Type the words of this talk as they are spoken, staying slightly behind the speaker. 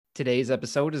Today's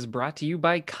episode is brought to you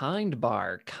by Kind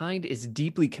Bar. Kind is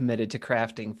deeply committed to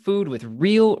crafting food with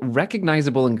real,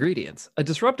 recognizable ingredients, a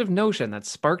disruptive notion that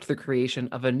sparked the creation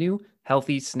of a new,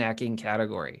 healthy snacking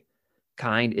category.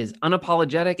 Kind is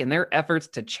unapologetic in their efforts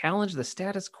to challenge the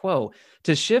status quo,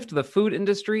 to shift the food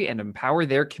industry and empower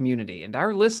their community and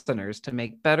our listeners to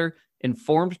make better,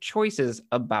 informed choices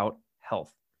about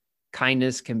health.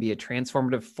 Kindness can be a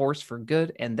transformative force for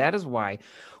good, and that is why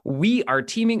we are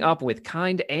teaming up with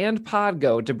Kind and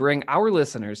Podgo to bring our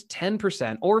listeners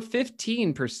 10% or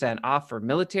 15% off for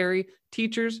military,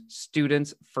 teachers,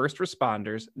 students, first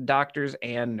responders, doctors,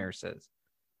 and nurses.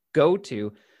 Go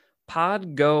to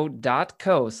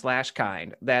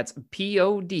podgo.co/kind. That's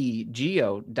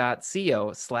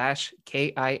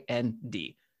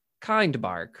podgo.co/KIND. Kind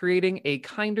Bar, creating a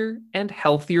kinder and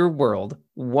healthier world,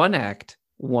 one act,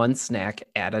 one snack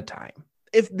at a time.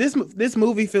 If this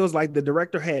movie feels like the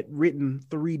director had written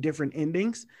 3 different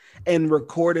endings and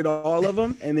recorded all of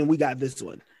them, and then we got this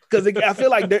one. Because I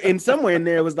feel like there, in somewhere in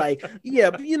there, it was like,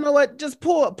 yeah, but you know what? Just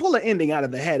pull an ending out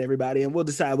of the hat, everybody, and we'll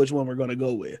decide which one we're going to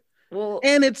go with. Well,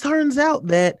 and it turns out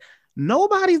that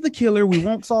nobody's the killer. We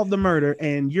won't solve the murder,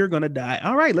 and you're going to die.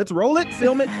 All right, let's roll it,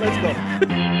 film it, let's go.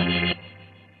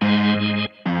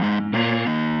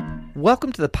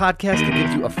 Welcome to the podcast that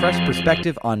gives you a fresh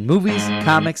perspective on movies,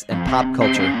 comics, and pop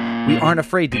culture. We aren't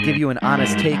afraid to give you an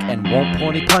honest take and won't pull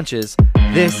any punches.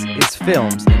 This is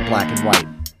Films in Black and White.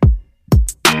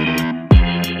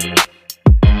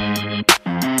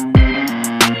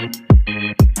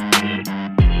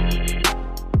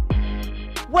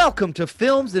 Welcome to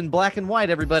Films in Black and White,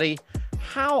 everybody.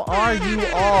 How are you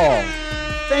all?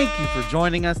 Thank you for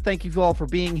joining us. Thank you all for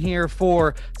being here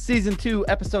for Season 2,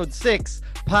 Episode 6,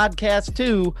 Podcast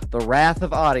 2, The Wrath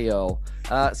of Audio.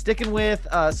 Sticking with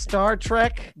Star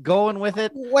Trek, going with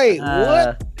it. Wait,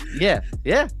 what? Yeah.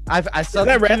 I saw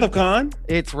that Wrath of Khan?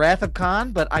 It's Wrath of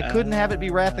Khan, but I couldn't have it be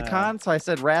Wrath of Khan, so I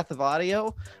said Wrath of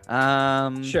Audio.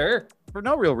 Sure. For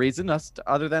no real reason,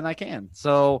 other than I can.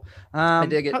 So, I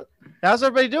dig it. How's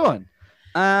everybody doing?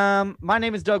 My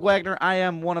name is Doug Wagner. I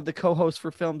am one of the co-hosts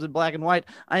for Films in Black and White.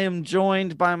 I am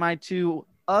joined by my 2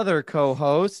 other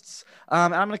co-hosts.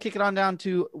 And I'm going to kick it on down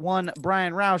to one,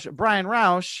 Brian Roush. Brian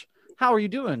Roush, how are you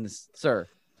doing, sir?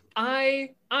 I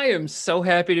am so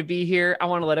happy to be here. I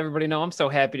want to let everybody know I'm so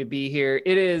happy to be here.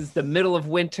 It is the middle of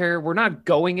winter. We're not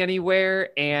going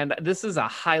anywhere, and this is a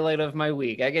highlight of my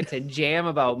week. I get to jam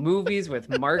about movies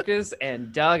with Marcus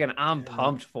and Doug, and I'm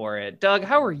pumped for it. Doug,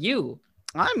 how are you?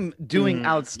 I'm doing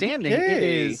outstanding. Okay. It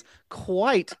is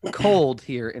quite cold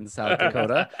here in South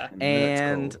Dakota.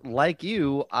 And like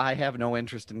you, I have no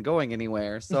interest in going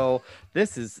anywhere. So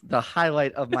this is the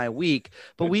highlight of my week.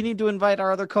 But we need to invite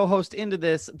our other co-host into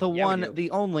this, the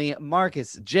only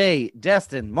Marcus J.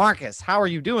 Destin. Marcus, how are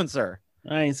you doing, sir?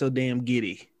 I ain't so damn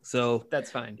giddy. So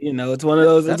That's fine. You know, it's one of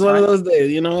those. That's it's one fine. of those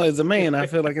days. You know, as a man, I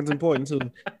feel like it's important to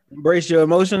embrace your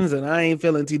emotions, and I ain't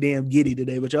feeling too damn giddy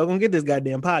today. But y'all gonna get this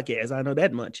goddamn podcast. I know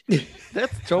that much.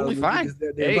 That's totally fine.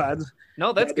 Hey,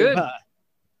 no, that's good.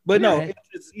 But no, Yeah.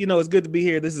 it's good to be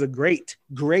here. This is a great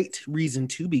reason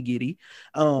to be giddy.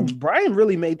 Brian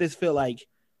really made this feel like,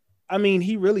 I mean,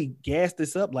 he really gassed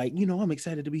this up. Like, I'm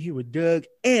excited to be here with Doug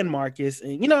and Marcus,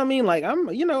 and what I mean. Like, I'm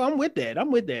with that. I'm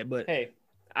with that. But Hey,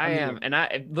 I am. And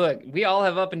look, we all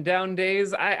have up and down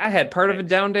days. I had part of a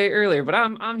down day earlier, but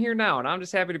I'm here now, and I'm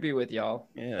just happy to be with y'all.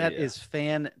 That is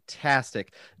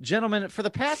fantastic. Gentlemen, for the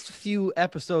past few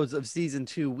episodes of Season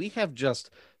 2, we have just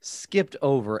skipped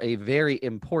over a very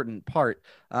important part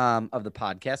of the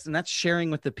podcast, and that's sharing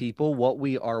with the people what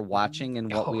we are watching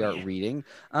and what we are reading.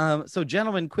 So,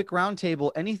 gentlemen, quick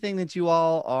roundtable. Anything that you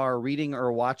all are reading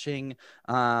or watching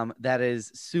that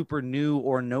is super new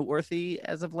or noteworthy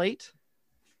as of late?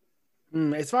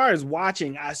 As far as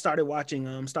watching, I started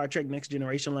watching Star Trek Next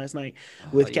Generation last night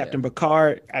with Captain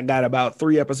Picard. I got about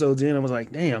 3 episodes in and was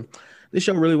like, damn, this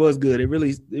show really was good. It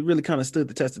really kind of stood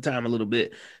the test of time a little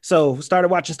bit. So started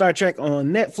watching Star Trek on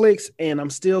Netflix, and I'm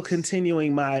still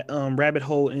continuing my rabbit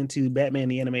hole into Batman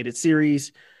the Animated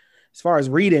Series. As far as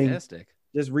reading, Fantastic.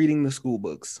 just reading the school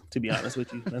books, to be honest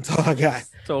with you. That's all I got.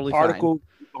 Totally fine.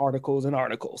 Articles and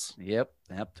articles. Yep,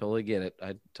 totally get it.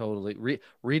 I totally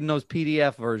reading those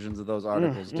PDF versions of those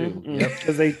articles too. Yep.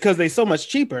 Because they so much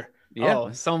cheaper. Yeah.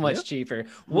 Oh, so much cheaper.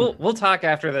 We'll talk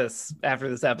after this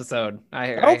episode.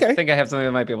 I Okay. think I have something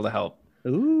that might be able to help.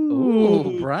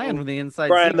 Ooh, Brian with the inside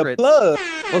Brian secret. the plug.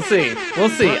 We'll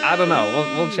see. I don't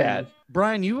know. We'll chat.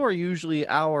 Brian, you are usually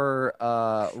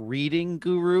our reading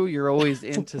guru. You're always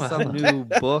into some new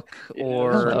book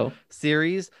or Hello.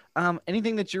 series.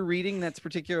 Anything that you're reading that's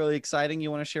particularly exciting you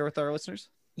want to share with our listeners?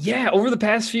 Yeah, over the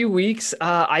past few weeks,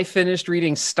 I finished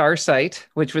reading Starsight,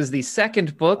 which was the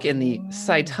second book in the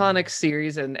Cytonic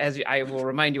series. And I will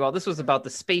remind you all, this was about the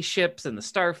spaceships and the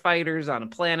starfighters on a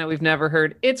planet we've never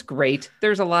heard. It's great.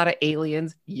 There's a lot of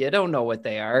aliens. You don't know what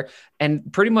they are.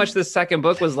 And pretty much this second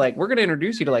book was like, we're going to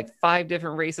introduce you to like 5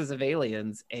 different races of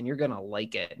aliens, and you're going to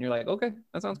like it. And you're like, okay,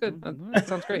 that sounds good. That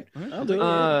sounds great. I'll do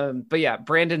it. But yeah,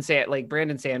 Brandon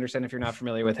Sanderson, if you're not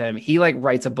familiar with him, he like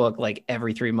writes a book like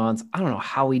every 3 months. I don't know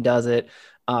how he does it.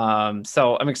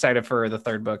 So I'm excited for the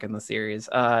third book in the series.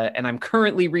 And I'm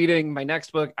currently reading my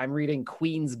next book. I'm reading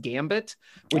Queen's Gambit,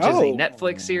 which is a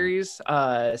Netflix series.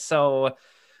 So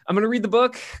I'm going to read the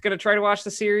book, going to try to watch the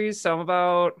series. So I'm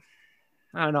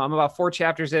about 4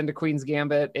 chapters into Queen's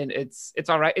Gambit, and it's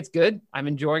all right. It's good. I'm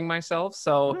enjoying myself.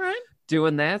 So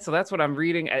doing that. So that's what I'm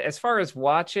reading. As far as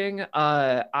watching,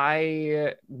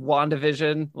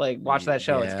 WandaVision, like watch that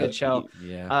show. It's a good show.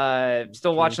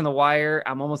 Still watching The Wire.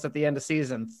 I'm almost at the end of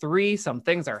season 3. Some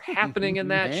things are happening in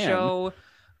that show.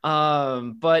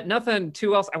 But nothing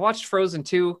too else. I watched Frozen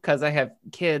 2 because I have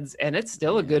kids, and it's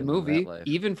still a good movie,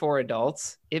 even for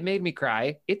adults. It made me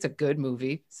cry. It's a good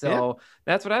movie. So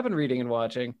that's what I've been reading and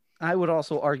watching. I would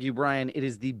also argue, Brian, it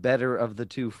is the better of the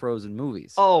 2 Frozen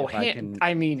movies. Oh,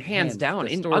 hands down,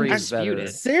 undisputed.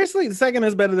 Seriously, the second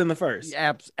is better than the first.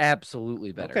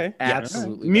 Absolutely better. Okay,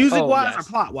 absolutely. Music-wise or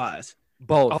plot-wise?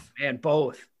 Both. Oh man,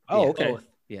 both. Oh, okay. Both.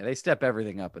 Yeah, they step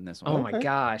everything up in this one. Oh my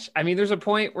gosh. I mean, there's a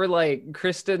point where like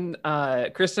Kristen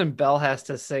Bell has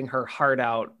to sing her heart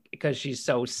out because she's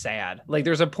so sad. Like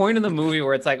there's a point in the movie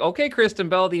where it's like, okay, Kristen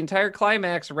Bell, the entire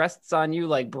climax rests on you,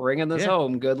 like bringing this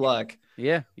home. Good luck.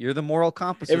 Yeah, you're the moral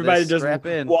compass. Everybody just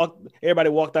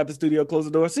walked out the studio, closed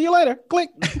the door. See you later.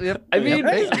 Click. Yep. I mean,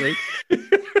 basically.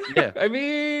 Yeah. I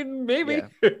mean, maybe.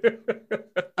 Yeah.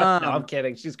 No, I'm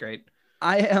kidding. She's great.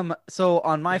 On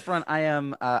my front,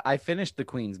 I finished the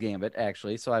Queen's Gambit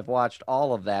actually, so I've watched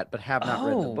all of that, but have not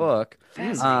read the book.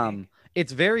 Fascinating.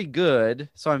 It's very good.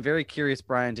 So I'm very curious,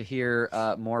 Brian, to hear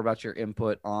more about your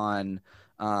input on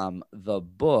the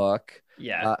book.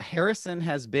 Yeah. Harrison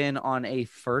has been on a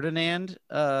Ferdinand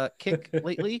kick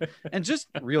lately. And just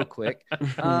real quick,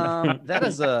 that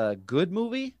is a good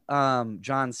movie.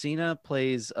 John Cena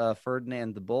plays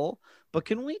Ferdinand the Bull. But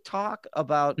can we talk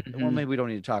about, well, maybe we don't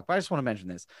need to talk, but I just want to mention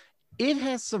this. It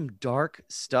has some dark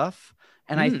stuff.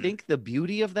 And I think the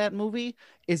beauty of that movie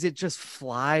is it just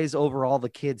flies over all the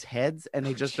kids' heads and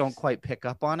they just don't quite pick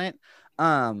up on it.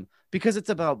 Because it's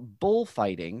about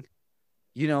bullfighting.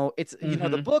 You know, it's, you know,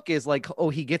 the book is like, oh,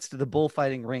 he gets to the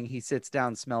bullfighting ring. He sits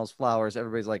down, smells flowers.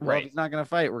 Everybody's like, well, he's not going to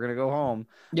fight. We're going to go home.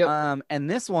 Yep. And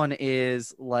this one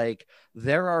is like,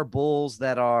 there are bulls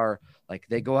that are like,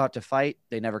 they go out to fight.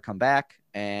 They never come back.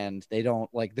 And they don't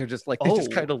like, they're just like, they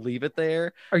just kind of leave it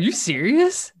there. Are you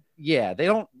serious? Yeah. They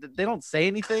don't say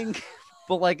anything.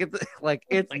 But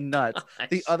it's nuts.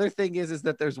 The other thing is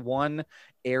that there's one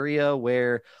area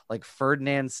where like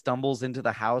Ferdinand stumbles into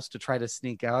the house to try to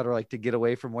sneak out or like to get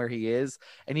away from where he is,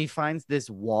 and he finds this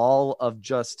wall of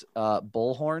just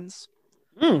bull horns.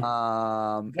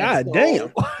 God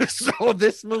damn. So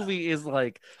this movie is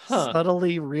like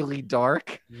subtly really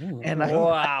dark. And I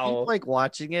keep like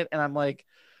watching it and I'm like,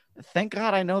 thank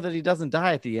God I know that he doesn't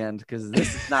die at the end, because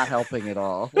this is not helping at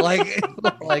all. Like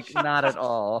not at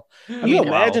all. Can you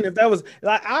imagine if that was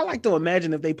like, I like to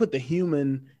imagine if they put the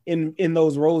human in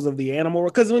those roles of the animal,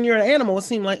 because when you're an animal, it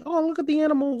seems like, oh, look at the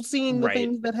animal seeing the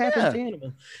things that happen to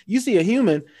animals. You see a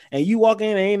human and you walk in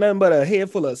and ain't nothing but a head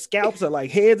full of scalps or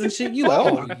like heads and shit. You like,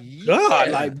 oh my God,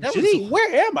 like, gee,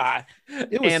 where am I?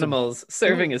 It was animals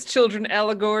serving as children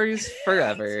allegories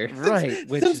forever. Right.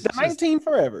 Which since the 19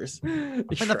 forevers.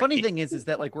 And the funny thing is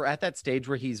that like we're at that stage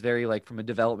where he's very like from a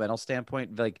developmental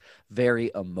standpoint, like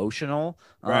very emotional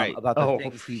about the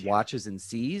things he watches and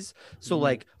sees. So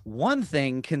like one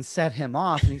thing can set him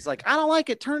off and he's like, I don't like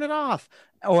it, turn it off.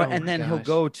 And then he'll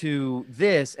go to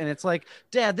this and it's like,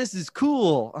 Dad, this is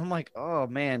cool. I'm like, oh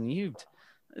man,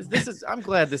 I'm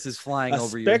glad this is flying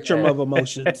over you. Spectrum of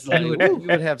emotions. You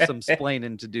would have some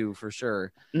splaining to do for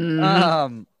sure.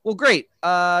 Well, great.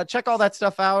 Check all that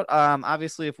stuff out.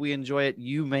 Obviously, if we enjoy it,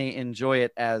 you may enjoy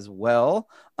it as well.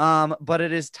 But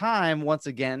it is time once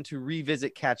again to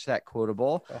revisit Catch That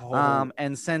Quotable.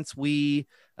 And since we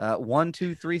 1,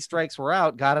 2, 3 strikes were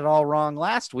out, got it all wrong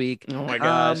last week. Oh my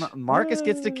gosh. Marcus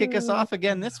gets to kick us off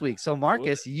again this week. So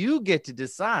Marcus, you get to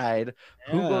decide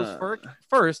who goes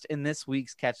first in this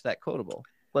week's Catch That Quotable.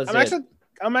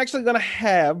 I'm actually gonna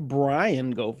have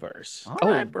Brian go first. All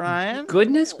right, Brian.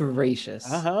 Goodness gracious.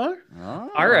 Oh.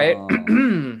 All right.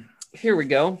 Here we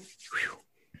go.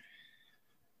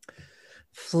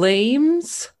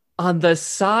 Flames On the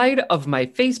side of my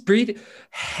face, breathe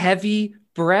heavy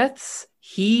breaths,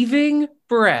 heaving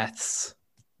breaths.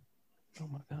 Oh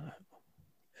my God.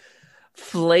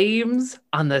 Flames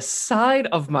on the side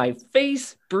of my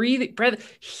face, breathing,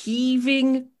 breath,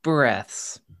 heaving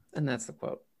breaths. And that's the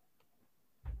quote.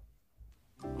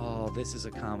 Oh, this is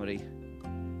a comedy.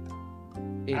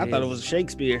 I thought it was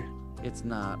Shakespeare. It's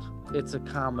not. It's a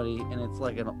comedy, and it's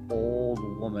like an old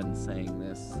woman saying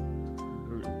this.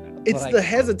 It's the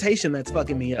hesitation that's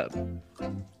fucking me up.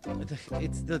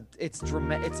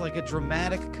 It's like a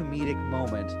dramatic comedic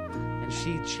moment, and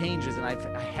she changes, and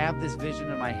I have this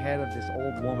vision in my head of this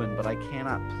old woman, but I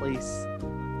cannot place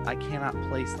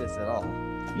this at all.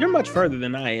 You're much further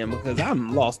than I am because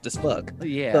I'm lost as fuck.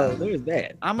 Yeah. So there's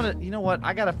that. You know what?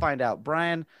 I gotta find out.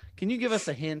 Brian, can you give us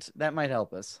a hint? That might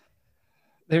help us.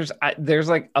 There's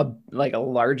like a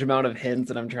large amount of hints,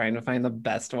 and I'm trying to find the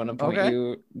best one to point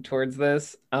you towards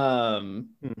this. I'm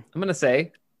gonna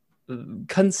say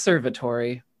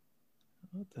conservatory.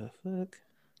 What the fuck?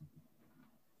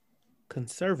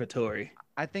 Conservatory.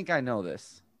 I think I know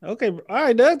this. Okay, all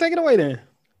right, Doug, take it away then.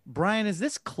 Brian, is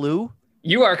this Clue?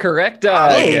 You are correct,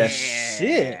 Doug. Oh,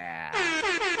 shit.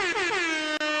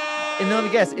 And let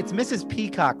me guess, it's Mrs.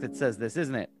 Peacock that says this,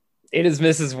 isn't it? It is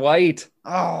Mrs. White.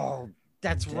 Oh,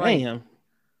 that's right. Damn.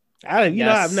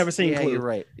 I've never seen Clue. You're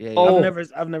right. Yeah, Oh,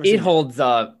 I've never seen It holds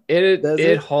up. It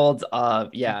Does holds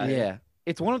up. Yeah. Yeah.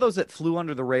 It's one of those that flew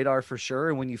under the radar for sure.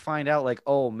 And when you find out, like,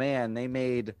 oh man, they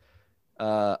made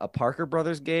a Parker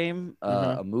Brothers game,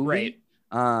 a movie, Right.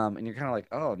 And you're kind of like,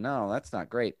 oh no, that's not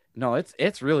great. No,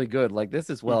 it's really good. Like, this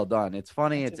is well done. It's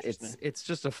funny. That's It's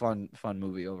just a fun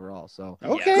movie overall. So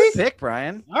Okay. good pick,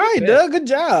 Brian. All right, Doug, good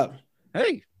job.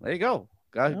 Hey, there you go.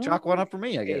 Got to chalk one up for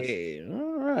me, I guess. Hey,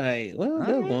 all right. Well, All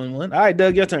Doug right. won one. All right,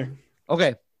 Doug, your turn.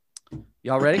 Okay,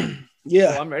 y'all ready?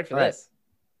 Yeah. Oh, I'm ready for All right. this.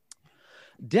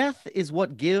 Death is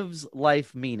what gives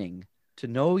life meaning. To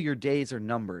know your days are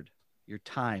numbered, your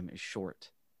time is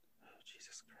short.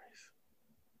 Jesus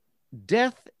Christ.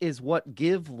 Death is what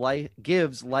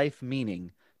gives life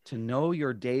meaning. To know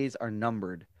your days are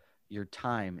numbered, your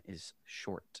time is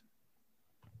short.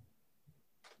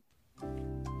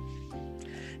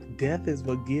 Death is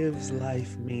what gives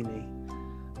life meaning.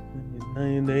 You know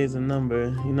your days are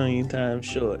numbered. You know your time's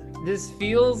short. This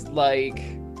feels like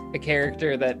a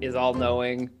character that is all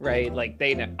knowing, right? Like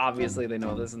obviously they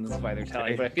know this and this is why they're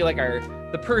telling. But I feel like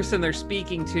the person they're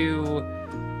speaking to,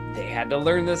 they had to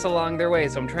learn this along their way.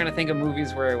 So I'm trying to think of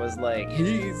movies where it was like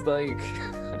he's like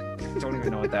I don't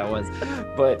even know what that was,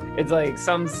 but it's like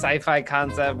some sci-fi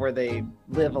concept where they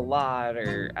live a lot,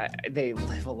 or they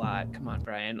live a lot. Come on,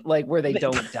 Brian, like where they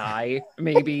don't die,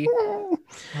 maybe. Oh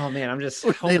man, I'm just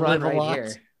home run right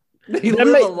here. They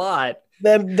live a lot.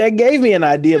 That gave me an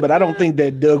idea, but I don't think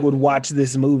that Doug would watch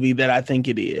this movie that I think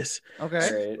it is.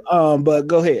 Okay. Right. But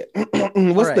go ahead.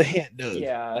 What's right. the hint, Doug?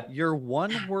 Yeah. Your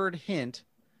one-word hint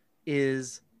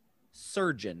is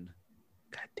surgeon.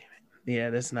 God damn it. Yeah,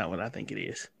 that's not what I think it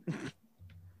is.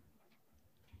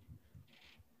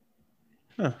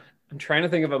 Huh. I'm trying to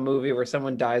think of a movie where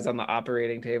someone dies on the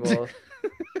operating table.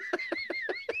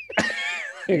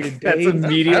 That's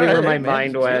immediately where my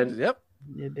mind went. Yep.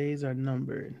 Your days are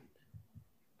numbered.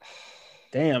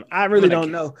 Damn, I really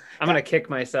don't know. I'm gonna kick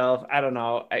myself. I don't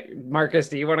know. Marcus,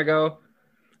 do you want to go?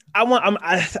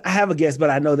 I have a guess, but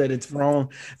I know that it's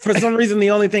wrong. For some reason,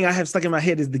 the only thing I have stuck in my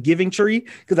head is the Giving Tree,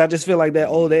 because I just feel like that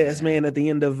old ass man at the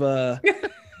end of what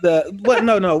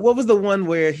was the one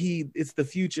where it's the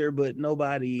future, but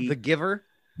nobody. The Giver.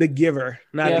 The Giver,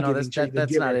 not Yeah, the no, Giving Tree.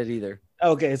 that's not it either.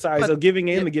 Okay, sorry. But- So Giving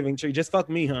and the Giving Tree, just fuck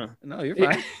me, huh? No, you're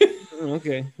fine.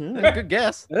 Okay. Good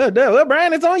guess. Well,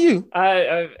 Brian, it's on you.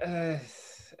 I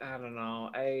don't know.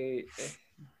 I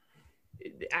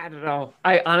don't know.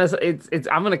 I honestly,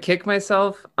 I'm gonna kick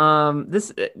myself.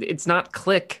 It's not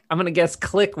Click. I'm gonna guess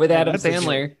Click with Adam that's a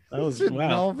Sandler. That was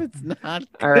wow. No, it's not.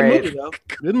 All Good right. movie, though.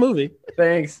 Good movie.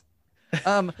 Thanks.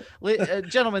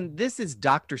 Gentlemen, this is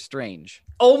Doctor Strange.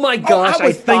 Oh my gosh, I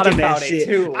was thought thinking about that it shit.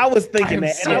 too. I was thinking I'm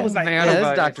that, so and I was like, mad Yeah,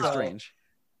 about it's Doctor it. Strange.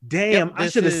 damn, Yep, I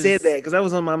this should have said is- that because that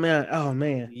was on my mind. Oh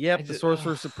man. Yep, the just-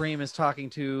 Sorcerer Supreme is talking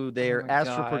to their my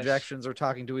astral gosh. projections are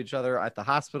talking to each other at the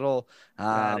hospital.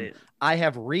 Got it. I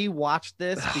have rewatched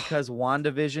this because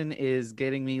WandaVision is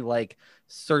getting me like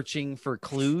searching for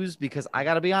clues, because I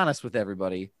got to be honest with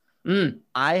everybody.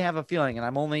 I have a feeling, and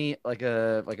I'm only like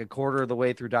a quarter of the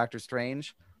way through Doctor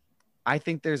Strange. I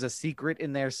think there's a secret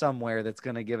in there somewhere that's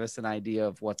going to give us an idea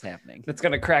of what's happening. That's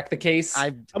gonna crack the case.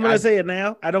 I'm gonna say it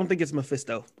now. I don't think it's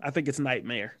Mephisto. I think it's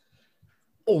Nightmare.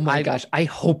 Oh my gosh, I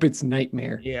hope it's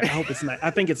Nightmare. Yeah, I hope it's not. I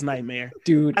think it's Nightmare.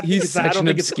 Dude, I think he's it's not- I such don't an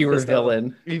think it's obscure Mephisto.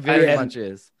 villain. He very Yeah. much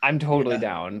is. I'm totally Yeah.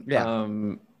 down.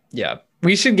 Yeah. Yeah.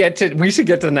 We should get to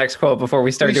the next quote before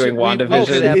we start We doing should- we- WandaVision.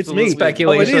 should it's me.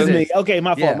 speculation. Oh, it is me. Okay,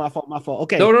 my fault. Yeah. My fault.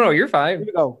 Okay. No, you're Here fine.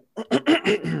 we go.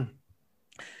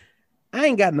 I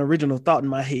ain't got an original thought in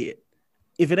my head.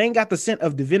 If it ain't got the scent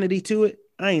of divinity to it,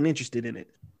 I ain't interested in it.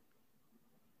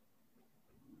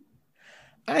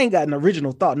 I ain't got an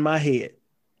original thought in my head.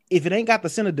 If it ain't got the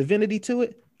scent of divinity to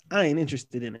it, I ain't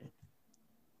interested in it.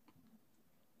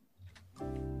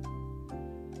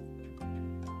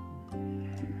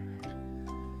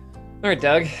 All right,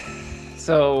 Doug.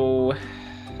 So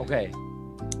Okay.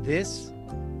 This,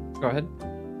 go ahead.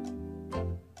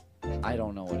 I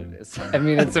don't know what it is. I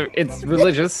mean, it's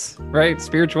religious, right?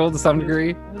 Spiritual to some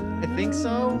degree. I think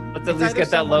so. Let's It's at least either get that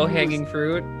someone low who's- hanging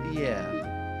fruit. Yeah.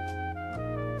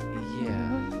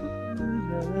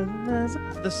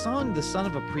 The song "The Son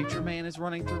of a Preacher Man" is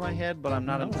running through my head, but I'm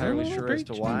not entirely sure as to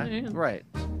Preacher why. Man. Right.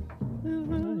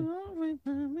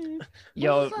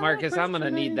 Yo, Marcus, I'm gonna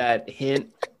need that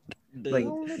hint like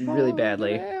really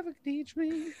badly.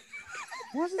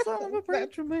 Was the son of a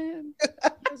preacher man?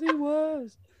 Yes, he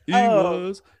was.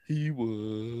 He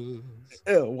was.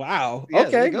 Oh, wow. Yeah, there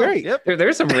Okay, you go. great. Yep.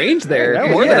 There's some range there, That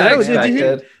was- more yeah, than I that was- did you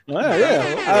hear- expected. Wow,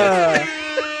 yeah.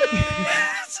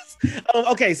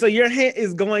 Okay, so your hint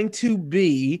is going to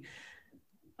be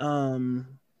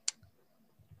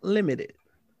limited.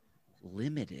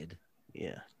 Limited.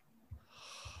 Yeah.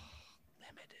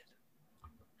 Limited.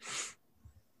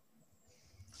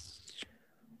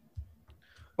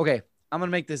 Okay, I'm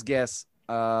gonna make this guess.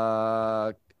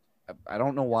 I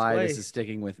don't know why this Sway. is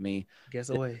sticking with me. Guess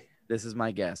away. This is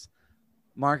my guess.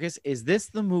 Marcus, is this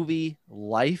the movie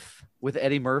Life with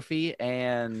Eddie Murphy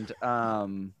and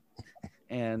Martin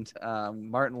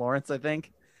Lawrence, I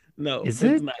think? No, Is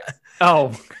it's it? not.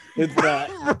 Oh, It's not.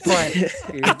 I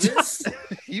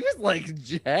he was like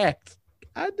jacked.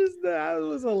 I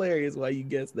was hilarious why you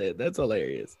guessed that. That's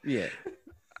hilarious. Yeah.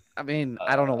 I mean,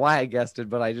 I don't know why I guessed it,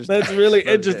 but I just That's really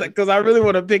I interesting because I really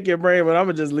want to pick your brain, but I'm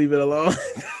gonna just leave it alone.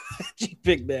 You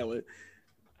picked that one.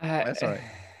 That's all right.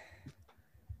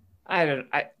 I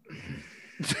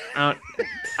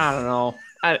don't know.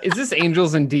 Is this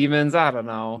Angels and Demons? I don't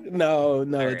know. No, All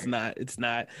it's right. not. It's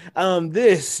not.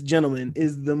 This, gentlemen,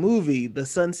 is the movie The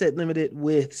Sunset Limited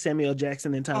with Samuel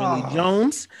Jackson and Tommy Lee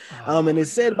Jones. And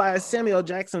it's said by Samuel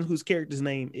Jackson, whose character's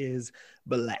name is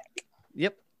Black.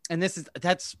 Yep. And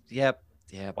that's yep.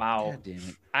 Wow. God damn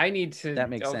it. I need to. That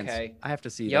makes okay. sense. I have to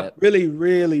see Yep. that. Really,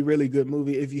 really, really good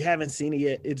movie. If you haven't seen it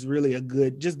yet, it's really a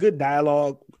good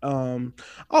dialogue.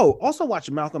 Also watch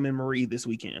Malcolm and Marie this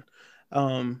weekend.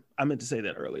 I meant to say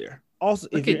that earlier. Also,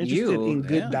 Look if you're at interested you. in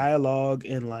good Yeah. dialogue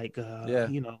and like Yeah.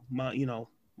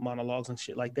 monologues and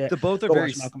shit like that. The both are Go very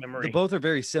watch Malcolm and Marie. the both are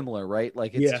very similar, right?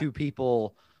 Like it's Yeah. two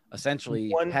people essentially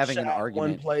One having an shot,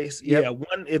 argument. one place. Yep. Yeah,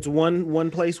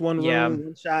 one place, one room, Yeah.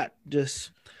 one shot,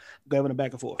 just going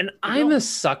back and forth. And I'm a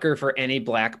sucker for any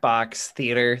black box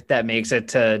theater that makes it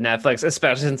to Netflix,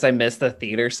 especially since I miss the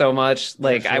theater so much.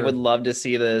 Like, I sure. would love to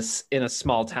see this in a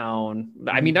small town.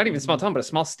 I mean, not even small town, but a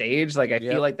small stage. Like, I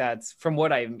Yep. feel like that's, from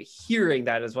what I'm hearing,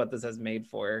 that is what this is made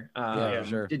for. Yeah, for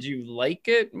sure. Did you like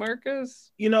it,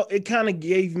 Marcus? It kind of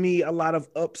gave me a lot of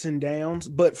ups and downs,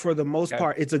 but for the most Okay.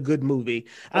 part, it's a good movie.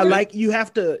 Okay. You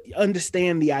have to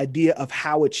understand the idea of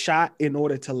how it's shot in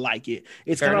order to like it.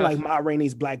 It's Fair kind of enough. like Ma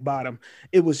Rainey's Black Bottom.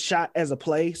 It was shot as a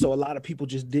play, so a lot of people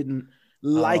just didn't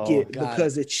like Oh, it got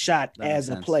because it's shot That makes as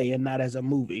a sense. play and not as a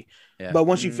movie. Yeah. But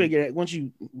once you Mm. figure it, once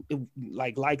you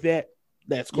like that,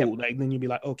 that's Yep. cool. Like then you'll be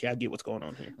like, okay, I get what's going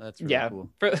on here. That's really Yeah.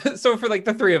 cool. So for like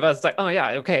the three of us, it's like, oh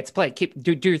yeah, okay, it's play.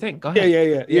 Do your thing. Go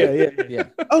ahead. Yeah. Yeah.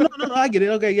 Oh no, I get it.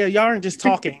 Okay, yeah, y'all aren't just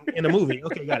talking in a movie.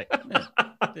 Okay, got it.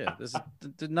 Yeah.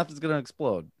 Nothing's gonna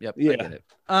explode. Yep. I Yeah. get it.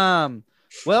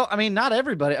 Well, I mean, not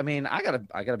everybody. I mean, I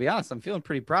gotta be honest. I'm feeling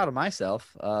pretty proud of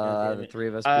myself. The three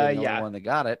of us being the yeah. only one that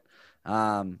got it.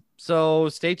 So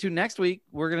stay tuned next week.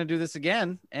 We're gonna do this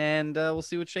again, and we'll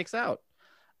see what shakes out.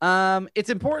 It's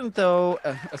important though,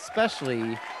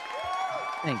 especially.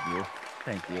 Thank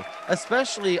you.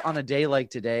 Especially on a day like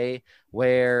today,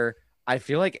 where I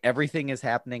feel like everything is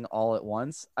happening all at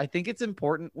once. I think it's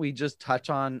important we just touch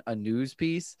on a news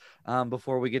piece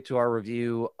before we get to our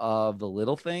review of The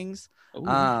Little Things.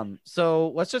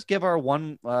 So let's just give our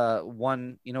one,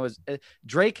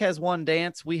 Drake has one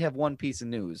dance, we have one piece of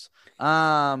news.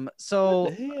 So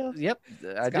What the hell? yep,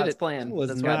 I did God's it. plan. I was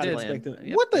That's not what I did. expecting.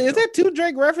 Yep. What the is that? Two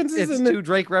Drake references It's in the two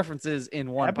Drake references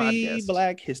in one Happy podcast.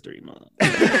 Black History Month.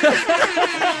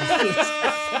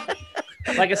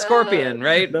 like a scorpion,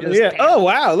 right? Just Yeah. bam. Oh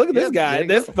wow, look at this Yep, guy. there you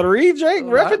There's go. 3 Drake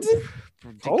references.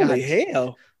 God. Holy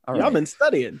hell! All Y'all right. been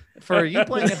studying. For you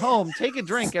playing at home, take a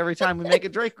drink every time we make a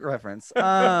Drake reference.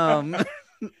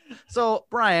 So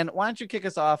Brian, why don't you kick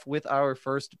us off with our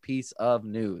first piece of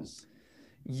news?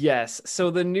 Yes. So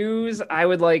the news I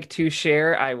would like to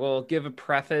share, I will give a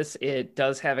preface. It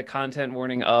does have a content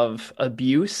warning of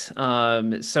abuse.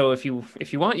 So if you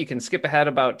want, you can skip ahead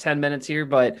about 10 minutes here,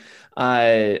 but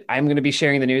I'm going to be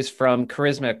sharing the news from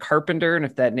Charisma Carpenter. And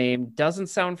if that name doesn't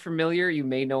sound familiar, you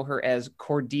may know her as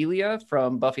Cordelia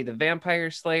from Buffy the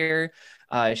Vampire Slayer.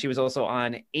 She was also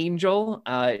on Angel.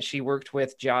 She worked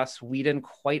with Joss Whedon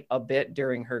quite a bit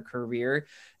during her career.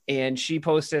 And she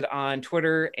posted on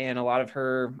Twitter and a lot of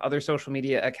her other social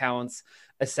media accounts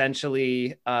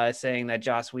essentially saying that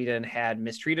Joss Whedon had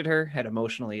mistreated her, had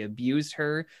emotionally abused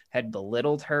her, had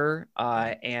belittled her,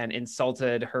 and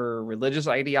insulted her religious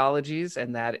ideologies.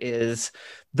 And that is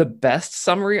the best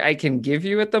summary I can give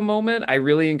you at the moment. I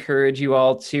really encourage you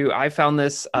all to, I found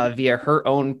this via her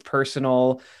own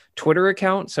personal Twitter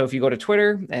account. So if you go to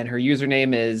Twitter and her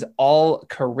username is all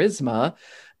charisma,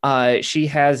 she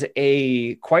has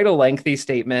quite a lengthy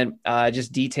statement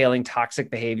just detailing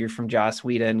toxic behavior from Joss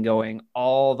Whedon going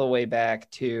all the way back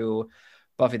to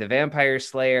Buffy the Vampire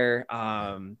Slayer,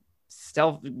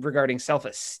 regarding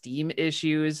self-esteem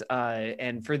issues.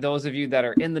 And for those of you that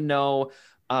are in the know,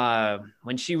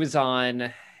 when she was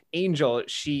on Angel,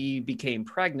 she became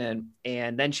pregnant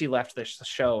and then she left the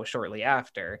show shortly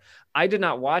after. I did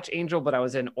not watch Angel, but I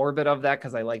was in orbit of that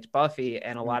because I liked Buffy,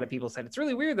 and a lot of people said it's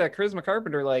really weird that Charisma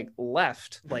Carpenter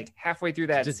left halfway through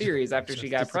that series after she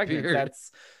got pregnant.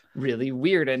 That's really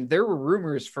weird. And there were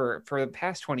rumors for the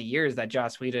past 20 years that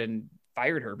Joss Whedon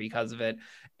fired her because of it,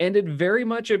 and it very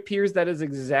much appears that is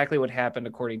exactly what happened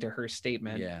according to her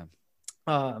statement. Yeah.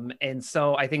 And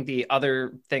so I think the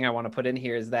other thing I want to put in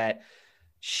here is that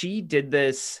she did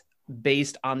this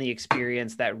based on the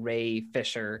experience that Ray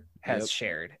Fisher has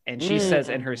shared. And she says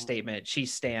in her statement, she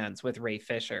stands with Ray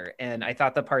Fisher. And I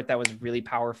thought the part that was really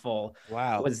powerful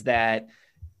was that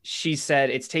she said,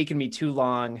 it has taken me so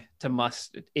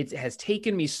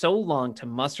long to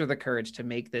muster the courage to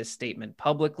make this statement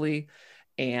publicly.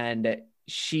 And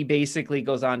she basically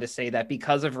goes on to say that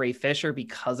because of Ray Fisher,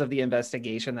 because of the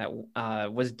investigation that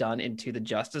was done into the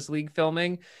Justice League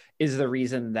filming, is the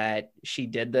reason that she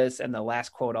did this. And the last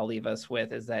quote I'll leave us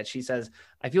with is that she says,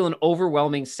 I feel an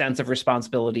overwhelming sense of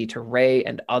responsibility to Ray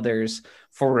and others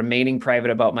for remaining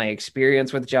private about my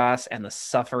experience with Joss and the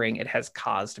suffering it has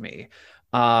caused me.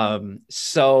 Another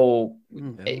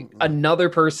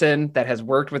person that has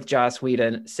worked with Joss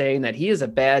Whedon saying that he is a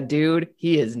bad dude,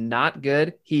 he is not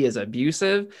good, he is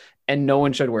abusive, and no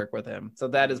one should work with him. So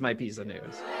that is my piece of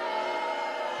news.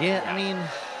 Yeah, I mean,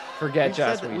 forget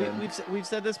Joss Whedon. We've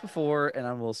said this before, and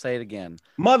I will say it again.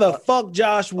 Motherfuck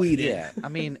Joss Whedon. Yeah, I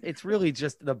mean, it's really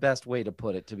just the best way to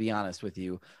put it, to be honest with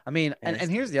you. I mean, and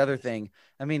here's the other thing.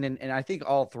 I mean, and I think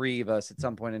all three of us at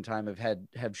some point in time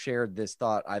have shared this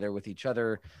thought either with each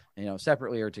other,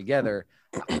 separately or together.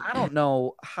 I don't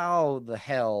know how the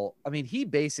hell. I mean, he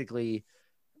basically.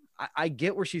 I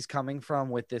get where she's coming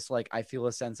from with this. I feel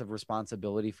a sense of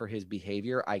responsibility for his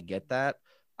behavior. I get that.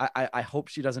 I hope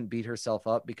she doesn't beat herself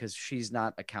up because she's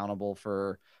not accountable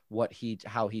for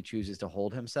how he chooses to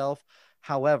hold himself.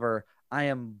 However, I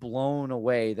am blown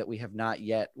away that we have not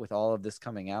yet, with all of this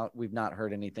coming out, we've not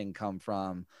heard anything come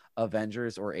from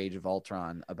Avengers or Age of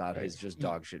Ultron about his just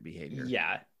dog shit behavior.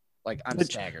 Yeah. I'm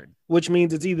staggered. Which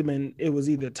means it was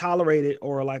either tolerated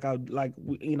or I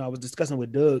was discussing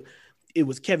with Doug, it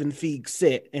was Kevin Feige's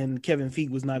set and Kevin Feige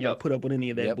was not going to put up with any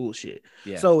of that bullshit.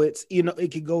 Yeah. So it's,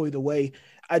 it could go either way.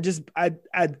 I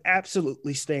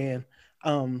absolutely stand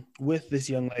with this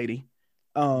young lady.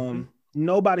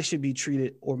 Nobody should be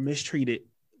treated or mistreated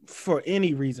for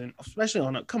any reason,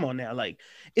 especially come on now.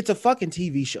 It's a fucking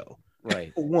TV show.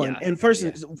 Right. For one. Yeah. And first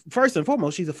and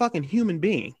foremost, she's a fucking human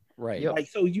being. Right.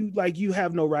 So you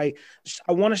have no right.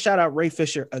 I want to shout out Ray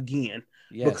Fisher again.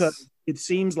 Yes. Because it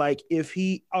seems like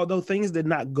although things did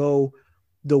not go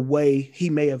the way he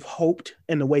may have hoped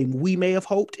and the way we may have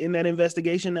hoped in that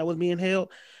investigation that was being held,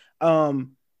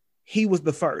 he was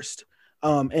the first.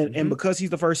 And because he's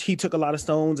the first, he took a lot of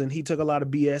stones and he took a lot of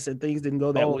BS and things didn't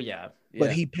go that way. Yeah.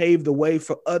 But he paved the way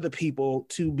for other people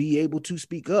to be able to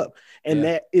speak up. And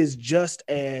that is just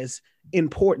as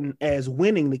important as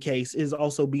winning the case, is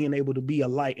also being able to be a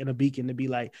light and a beacon to be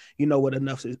like, you know what,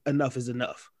 enough is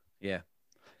enough. Yeah.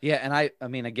 Yeah. And I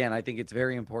mean, again, I think it's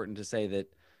very important to say that,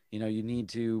 you need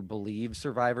to believe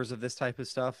survivors of this type of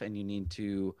stuff, and you need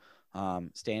to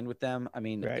stand with them. I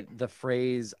mean, Right. the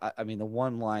phrase, I mean, the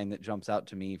one line that jumps out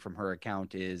to me from her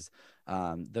account is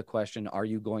the question, "Are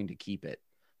you going to keep it?"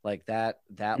 Like that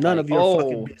None like, of your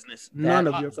fucking business. None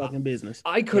that- of your fucking business.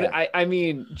 I could, Yeah. I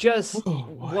mean, just Oh,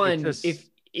 boy. one, It just-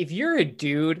 if you're a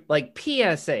dude, like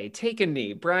PSA, take a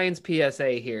knee. Brian's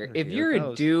PSA here. If Here you're it a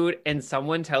goes. dude and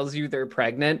someone tells you they're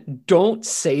pregnant, don't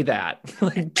say that.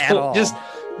 Like, At don't, all. just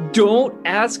don't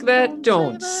ask that.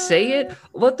 Don't say say it.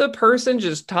 Let the person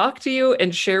just talk to you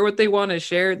and share what they want to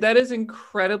share. That is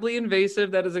incredibly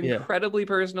invasive. That is Yeah. incredibly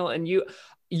personal. And you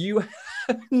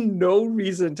have no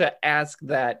reason to ask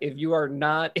that if you are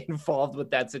not involved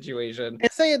with that situation.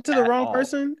 And say it to the At wrong all.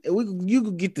 person, you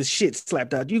could get the shit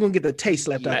slapped out. You're gonna get the taste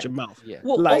slapped Yeah. out your mouth. Yeah.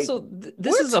 Well, Like, also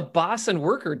this what? is a boss and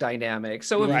worker dynamic.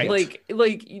 So if Right.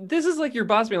 like this is like your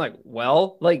boss being like,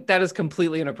 well, like that is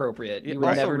completely inappropriate. You would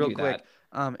Also, never real do quick,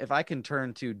 that. if I can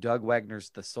turn to Doug Wagner's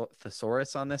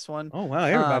thesaurus on this one. Oh wow,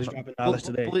 everybody's Um, dropping knowledge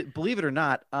today. Believe it or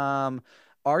not,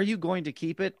 are you going to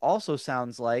keep it? Also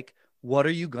sounds like, what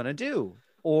are you gonna do?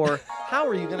 Or how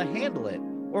are you gonna handle it?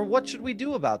 Or what should we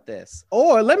do about this?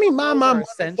 Or let me mind my Those are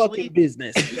essentially- motherfucking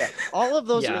business. Yeah, all of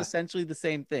those Yeah. are essentially the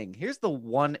same thing. Here's the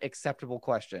one acceptable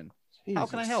question: How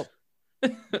can I Jesus. help?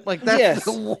 Like that's Yes.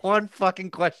 the one fucking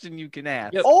question you can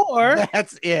ask. Yep. Or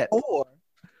That's it.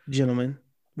 gentlemen,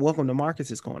 welcome to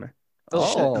Marcus's corner.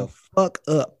 Oh. Shut the fuck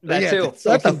up. That Yeah, too. that's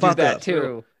You shut the can do fuck that up. too.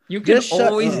 True. You can Just shut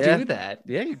always up. do Yeah. that.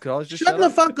 Yeah, you could always just Shutting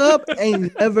shut the up. fuck up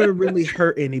ain't never really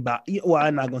hurt anybody. Well,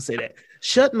 I'm not gonna say that.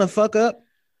 Shutting the fuck up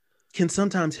can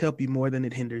sometimes help you more than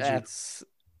it hinders you. That's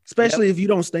Especially if you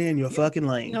don't stay in your fucking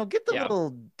lane. you know, get the Yeah.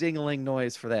 little ding-a-ling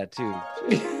noise for that too.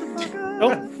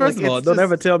 Don't, first of all, don't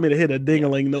ever tell me to hit a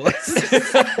ding-a-ling noise.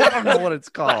 I don't know what it's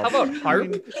called. How about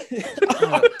harp?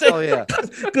 Oh yeah.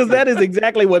 Because that is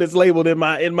exactly what it's labeled in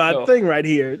my Yo. thing right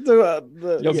here. So,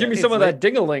 Yo, give me some of that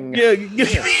ding-a-ling. Yeah,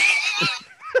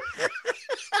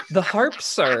 The harp,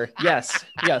 sir. Yes,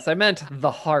 I meant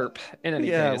the harp. In any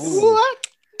Yeah, case, ooh. what?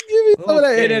 Give me some of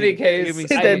that. in any case, Give me hit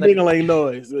some that of that. ding-a-ling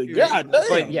noise. God damn.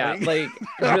 but yeah, like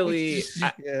really,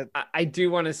 Yeah. I do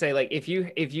want to say, like, if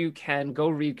you can go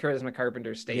read Charisma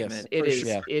Carpenter's statement, for it is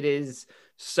sure. it is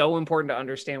so important to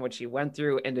understand what she went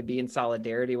through and to be in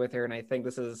solidarity with her. And I think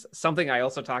this is something I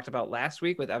also talked about last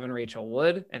week with Evan Rachel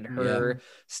Wood and her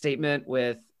statement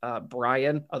with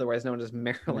Brian, otherwise known as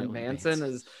Marilyn Manson,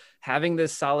 is having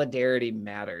this solidarity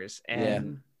matters.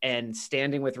 And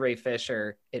standing with Ray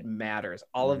Fisher, it matters.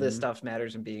 All of this stuff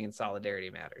matters, and being in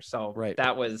solidarity matters. So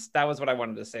that was what I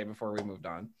wanted to say before we moved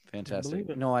on.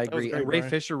 Fantastic. No, I That was agree. great, And Ray Brian.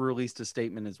 Fisher released a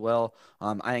statement as well.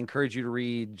 I encourage you to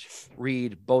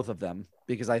read both of them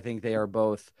because I think they are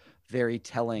both very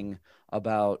telling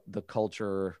about the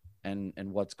culture and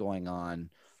what's going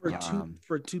on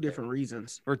For two different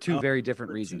reasons. for two very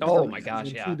different reasons. Oh my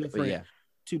gosh, And yeah.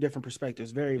 Two different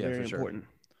perspectives. Very, Yeah, very for sure. important.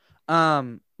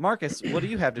 Marcus, what do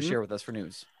you have to share with us for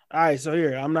news? All right, so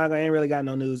here I ain't really got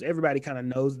no news. Everybody kind of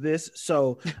knows this.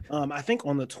 So, I think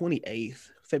on the 28th,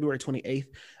 February 28th,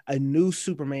 a new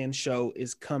Superman show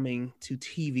is coming to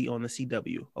TV on the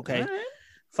CW. Okay, All right.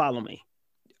 follow me.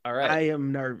 All right. I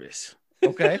am nervous.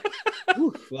 Okay.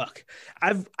 Ooh, fuck.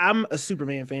 I'm a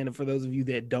Superman fan. For those of you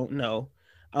that don't know,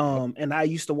 and I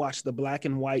used to watch the black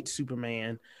and white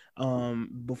Superman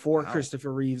before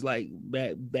Christopher Reeves, like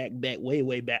back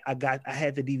way back. I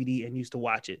had the DVD and used to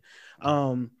watch it.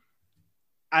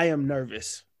 I am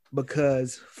nervous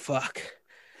because fuck.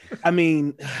 I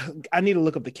mean, I need to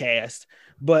look up the cast,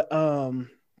 but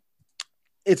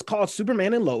it's called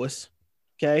Superman and Lois.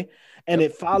 Okay. And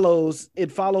it follows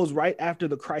right after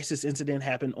the Crisis incident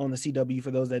happened on the CW.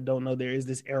 For those that don't know, there is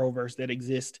this Arrowverse that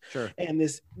exists. Sure. And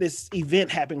this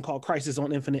event happened called Crisis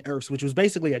on Infinite Earths, which was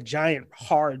basically a giant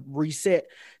hard reset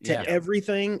to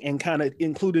everything and kind of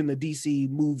including the DC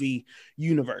movie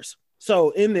universe.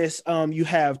 So in this, you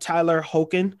have Tyler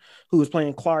Hoechlin, who is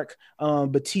playing Clark,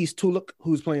 Batiste Tulloch,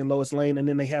 who's playing Lois Lane, and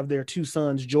then they have their two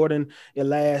sons, Jordan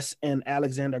Elias and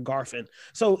Alexander Garfin.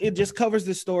 So it just covers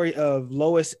the story of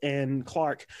Lois and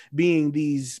Clark being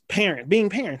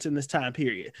parents in this time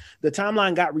period. The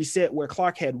timeline got reset where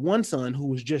Clark had one son who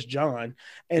was just John,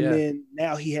 and then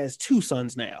now he has two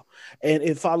sons now. And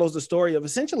it follows the story of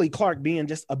essentially Clark being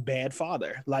just a bad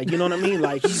father. Like, you know what I mean?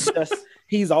 Like he's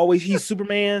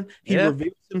Superman. He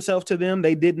reveals himself to them.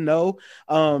 They didn't know.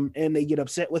 And they get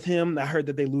upset with him. I heard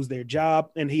that they lose their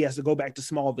job and he has to go back to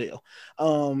Smallville.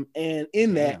 And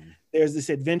in that, there's this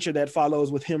adventure that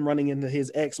follows with him running into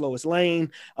his ex Lois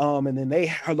Lane. And then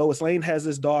Lois Lane has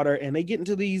this daughter, and they get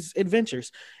into these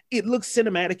adventures. It looks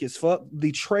cinematic as fuck.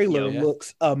 The trailer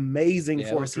looks amazing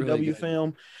for a CW really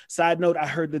film. Side note, I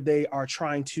heard that they are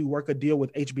trying to work a deal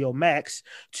with HBO Max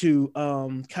to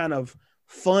kind of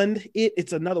fund it.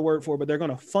 It's another word for it, but they're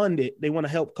going to fund it. They want to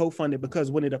help co-fund it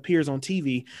because when it appears on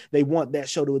TV, they want that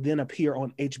show to then appear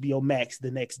on HBO Max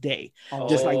the next day,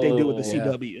 just like they do with the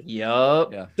CW.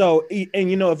 Yeah. So,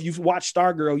 and you know, if you've watched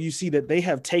Stargirl, you see that they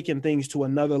have taken things to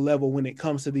another level when it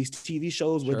comes to these TV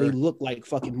shows where they look like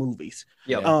fucking movies.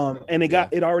 And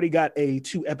it already got a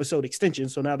 2-episode extension,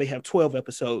 so now they have 12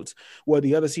 episodes. Where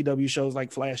the other CW shows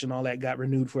like Flash and all that got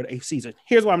renewed for the 8th season.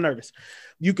 Here's why I'm nervous: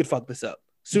 you could fuck this up.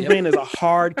 Superman is a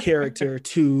hard character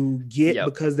to get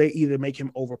because they either make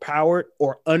him overpowered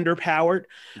or underpowered.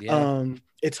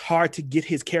 It's hard to get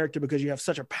his character because you have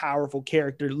such a powerful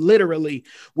character, literally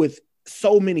with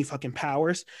so many fucking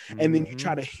powers. And then you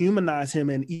try to humanize him,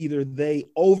 and either they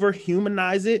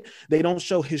over-humanize it, they don't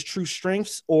show his true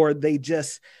strengths, or they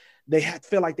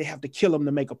feel like they have to kill him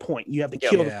to make a point. You have to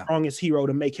kill the strongest hero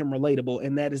to make him relatable,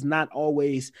 and that is not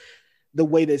always the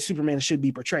way that Superman should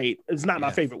be portrayed. It's not my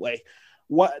favorite way.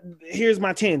 Here's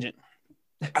my tangent.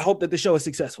 I hope that the show is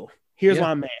successful. Here's why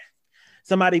I'm mad.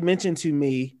 Somebody mentioned to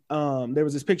me, there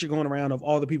was this picture going around of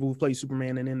all the people who play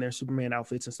Superman and in their Superman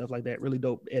outfits and stuff like that. Really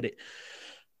dope edit.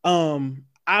 I'm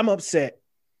upset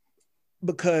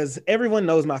because everyone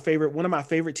knows one of my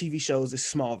favorite TV shows is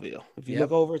Smallville. If you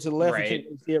look over to the left, you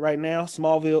can't see it right now.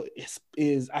 Smallville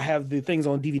is I have the things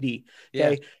on DVD.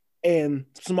 Okay. And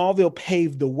Smallville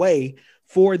paved the way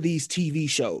for these TV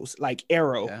shows like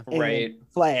Arrow, and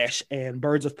Flash, and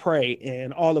Birds of Prey,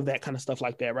 and all of that kind of stuff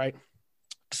like that, right?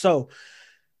 So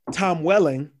Tom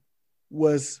Welling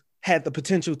had the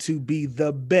potential to be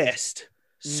the best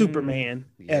Superman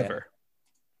ever.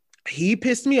 He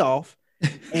pissed me off,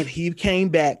 and he came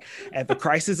back at the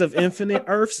Crisis of Infinite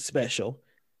Earths special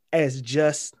as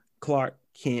just Clark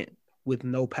Kent with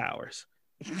no powers.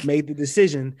 Made the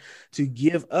decision to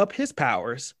give up his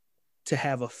powers to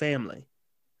have a family.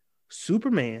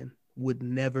 Superman would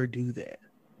never do that.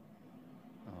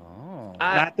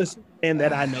 Not the Superman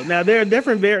that I know. Now there are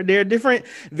different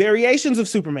variations of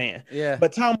Superman.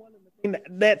 But Tom,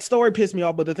 that story pissed me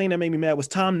off. But the thing that made me mad was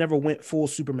Tom never went full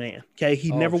Superman. Okay,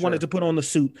 he never wanted to put on the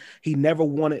suit. He never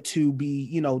wanted to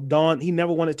be, Dawn. He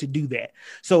never wanted to do that.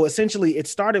 So essentially, it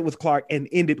started with Clark and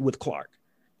ended with Clark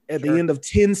at the end of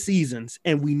 10 seasons,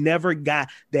 and we never got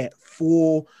that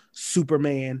full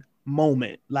Superman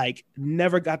moment. Like,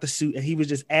 never got the suit, and he was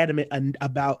just adamant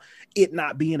about it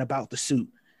not being about the suit.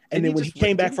 And then when he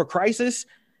came back for Crisis,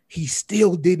 he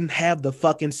still didn't have the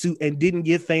fucking suit and didn't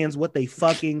give fans what they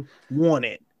fucking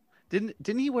wanted.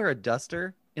 Didn't he wear a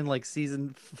duster in like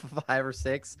season 5 or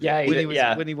 6?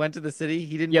 When he went to the city,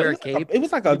 he didn't wear a cape. It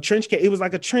was like a trench coat. It was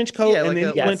like a trench coat, and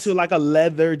then he went to like a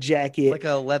leather jacket, like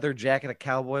a leather jacket a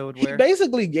cowboy would wear. He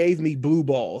basically gave me blue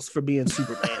balls for being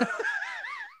Superman.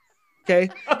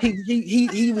 Okay,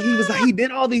 he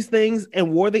did all these things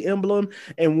and wore the emblem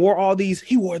and wore all these.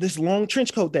 He wore this long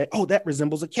trench coat that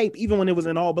resembles a cape, even when it was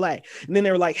in all black. And then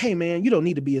they were like, "Hey man, you don't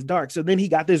need to be as dark." So then he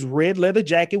got this red leather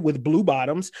jacket with blue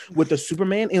bottoms with the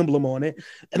Superman emblem on it.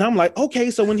 And I'm like,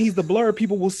 okay, so when he's the Blur,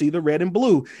 people will see the red and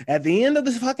blue. At the end of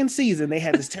the fucking season, they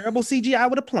had this terrible CGI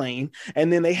with a plane,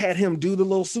 and then they had him do the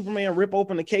little Superman rip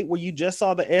open the cape where you just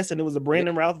saw the S, and it was a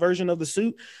Brandon Routh version of the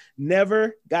suit.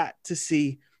 Never got to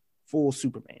see full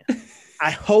Superman.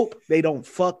 I hope they don't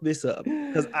fuck this up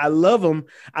because I love him.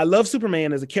 I love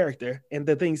Superman as a character and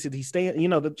the things that he stands.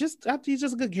 He's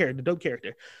just a good character, dope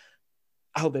character.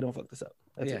 I hope they don't fuck this up.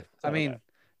 That's it. I mean,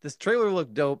 this trailer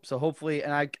looked dope, so hopefully,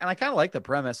 and I kind of like the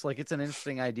premise. Like, it's an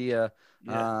interesting idea.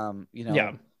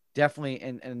 Definitely,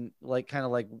 and like kind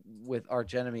of like with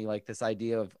Arch Enemy, like this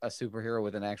idea of a superhero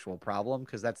with an actual problem,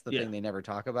 because that's the thing they never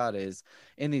talk about is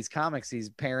in these comics, these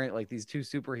two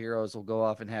superheroes will go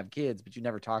off and have kids, but you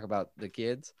never talk about the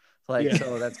kids.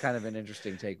 So that's kind of an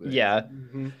interesting take. With it.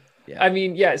 I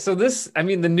mean, so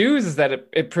the news is that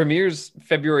it premieres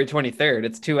February 23rd.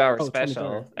 It's 2-hour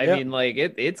special. I mean, like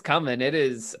it's coming. It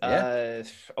is a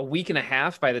week and a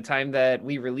half by the time that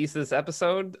we release this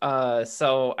episode.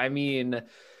 So I mean,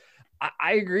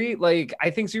 I agree. Like, I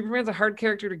think Superman's a hard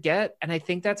character to get, and I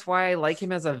think that's why I like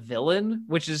him as a villain,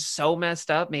 which is so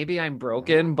messed up. Maybe I'm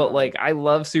broken, but like I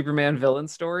love Superman villain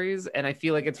stories, and I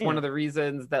feel like it's one of the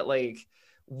reasons that like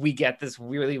we get this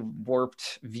really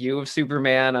warped view of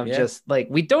Superman of just like,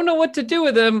 we don't know what to do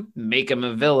with him, make him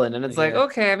a villain. And it's like,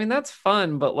 okay, I mean, that's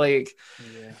fun, but like,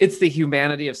 it's the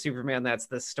humanity of Superman that's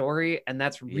the story. And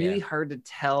that's really hard to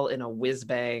tell in a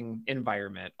whiz-bang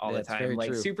environment all the time.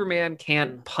 Like, Superman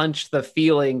can't punch the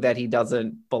feeling that he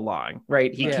doesn't belong,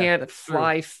 right? He can't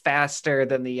fly faster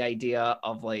than the idea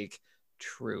of like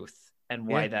truth and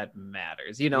why that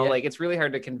matters, you know, like it's really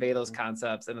hard to convey those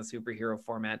concepts in a superhero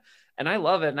format. And I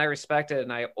love it and I respect it.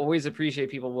 And I always appreciate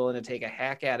people willing to take a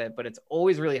hack at it, but it's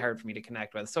always really hard for me to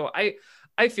connect with. So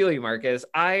I feel you, Marcus.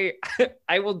 I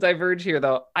will diverge here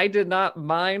though. I did not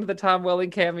mind the Tom Welling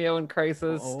cameo in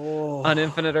Crisis on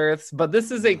Infinite Earths, but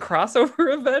this is a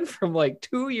crossover event from like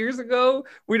 2 years ago.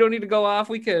 We don't need to go off.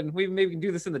 We maybe can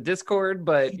do this in the Discord,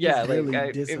 but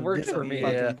it worked for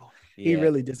me. He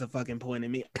really disappointed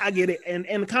me. I get it. And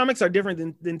the comics are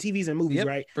different than TVs and movies,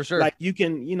 right? For sure. Like you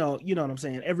can, you know what I'm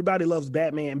saying? Everybody loves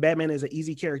Batman. Batman is an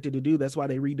easy character to do. That's why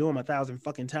they redo him 1,000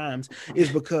 fucking times, is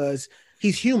because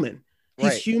he's human.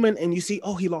 He's human, and you see,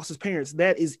 he lost his parents.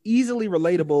 That is easily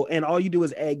relatable, and all you do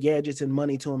is add gadgets and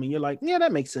money to him, and you're like, yeah,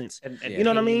 that makes sense. And you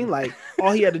know what I mean? Like,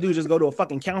 all he had to do is just go to a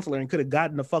fucking counselor and could have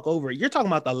gotten the fuck over it. You're talking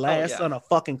about the last son of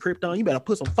fucking Krypton. You better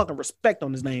put some fucking respect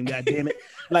on his name, goddammit.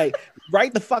 Like,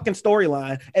 write the fucking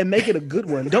storyline and make it a good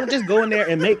one. Don't just go in there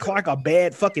and make Clark a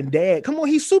bad fucking dad. Come on,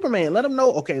 he's Superman. Let him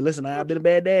know, okay, listen, I've been a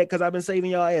bad dad because I've been saving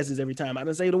y'all asses every time. I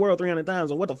done saved the world 300 times,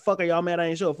 and what the fuck are y'all mad I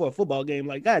ain't show up for a football game?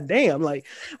 Like, goddamn, like,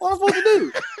 what am I supposed to do?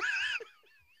 Shit,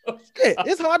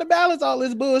 it's hard to balance all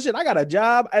this bullshit. I got a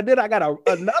job, and then I got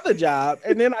another job,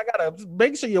 and then I gotta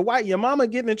make sure your mama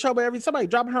getting in trouble somebody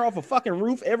dropping her off a fucking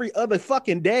roof every other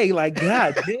fucking day. Like,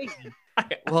 god damn.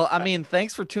 Well, I mean,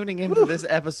 thanks for tuning into this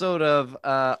episode of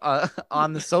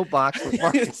On the Soapbox with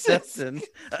Marcus Stetson.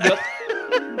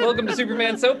 Welcome to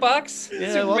Superman Soapbox.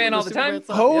 Superman all the time.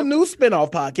 Whole new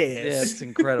spinoff podcast. Yeah, it's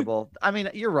incredible. I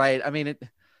mean, you're right. I mean,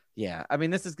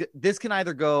 this can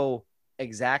either go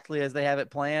exactly as they have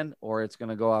it planned, or it's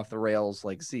gonna go off the rails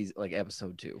like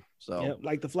episode 2. So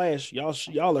like the Flash,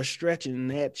 y'all are stretching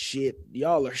that shit.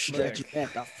 Y'all are stretching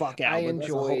that the fuck out. I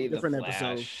enjoy the different Flash.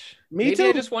 Episode. Maybe too.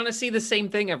 I just want to see the same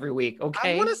thing every week.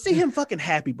 Okay, I want to see him fucking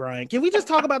happy, Brian. Can we just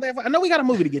talk about that? I know we got a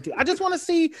movie to get to. I just want to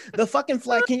see the fucking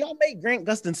Flash. Can y'all make Grant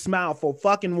Gustin smile for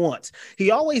fucking once? He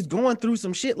always going through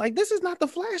some shit. Like, this is not the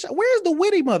Flash. Where's the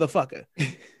witty motherfucker?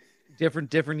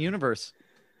 different universe.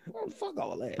 Oh, fuck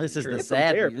all that. This is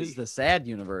the sad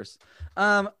universe.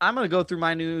 I'm gonna go through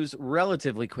my news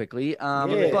relatively quickly.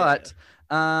 But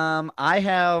I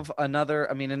have another.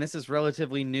 I mean, and this is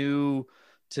relatively new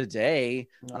today.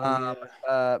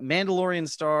 Mandalorian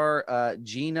star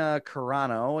Gina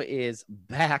Carano is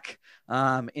back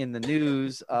in the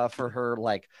news for her,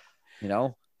 like,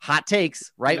 hot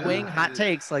takes, right-wing hot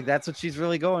takes. Like, that's what she's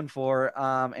really going for.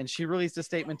 And she released a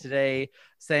statement today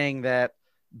saying that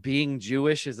being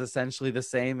Jewish is essentially the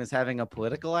same as having a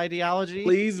political ideology.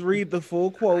 Please read the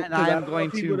full quote. And I'm going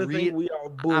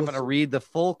to read the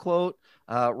full quote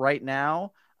right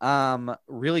now.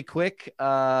 Really quick,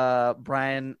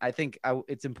 Brian, I think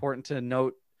it's important to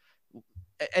note.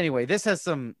 Anyway, this has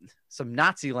some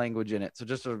Nazi language in it. So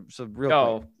just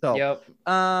real quick.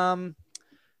 So,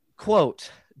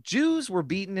 quote, Jews were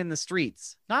beaten in the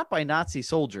streets, not by Nazi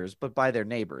soldiers, but by their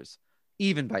neighbors,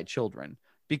 even by children.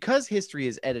 Because history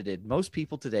is edited, most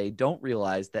people today don't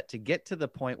realize that to get to the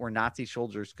point where Nazi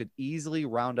soldiers could easily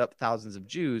round up thousands of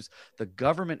Jews, the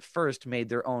government first made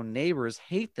their own neighbors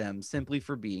hate them simply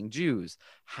for being Jews.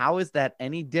 How is that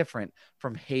any different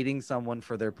from hating someone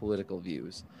for their political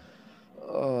views?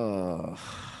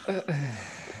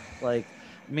 Like, I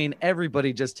mean,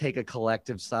 everybody just take a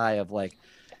collective sigh of like,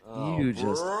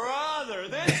 brother,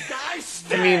 this guy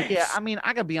stinks. I mean,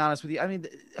 I gotta be honest with you. I mean,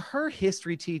 her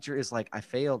history teacher is like, I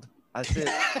failed. I said,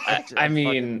 I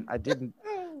didn't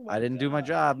do my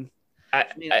job.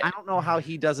 I don't know how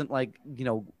he doesn't, like,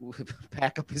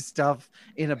 pack up his stuff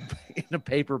in a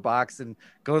paper box and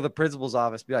go to the principal's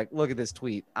office, be like, look at this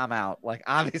tweet, I'm out. Like,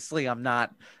 obviously I'm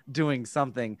not doing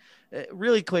something.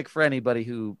 Really quick for anybody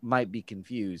who might be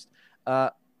confused.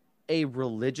 A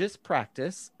religious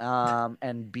practice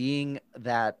and being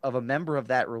that of a member of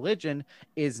that religion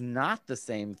is not the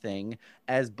same thing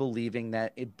as believing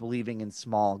in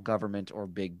small government or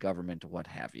big government, what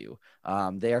have you.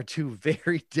 They are two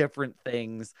very different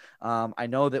things. I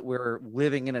know that we're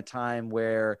living in a time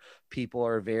where people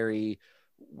are very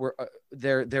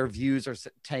their views are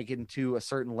taken to a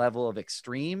certain level of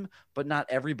extreme, but not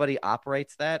everybody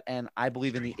operates that. And I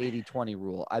believe in the 80-20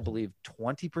 rule. I believe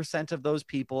 20% of those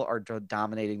people are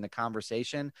dominating the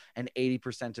conversation, and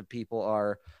 80% of people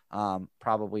are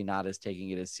probably not as taking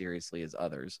it as seriously as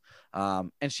others.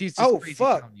 And she's just crazy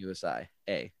town USA.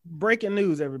 Breaking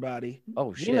news, everybody.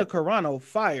 Oh shit. Gina Carano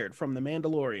fired from The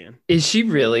Mandalorian. Is she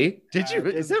really? Did you?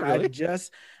 Is that really?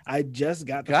 I just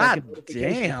got the God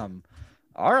damn.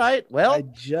 All right. Well, I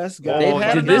just got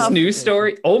did this news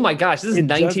story. Oh my gosh, this is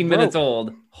 19 minutes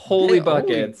old. Holy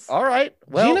buckets. All right.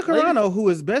 Well, Gina Carano, who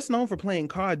is best known for playing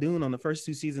Cara Dune on the first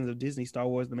 2 seasons of Disney Star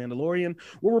Wars The Mandalorian,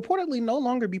 will reportedly no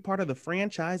longer be part of the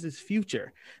franchise's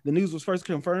future. The news was first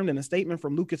confirmed in a statement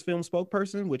from Lucasfilm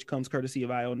spokesperson, which comes courtesy of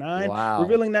IO9,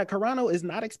 revealing that Carano is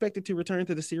not expected to return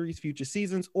to the series' future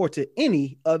seasons or to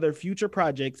any other future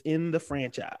projects in the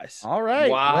franchise. All right.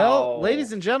 Wow. Well,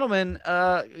 ladies and gentlemen,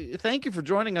 thank you for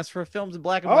joining us for Films in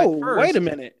Black and White first. Wait a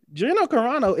minute. Gina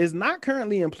Carano is not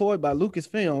currently employed by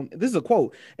Lucasfilm. This is a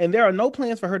quote, and there are no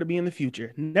plans for her to be in the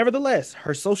future. Nevertheless,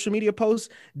 her social media posts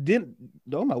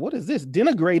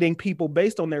denigrating people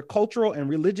based on their cultural and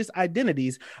religious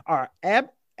identities are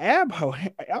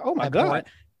abhorrent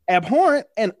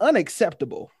and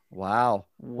unacceptable. Wow.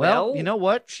 Well, you know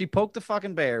what? She poked the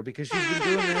fucking bear, because she's been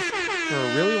doing this for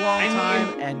a really long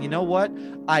time. And you know what?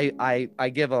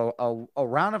 I give a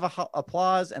round of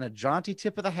applause and a jaunty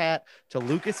tip of the hat to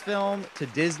Lucasfilm, to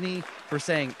Disney, for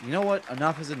saying, you know what?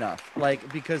 Enough is enough.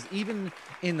 Like, because even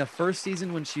in the first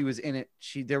season when she was in it,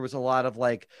 there was a lot of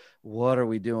like, what are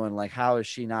we doing? Like, how is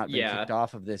she not been kicked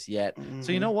off of this yet? Mm-hmm.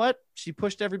 So you know what? She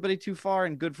pushed everybody too far,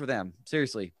 and good for them.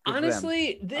 Seriously.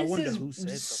 Honestly, this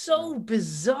is so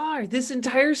bizarre. This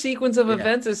entire sequence of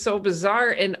events is so bizarre.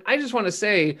 And I just want to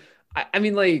say, I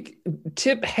mean, like,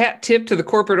 hat tip to the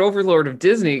corporate overlord of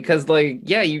Disney, because, like,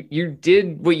 you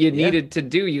did what you needed to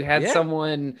do. You had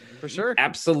someone for sure.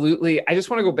 Absolutely. I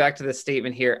just want to go back to this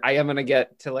statement here. I am going to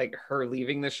get to like her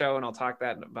leaving the show, and I'll talk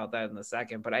about that in a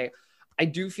second. But I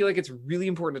do feel like it's really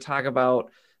important to talk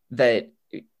about that.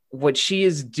 What she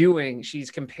is doing,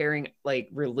 she's comparing like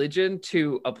religion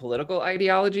to a political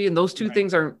ideology, and those two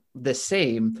things aren't the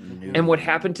same. No. And what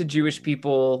happened to Jewish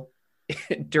people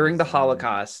during the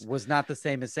Holocaust was not the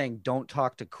same as saying, don't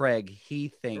talk to Craig.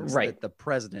 He thinks that the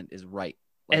president is right.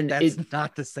 Like, and that's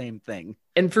not the same thing.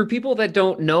 And for people that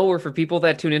don't know, or for people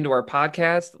that tune into our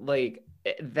podcast, like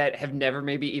that have never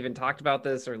maybe even talked about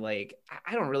this, or like,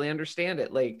 I don't really understand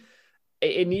it. Like,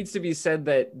 it needs to be said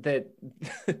that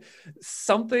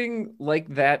something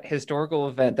like that historical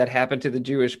event that happened to the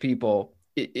Jewish people,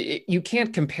 you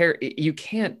can't compare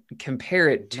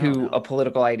it to a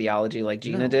political ideology like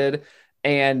Gina did,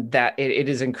 and that it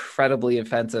is incredibly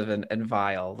offensive and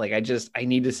vile. Like, I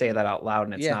need to say that out loud,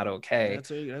 and it's not okay.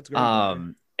 That's great.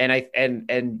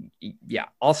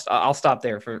 I'll stop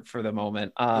there for the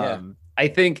moment. I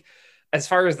think, as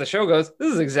far as the show goes,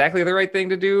 this is exactly the right thing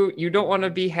to do. You don't want to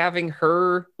be having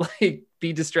her like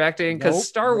be distracting, because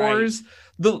Star Wars,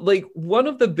 one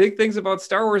of the big things about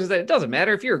Star Wars is that it doesn't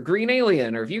matter if you're a green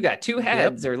alien or if you got two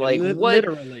heads or like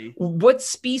what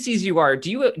species you are.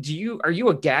 Are you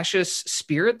a gaseous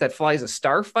spirit that flies a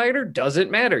starfighter?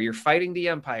 Doesn't matter. You're fighting the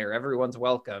Empire. Everyone's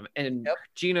welcome. And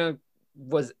Gina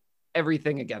was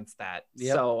everything against that.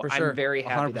 So I'm very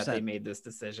happy 100%. That they made this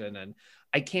decision, and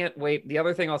I can't wait. The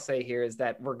other thing I'll say here is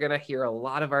that we're going to hear a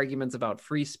lot of arguments about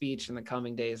free speech in the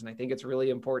coming days. And I think it's really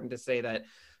important to say that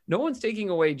no one's taking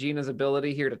away Gina's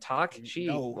ability here to talk. She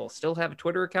will still have a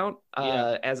Twitter account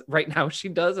as right now she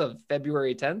does, of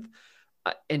February 10th.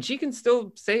 And she can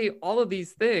still say all of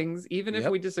these things, even if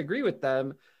we disagree with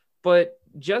them. But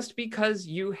just because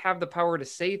you have the power to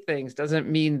say things doesn't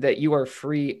mean that you are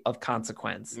free of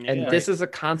consequence. And this is a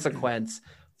consequence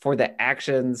for the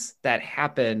actions that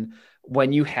happen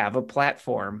when you have a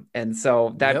platform. And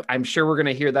so that I'm sure we're going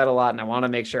to hear that a lot. And I want to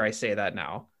make sure I say that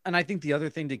now. And I think the other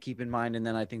thing to keep in mind, and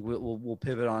then I think we'll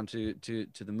pivot on to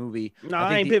the movie. No,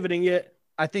 I ain't pivoting yet.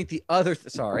 I think the other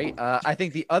I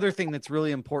think the other thing that's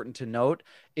really important to note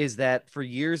is that for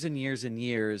years and years and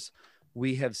years,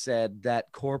 we have said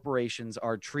that corporations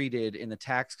are treated in the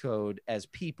tax code as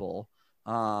people.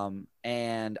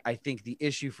 And I think the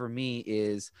issue for me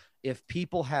is, if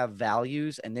people have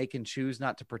values and they can choose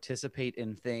not to participate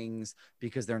in things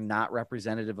because they're not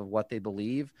representative of what they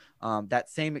believe,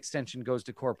 that same extension goes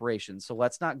to corporations. So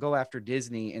let's not go after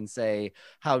Disney and say,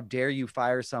 how dare you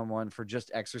fire someone for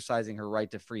just exercising her right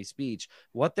to free speech?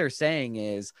 What they're saying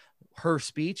is her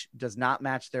speech does not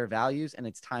match their values, and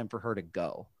it's time for her to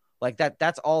go. Like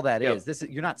that's all that is.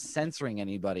 You're not censoring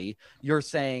anybody. You're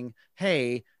saying,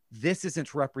 hey, this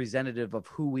isn't representative of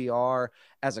who we are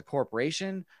as a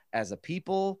corporation, as a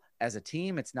people, as a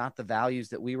team. It's not the values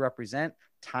that we represent.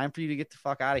 Time for you to get the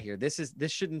fuck out of here. This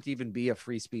shouldn't even be a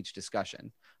free speech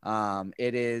discussion.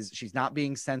 It is, she's not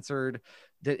being censored.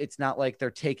 It's not like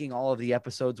they're taking all of the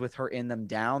episodes with her in them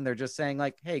down. They're just saying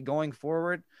like, hey, going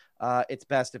forward, it's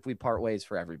best if we part ways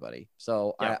for everybody.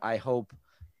 So yeah. I hope,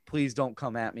 please don't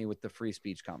come at me with the free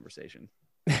speech conversation.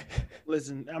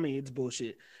 Listen, I mean, it's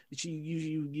bullshit.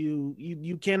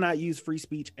 You cannot use free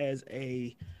speech as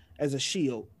a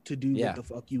shield to do what the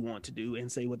fuck you want to do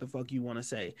and say what the fuck you want to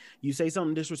say. You say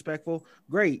something disrespectful,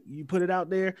 great. You put it out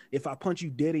there. If I punch you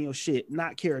dead in your shit,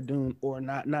 not Cara Dune or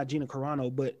not Gina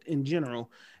Carano, but in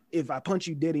general, if I punch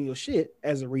you dead in your shit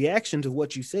as a reaction to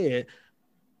what you said,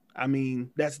 I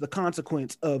mean, that's the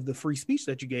consequence of the free speech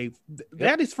that you gave.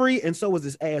 That is free, and so is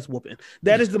this ass whooping.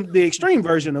 That is the extreme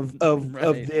version of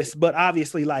this. But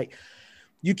obviously, like,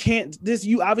 you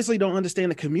obviously don't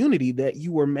understand the community that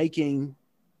you were making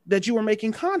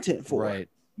content for. Right.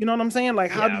 You know what I'm saying?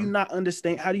 Like, how do you not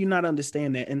understand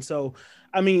that? And so,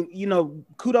 I mean, you know,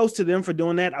 kudos to them for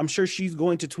doing that. I'm sure she's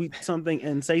going to tweet something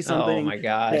and say something. Oh my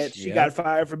gosh, that she got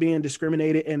fired for being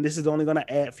discriminated, and this is only going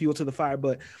to add fuel to the fire.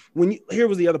 But here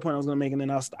was the other point I was going to make, and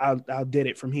then I'll dead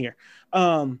it from here.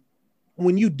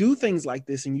 When you do things like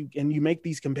this and you make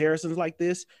these comparisons like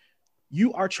this,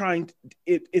 you are trying.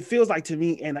 It feels like to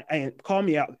me, and call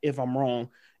me out if I'm wrong.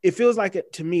 It feels like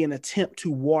to me an attempt to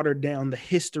water down the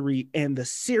history and the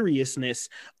seriousness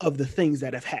of the things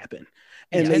that have happened.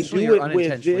 And they do it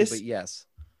with this. But yes.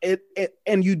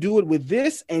 And you do it with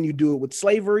this, and you do it with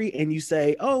slavery, and you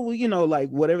say, oh, well, you know, like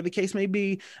whatever the case may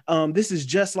be, this is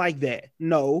just like that.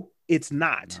 No, it's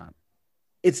not.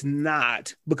 It's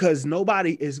not, because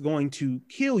nobody is going to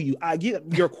kill you. I get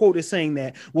your quote is saying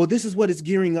that, well, this is what it's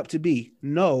gearing up to be.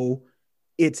 No,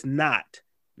 it's not.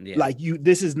 Yeah. Like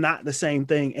this is not the same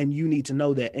thing, and you need to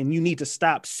know that, and you need to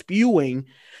stop spewing,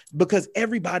 because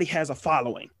everybody has a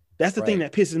following. That's the thing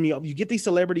that pisses me off. You get these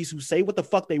celebrities who say what the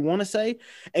fuck they want to say,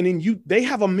 and then they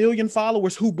have 1 million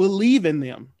followers who believe in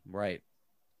them. Right.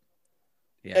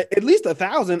 Yeah. At least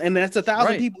 1,000, and that's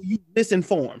 1,000 people you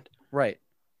misinformed. Right.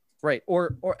 Right.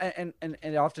 Or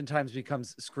it oftentimes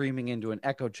becomes screaming into an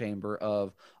echo chamber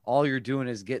of all you're doing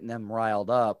is getting them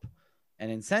riled up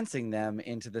and incensing them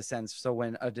into the sense. So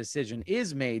when a decision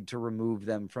is made to remove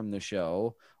them from the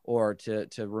show or to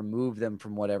remove them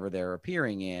from whatever they're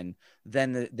appearing in,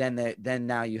 then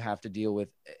now you have to deal with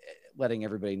letting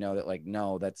everybody know that, like,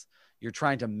 no, you're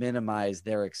trying to minimize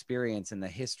their experience and the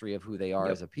history of who they are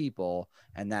as a people.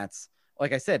 And that's,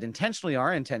 like I said, intentionally or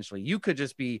unintentionally, you could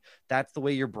just be, that's the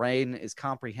way your brain is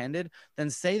comprehended.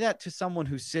 Then say that to someone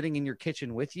who's sitting in your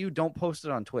kitchen with you. Don't post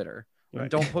it on Twitter. Right.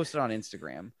 Don't post it on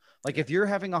Instagram. Like, if you're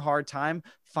having a hard time,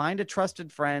 find a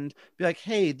trusted friend, be like,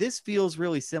 hey, this feels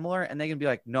really similar. And they can be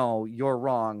like, no, you're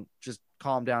wrong. Just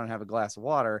calm down and have a glass of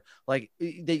water. Like,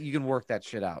 you can work that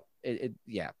shit out.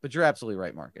 But you're absolutely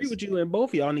right, Marcus. But you and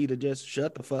both of y'all need to just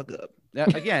shut the fuck up.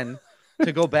 Again,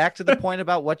 to go back to the point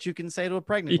about what you can say to a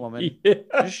pregnant woman,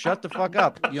 just shut the fuck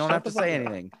up. You don't have to say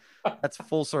anything. That's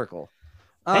full circle.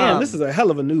 Damn, this is a hell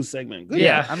of a news segment. Good.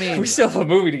 Yeah, I mean, we still have a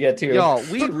movie to get to. Y'all,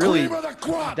 we really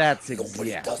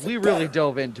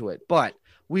dove into it, but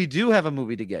we do have a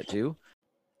movie to get to.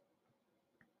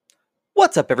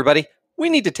 What's up, everybody? We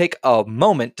need to take a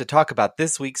moment to talk about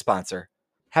this week's sponsor.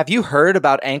 Have you heard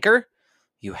about Anchor?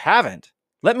 You haven't?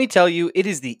 Let me tell you, it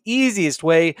is the easiest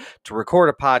way to record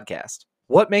a podcast.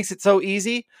 What makes it so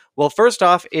easy? Well, first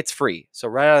off, it's free. So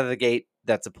right out of the gate,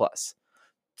 that's a plus.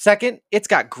 Second, it's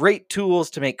got great tools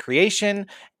to make creation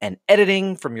and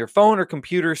editing from your phone or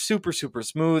computer super, super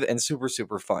smooth and super,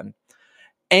 super fun.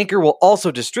 Anchor will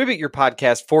also distribute your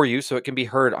podcast for you so it can be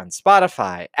heard on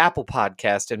Spotify, Apple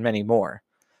Podcast, and many more.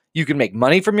 You can make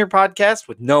money from your podcast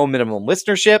with no minimum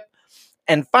listenership.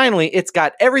 And finally, it's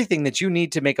got everything that you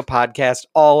need to make a podcast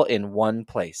all in one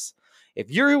place. If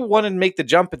you want to make the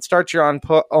jump and start your own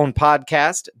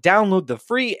podcast, download the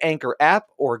free Anchor app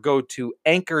or go to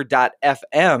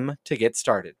anchor.fm to get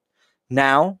started.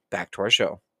 Now, back to our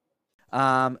show.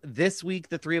 This week,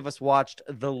 the three of us watched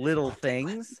The Little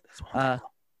Things.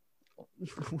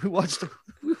 We watched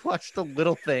The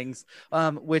Little Things,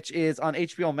 which is on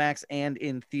HBO Max and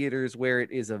in theaters where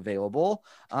it is available.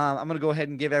 I'm going to go ahead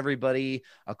and give everybody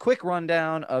a quick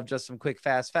rundown of just some quick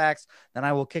fast facts. Then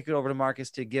I will kick it over to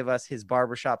Marcus to give us his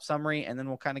barbershop summary, and then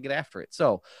we'll kind of get after it.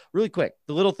 So really quick,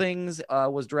 The Little Things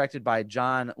was directed by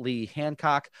John Lee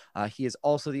Hancock. He is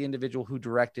also the individual who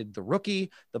directed The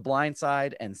Rookie, The Blind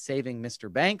Side, and Saving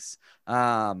Mr. Banks.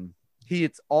 He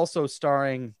is also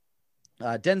starring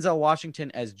Denzel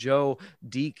Washington as Joe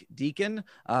Deacon,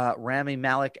 Rami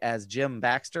Malek as Jim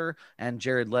Baxter, and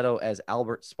Jared Leto as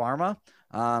Albert Sparma.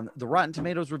 The Rotten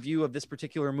Tomatoes review of this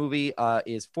particular movie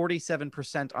is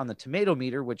 47% on the tomato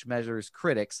meter, which measures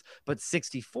critics, but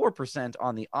 64%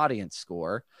 on the audience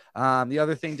score. The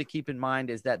other thing to keep in mind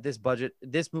is that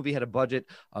this movie had a budget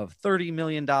of $30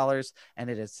 million, and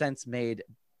it has since made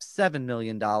 $7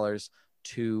 million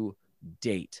to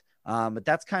date. But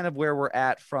that's kind of where we're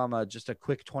at from just a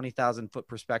quick 20,000 foot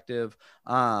perspective.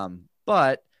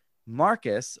 But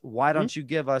Marcus, why don't you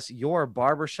give us your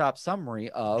barbershop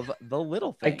summary of The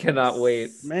Little Things? I cannot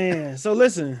wait, man. So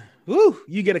listen,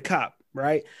 you get a cop,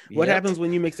 right? What happens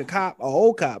when you mix a cop, a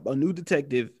old cop, a new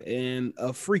detective, and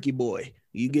a freaky boy?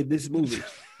 You get this movie.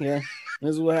 Yeah,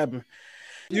 this is what happened.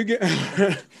 You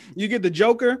get you get the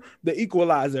Joker, the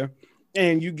Equalizer,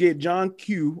 and you get John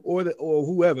Q or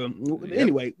whoever.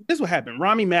 Anyway, this is what happened.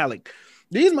 Rami Malek.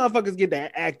 These motherfuckers get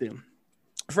that acting.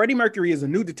 Freddie Mercury is a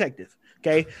new detective.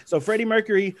 Okay, so Freddie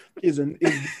Mercury is a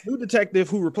new detective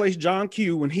who replaced John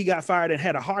Q when he got fired and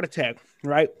had a heart attack,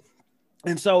 right?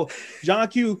 And so John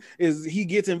Q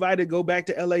gets invited to go back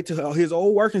to LA to his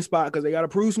old working spot because they got to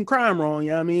prove some crime wrong. You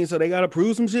know what I mean? So they got to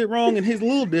prove some shit wrong in his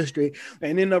little district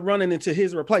and end up running into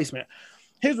his replacement.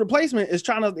 His replacement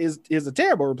is a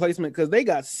terrible replacement because they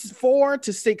got 4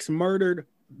 to 6 murdered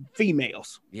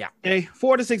females. Yeah. Okay.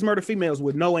 4 to 6 murdered females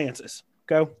with no answers.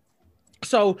 Okay.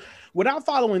 So without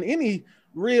following any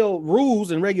real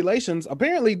rules and regulations,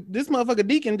 apparently this motherfucker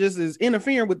Deacon just is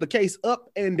interfering with the case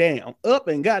up and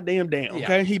goddamn down.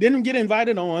 Okay. Yeah. He didn't get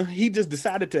invited on. He just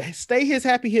decided to stay his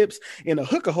happy hips in a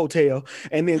hooker hotel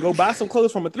and then go buy some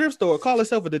clothes from a thrift store, call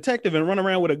himself a detective, and run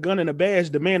around with a gun and a badge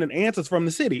demanding answers from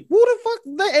the city. Who the fuck?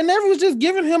 And everyone was just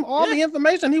giving him all the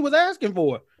information he was asking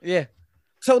for. Yeah.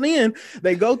 So then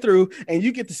they go through and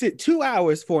you get to sit 2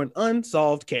 hours for an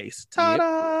unsolved case.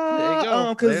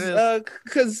 Ta-da!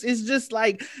 Because it's just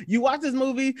like you watch this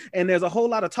movie and there's a whole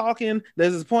lot of talking.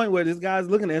 There's this point where this guy's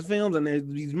looking at his films and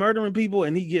he's murdering people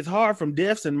and he gets hard from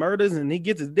deaths and murders and he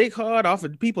gets his dick hard off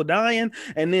of people dying.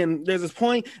 And then there's this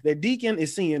point that Deacon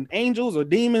is seeing angels or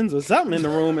demons or something in the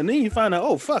room. And then you find out,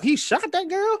 oh, fuck, he shot that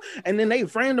girl. And then they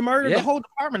framed the murder. Yeah. The whole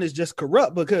department is just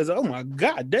corrupt because, oh my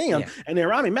God, damn. Yeah. And then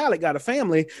Rami Malek got a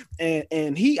family.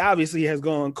 And he obviously has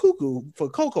gone cuckoo for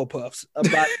Cocoa Puffs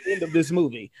about the end of this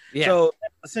movie. Yeah. So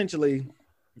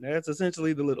that's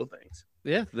essentially The Little Things.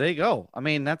 Yeah, there you go. I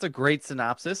mean, that's a great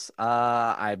synopsis.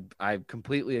 I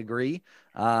completely agree.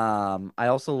 I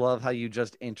also love how you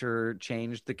just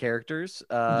interchanged the characters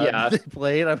they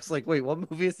played. I was like, wait,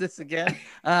 what movie is this again?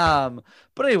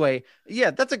 But anyway,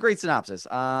 yeah, that's a great synopsis.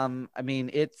 I mean,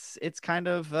 it's kind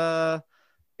of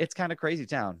crazy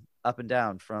town. Up and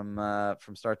down from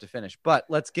start to finish, but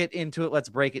let's get into it. Let's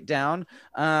break it down.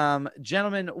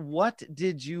 Gentlemen, what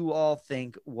did you all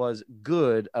think was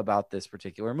good about this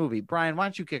particular movie? Brian, why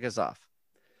don't you kick us off?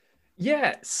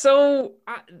 Yeah, so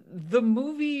the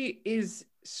movie is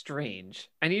strange.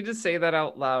 I need to say that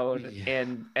out loud. Yeah.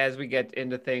 And as we get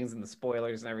into things and the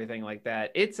spoilers and everything like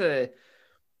that,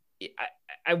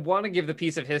 I want to give the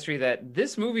piece of history that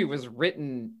this movie was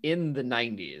written in the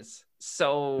 90s.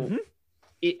 So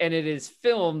and it is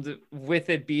filmed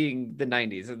with it being the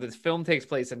 90s. This film takes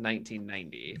place in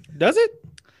 1990. Does it?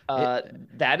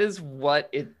 That is what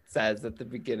it says at the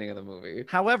beginning of the movie.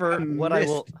 However, what I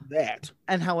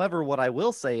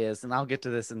will say is, and I'll get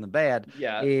to this in the bad,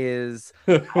 is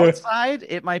outside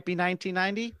it might be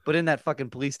 1990, but in that fucking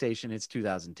police station, it's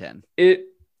 2010.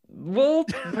 We'll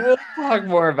talk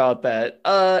more about that.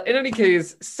 In any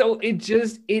case, so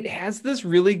it has this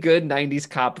really good 90s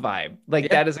cop vibe. Like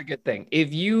that is a good thing.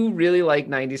 If you really like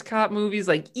 90s cop movies,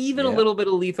 like even a little bit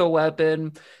of Lethal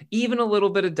Weapon, even a little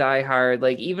bit of Die Hard,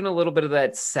 like even a little bit of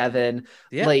that Seven,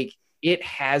 like it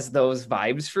has those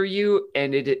vibes for you,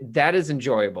 and that is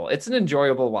enjoyable. It's an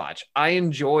enjoyable watch. I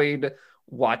enjoyed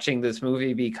watching this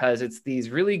movie because it's these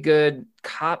really good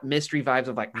cop mystery vibes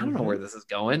of like, I don't know where this is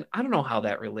going. I don't know how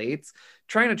that relates.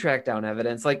 Trying to track down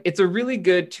evidence. Like it's a really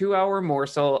good 2-hour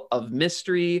morsel of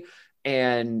mystery,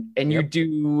 and you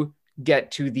do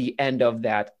get to the end of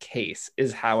that case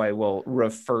is how I will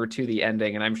refer to the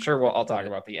ending. And I'm sure we'll all talk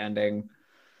about the ending.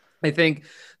 I think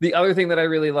the other thing that I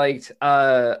really liked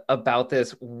about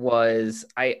this was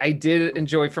I did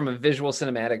enjoy from a visual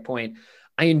cinematic point.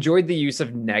 I enjoyed the use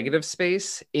of negative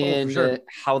space in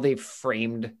how they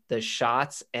framed the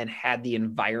shots and had the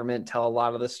environment tell a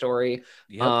lot of the story.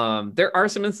 Yep. There are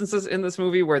some instances in this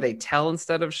movie where they tell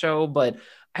instead of show, but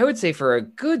I would say for a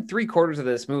good 3/4 of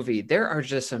this movie, there are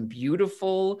just some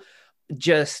beautiful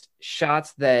just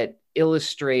shots that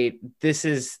illustrate this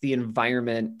is the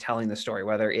environment telling the story,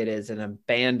 whether it is an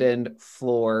abandoned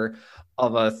floor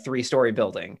of a 3-story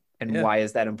building. And why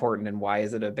is that important? And why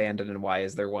is it abandoned? And why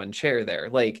is there one chair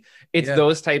there? Like, it's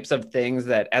those types of things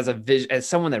that as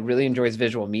someone that really enjoys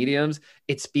visual mediums,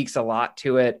 it speaks a lot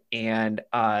to it. And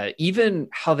even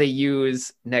how they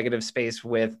use negative space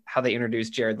with how they introduce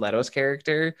Jared Leto's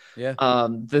character.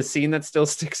 The scene that still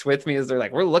sticks with me is they're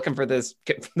like, we're looking for this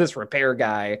repair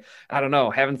guy. I don't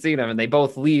know, haven't seen him. And they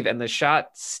both leave and the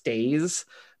shot stays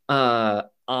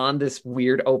on this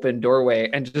weird open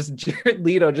doorway. And just Jared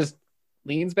Leto just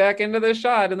leans back into the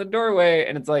shot in the doorway,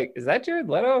 and it's like, is that Jared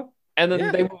Leto? And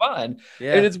then they move on.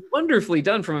 And it's wonderfully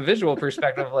done from a visual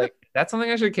perspective. Like, that's something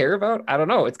I should care about? I don't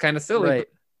know. It's kind of silly.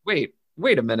 But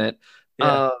wait a minute.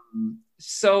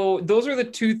 So those are the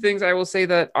two things I will say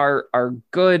that are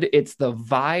good. It's the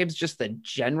vibes, just the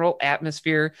general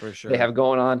atmosphere they have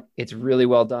going on. It's really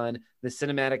well done. The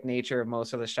cinematic nature of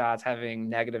most of the shots, having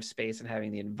negative space and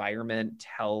having the environment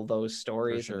tell those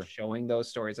stories and showing those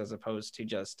stories as opposed to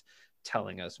just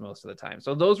telling us most of the time.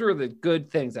 So those were the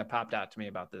good things that popped out to me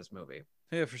about this movie.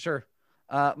 Yeah, for sure.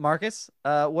 Marcus,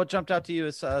 what jumped out to you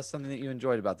as something that you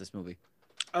enjoyed about this movie?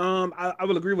 I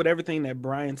will agree with everything that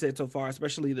Brian said so far,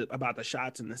 especially about the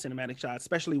shots and the cinematic shots,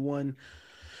 especially when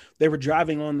they were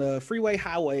driving on the freeway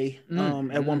highway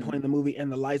at one point in the movie,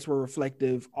 and the lights were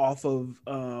reflective off of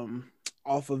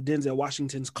Denzel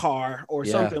Washington's car, or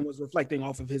something was reflecting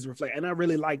off of his reflect. And I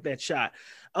really like that shot.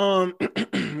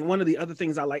 One of the other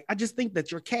things I just think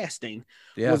that your casting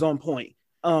was on point.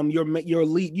 Your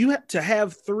lead, you have to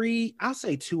have 3, I'll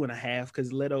say 2.5,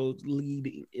 because Leto's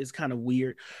lead is kind of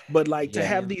weird, but to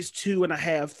have these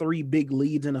 2.5, 3 big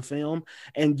leads in a film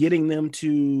and getting them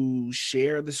to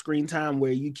share the screen time,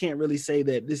 where you can't really say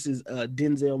that this is a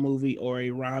Denzel movie or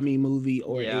a Rami movie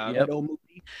or a Leto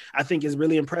movie, I think is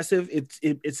really impressive.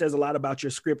 It says a lot about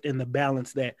your script and the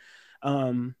balance that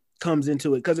comes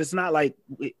into it, because it's not like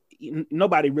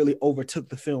nobody really overtook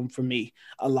the film for me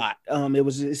a lot.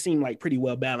 It seemed like pretty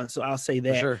well balanced. So I'll say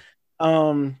that. For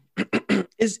sure.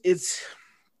 It's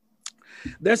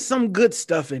there's some good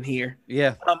stuff in here.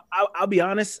 Yeah. I'll be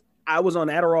honest. I was on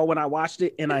Adderall when I watched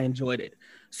it, and I enjoyed it.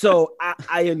 So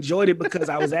I enjoyed it because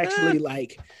I was actually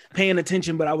paying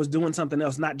attention, but I was doing something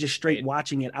else, not just straight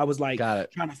watching it. I was trying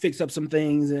to fix up some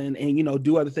things and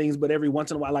do other things, but every once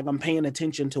in a while, I'm paying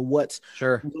attention to what's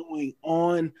going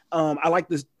on. I like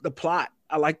the plot.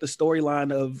 I like the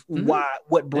storyline of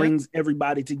what brings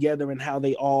everybody together and how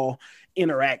they all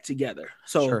interact together.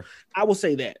 So I will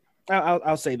say that.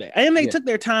 I'll say that. And they took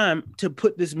their time to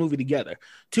put this movie together.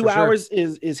 2 hours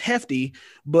is hefty,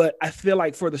 but I feel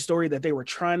like for the story that they were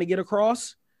trying to get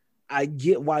across, I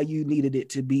get why you needed it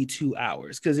to be 2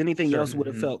 hours, because anything else would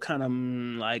have felt kind of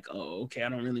oh, okay, I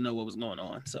don't really know what was going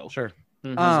on. So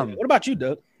what about you,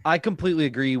 Doug? I completely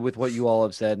agree with what you all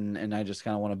have said, and I just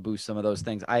kind of want to boost some of those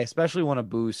things. I especially want to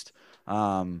boost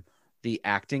the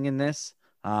acting in this.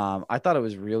 I thought it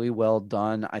was really well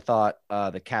done. I thought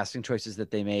the casting choices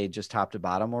that they made just top to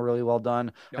bottom were really well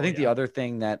done. I think the other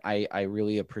thing that I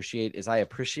really appreciate is I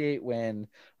appreciate when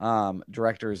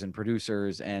directors and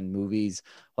producers and movies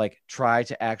try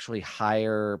to actually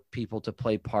hire people to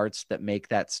play parts that make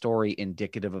that story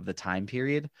indicative of the time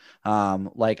period. I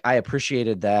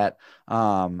appreciated that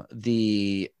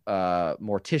the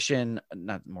the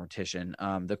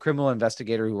criminal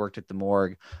investigator who worked at the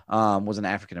morgue was an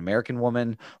African-American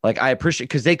woman. I appreciate,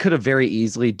 because they could have very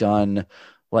easily done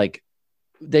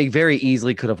they very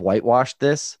easily could have whitewashed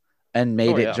this and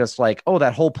made it just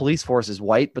that whole police force is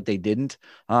white, but they didn't.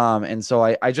 And so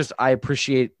I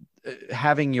appreciate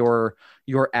having your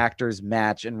actors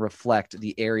match and reflect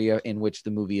the area in which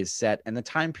the movie is set and the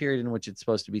time period in which it's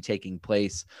supposed to be taking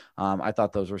place. I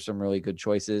thought those were some really good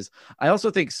choices. I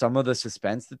also think some of the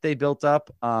suspense that they built up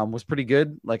was pretty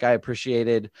good. I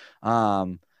appreciated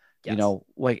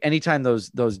anytime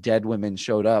those dead women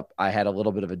showed up, I had a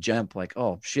little bit of a jump,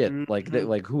 oh shit,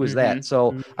 who is that?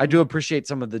 So I do appreciate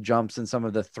some of the jumps and some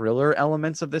of the thriller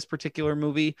elements of this particular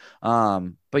movie.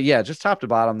 But yeah, just top to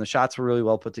bottom, the shots were really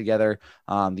well put together.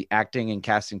 The acting and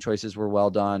casting choices were well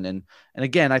done. And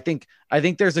again, I think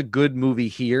there's a good movie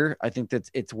here. I think that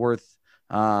it's worth,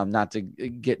 not to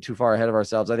get too far ahead of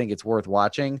ourselves, I think it's worth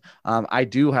watching. I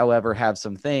do, however, have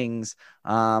some things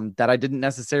that I didn't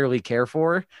necessarily care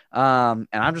for, and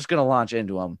I'm just going to launch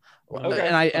into them. Okay.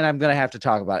 And I'm going to have to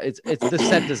talk about it. It's the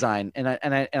set design, and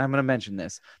I'm going to mention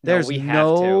this. There's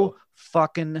no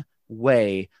fucking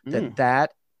way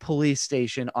that police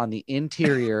station on the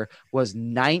interior was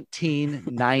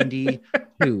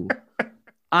 1992.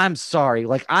 I'm sorry.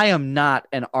 Like, I'm not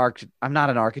an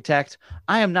architect.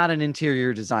 I am not an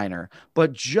interior designer,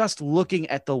 but just looking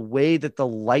at the way that the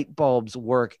light bulbs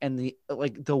work and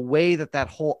the way that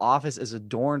whole office is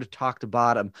adorned top to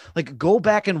bottom, like go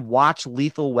back and watch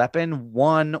Lethal Weapon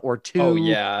 1 or 2 Oh,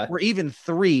 yeah. or even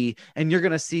 3. And you're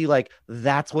going to see like,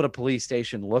 that's what a police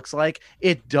station looks like.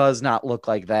 It does not look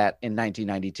like that in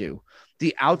 1992.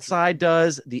 The outside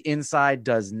does, the inside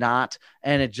does not.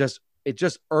 And it just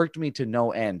irked me to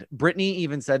no end. Brittany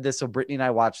even said this. So Brittany and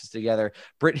I watched this together.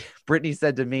 Brittany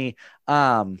said to me,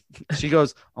 she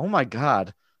goes, "Oh my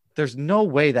God, there's no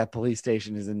way that police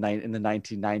station is in the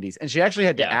 1990s." And she actually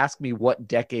had to ask me what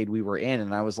decade we were in.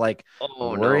 And I was like,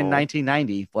 we're in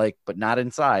 1990, like, but not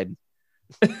inside.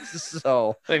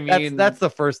 So I mean, that's the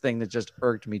first thing that just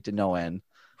irked me to no end.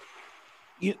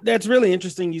 That's really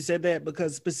interesting. You said that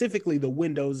because specifically the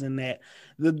windows in that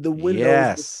the windows,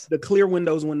 yes. the clear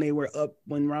windows when they were up,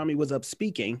 when Rami was up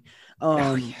speaking,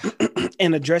 and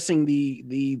addressing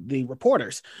the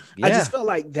reporters. Yeah. I just felt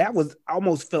like that was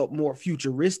almost felt more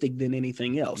futuristic than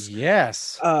anything else.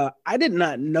 Yes. I did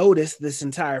not notice this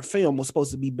entire film was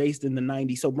supposed to be based in the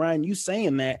 90s. So Brian, you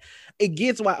saying that, it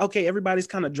gets why, okay, everybody's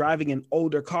kind of driving an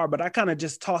older car, but I kind of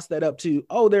just tossed that up to,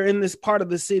 they're in this part of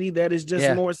the city that is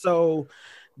just more so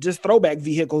just throwback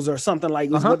vehicles or something like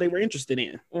was what they were interested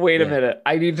in. Wait a minute.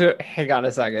 I need to hang on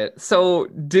a second. So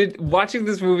watching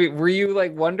this movie, were you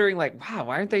like wondering like, wow,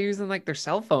 why aren't they using like their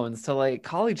cell phones to like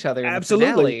call each other?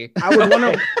 Absolutely. I was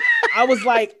wondering, I was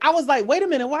like, wait a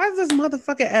minute, why is this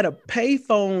motherfucker at a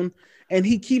payphone and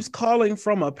he keeps calling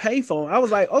from a payphone? I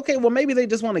was like, okay, well, maybe they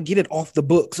just want to get it off the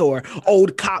books or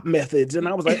old cop methods. And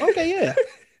I was like, okay, yeah.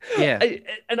 Yeah.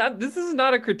 This is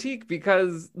not a critique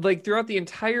because like throughout the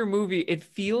entire movie, it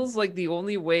feels like the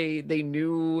only way they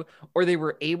knew or they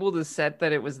were able to set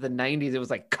that it was the 90s, it was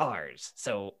like cars.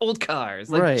 So old cars,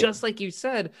 like just like you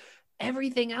said.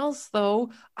 Everything else,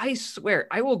 though, I swear,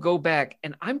 I will go back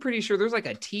and I'm pretty sure there's like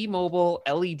a T-Mobile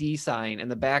LED sign in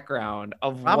the background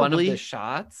of one of the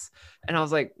shots. And I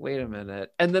was like, wait a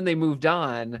minute. And then they moved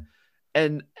on.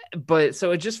 But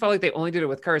so it just felt like they only did it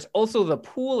with cars. Also, the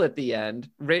pool at the end,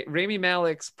 Rami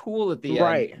Malek's pool at the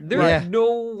end. There's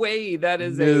no way that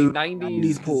is a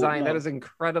 90s pool design. No. That is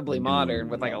incredibly modern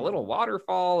with like a little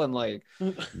waterfall and like.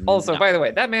 Also, by the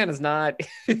way, that man is not.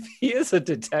 If he is a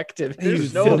detective,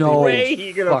 there's no way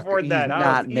he can afford that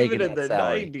house, even in the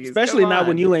 90s. Especially not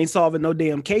when you ain't solving no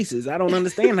damn cases. I don't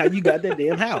understand how you got that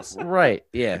damn house. Right?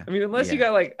 Yeah. I mean, unless you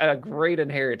got like a great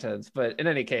inheritance. But in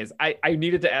any case, I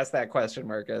needed to ask that question,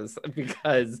 Marcus,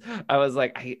 because I was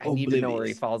like, I need to know where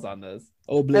he falls on this.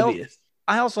 Oblivious.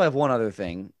 I also have one other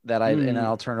thing that and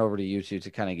I'll turn over to you two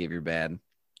to kind of give your bad. And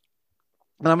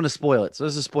I'm going to spoil it. So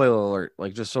this is a spoiler alert.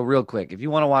 Like, just so real quick, if you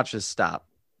want to watch this, stop.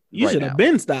 You should have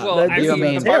been stopped. Well,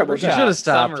 terrible. You should have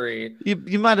stopped. Summary.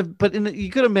 You might have, but you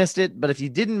could have missed it. But if you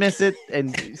didn't miss it,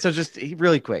 and so just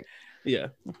really quick. Yeah.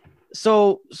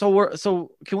 So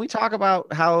can we talk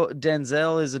about how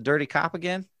Denzel is a dirty cop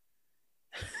again?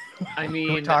 I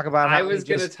mean, talk about how I was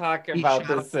going to talk about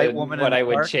this and what I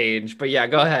would change, but yeah,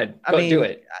 go ahead. Do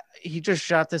it. He just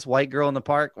shot this white girl in the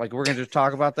park. Like, we're going to just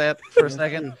talk about that for a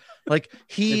second. Like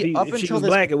if she was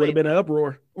black, it would have been an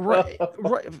uproar. Right.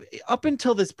 Up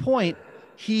until this point,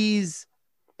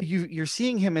 you're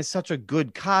seeing him as such a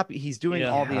good cop. He's doing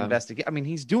all the investigation. I mean,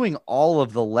 he's doing all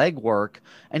of the legwork,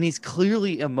 and he's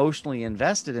clearly emotionally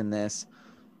invested in this.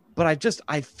 But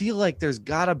I feel like there's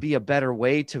got to be a better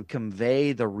way to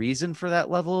convey the reason for that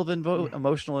level of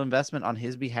emotional investment on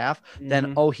his behalf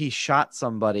than, he shot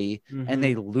somebody and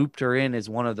they looped her in as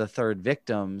one of the third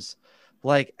victims.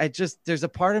 Like, there's a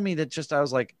part of me that I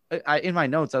was like, in my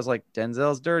notes, I was like,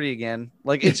 Denzel's dirty again.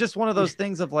 Like, it's just one of those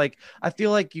things of like, I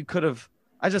feel like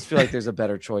I just feel like there's a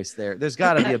better choice there. There's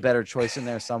got to be a better choice in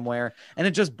there somewhere. And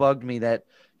it just bugged me that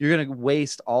you're going to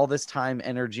waste all this time,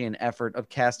 energy, and effort of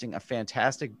casting a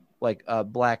fantastic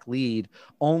black lead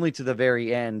only to the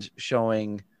very end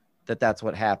showing that that's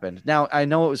what happened. Now, I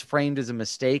know it was framed as a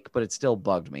mistake, but it still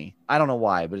bugged me. I don't know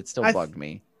why, but it still bugged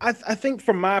me. I think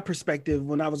from my perspective,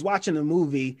 when I was watching the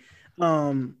movie,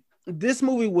 this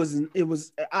movie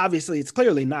was obviously, it's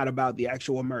clearly not about the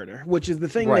actual murder, which is the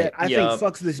thing that I think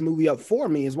fucks this movie up for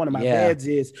me. Is one of my bads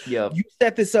is you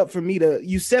set this up for me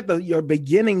your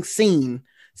beginning scene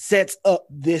sets up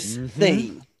this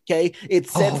thing. Okay, it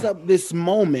sets up this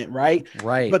moment, right?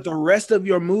 Right. But the rest of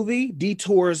your movie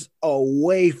detours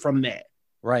away from that.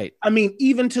 Right. I mean,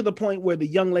 even to the point where the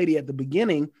young lady at the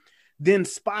beginning then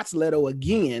spots Leto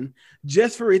again,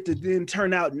 just for it to then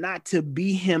turn out not to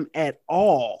be him at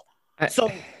all.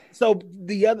 So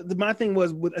my thing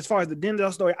was, as far as the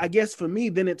Denzel story, I guess for me,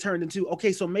 then it turned into,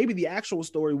 okay, so maybe the actual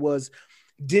story was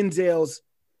Denzel's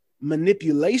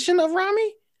manipulation of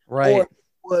Rami, Right.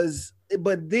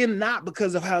 but then not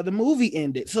because of how the movie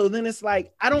ended. So then it's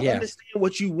like, I don't understand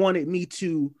what you wanted me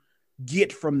to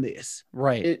get from this.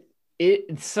 Right.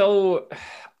 So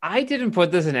I didn't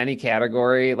put this in any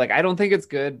category. Like, I don't think it's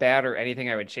good, bad, or anything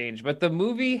I would change, but the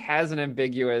movie has an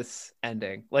ambiguous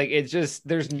ending. Like, it's just,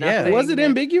 there's nothing. Was it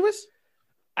ambiguous?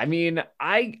 I mean,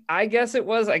 I guess it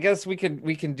was. I guess we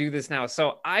can do this now.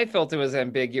 So I felt it was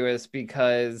ambiguous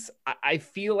because I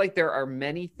feel like there are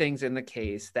many things in the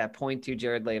case that point to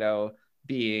Jared Leto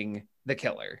being the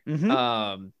killer.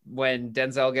 When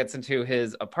Denzel gets into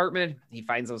his apartment, he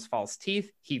finds those false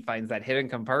teeth. He finds that hidden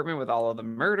compartment with all of the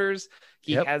murders.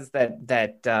 He has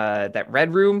that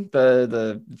red room,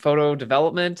 the photo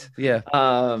development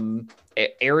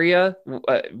area,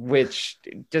 which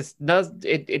just does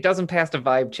it doesn't pass a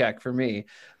vibe check for me.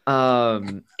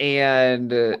 And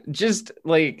just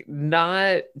like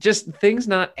not just things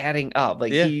not adding up.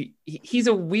 Like he's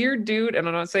a weird dude, and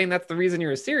I'm not saying that's the reason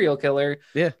you're a serial killer.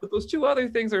 But those two other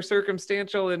things are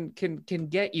circumstantial and can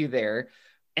get you there.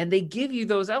 And they give you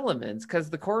those elements because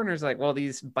the coroner's like, well,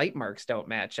 these bite marks don't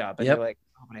match up. And you're like,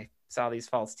 oh, but I saw these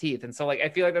false teeth. And so like I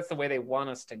feel like that's the way they want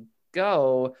us to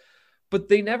go. But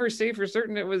they never say for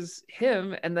certain it was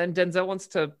him. And then Denzel wants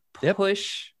to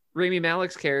push Rami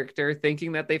Malek's character,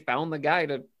 thinking that they found the guy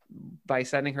by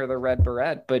sending her the red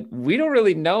beret. But we don't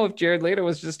really know if Jared Leto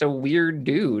was just a weird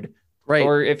dude, right?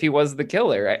 Or if he was the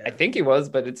killer. I think he was,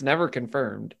 but it's never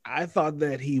confirmed. I thought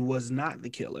that he was not the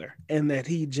killer, and that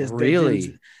he just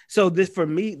really. So this for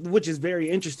me, which is very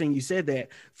interesting. You said that.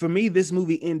 For me, this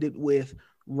movie ended with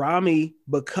Rami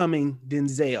becoming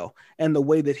Denzel and the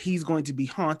way that he's going to be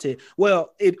haunted.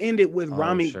 Well, it ended with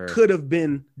Rami could have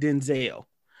been Denzel,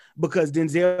 because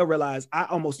Denzel realized I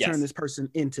almost turned this person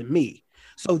into me.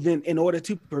 So then in order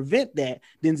to prevent that,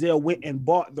 Denzel went and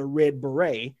bought the red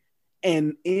beret,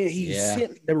 and he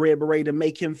sent the red beret to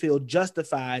make him feel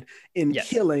justified in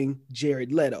killing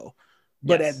Jared Leto.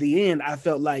 But at the end, I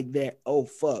felt like that, oh,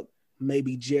 fuck,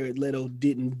 maybe Jared Leto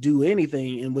didn't do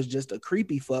anything and was just a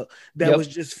creepy fuck that was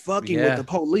just fucking with the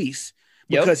police,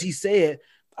 because he said,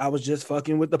 I was just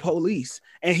fucking with the police.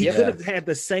 And he could have had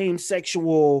the same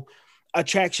sexual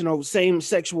attraction or same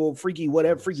sexual freaky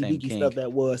deaky stuff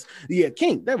that was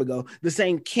kink. There we go. The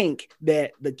same kink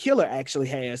that the killer actually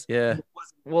has.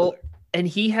 Well, and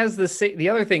he has the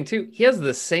other thing too. He has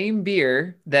the same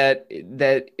beer that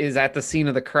is at the scene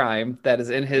of the crime that is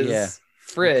in his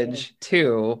fridge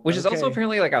too, which is also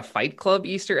apparently like a Fight Club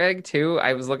Easter egg too.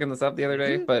 I was looking this up the other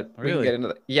day, but we can get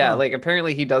into that. Like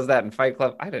apparently he does that in Fight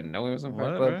Club. I didn't know he was in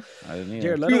Fight Club. I didn't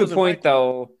either. To the point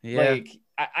though, like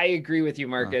I agree with you,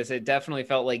 Marcus. It definitely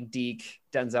felt like Deke,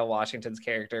 Denzel Washington's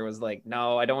character, was like,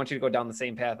 no, I don't want you to go down the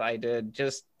same path I did.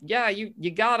 Just,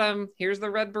 you got him. Here's the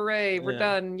red beret. We're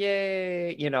done.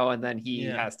 Yay. And then he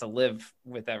has to live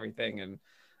with everything. And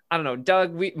I don't know,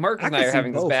 Doug, Marcus and I are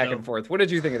having this back and forth. What did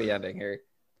you think of the ending here?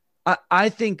 I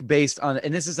think based on,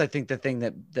 and this is, I think the thing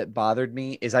that bothered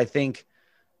me is I like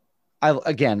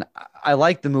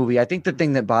the movie. I think the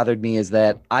thing that bothered me is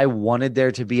that I wanted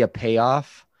there to be a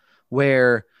payoff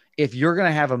where if you're going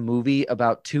to have a movie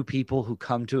about two people who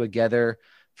come together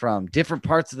from different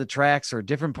parts of the tracks or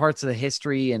different parts of the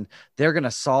history, and they're going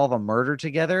to solve a murder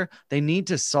together, they need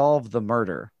to solve the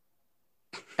murder.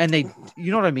 And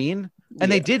you know what I mean?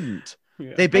 And they didn't.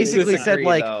 They basically said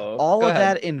like all of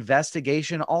that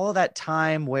investigation, all of that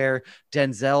time where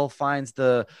Denzel finds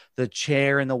the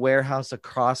chair in the warehouse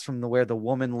across from where the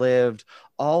woman lived,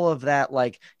 all of that,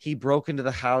 like he broke into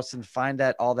the house and find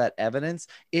that all that evidence,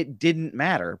 it didn't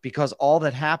matter because all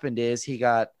that happened is he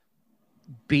got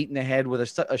beat in the head with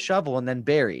a shovel and then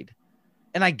buried.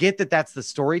 And I get that that's the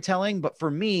storytelling, but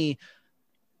for me,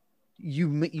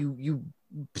 you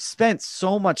spent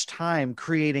so much time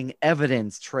creating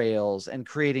evidence trails and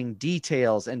creating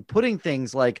details and putting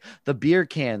things like the beer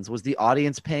cans. Was the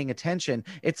audience paying attention?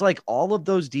 It's like all of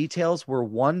those details were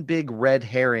one big red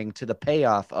herring to the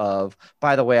payoff of,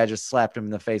 by the way, I just slapped him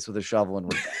in the face with a shovel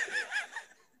and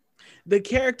the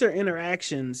character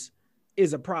interactions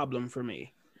is a problem for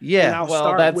me. Go ahead.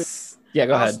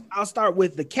 I'll start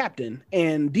with the captain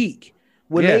and Deke.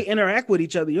 When they interact with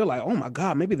each other, you're like, oh my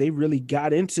God, maybe they really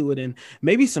got into it. And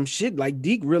maybe some shit like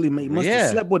Deke really must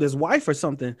have slept with his wife or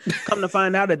something. Come to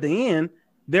find out at the end,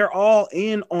 they're all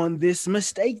in on this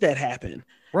mistake that happened.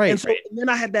 Right. And so then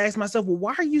I had to ask myself, well,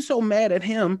 why are you so mad at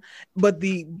him? But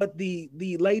the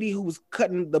lady who was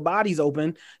cutting the bodies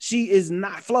open, she is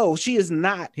not Flo. She is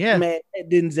not mad at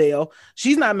Denzel.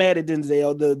 She's not mad at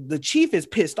Denzel. The chief is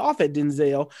pissed off at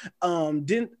Denzel.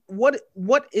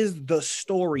 What is the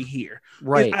story here?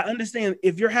 Right. I understand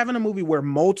if you're having a movie where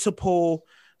multiple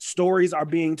stories are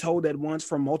being told at once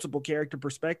from multiple character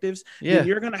perspectives, then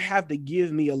you're gonna have to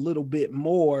give me a little bit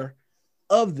more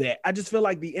of that. I just feel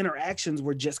like the interactions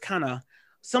were just kind of,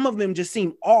 some of them just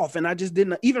seemed off, and I just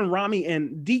didn't. Even Rami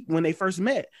and Deke, when they first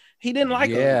met, he didn't like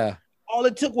him. All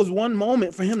it took was one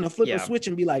moment for him to flip a switch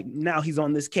and be like, now he's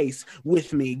on this case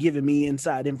with me, giving me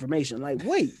inside information. Like,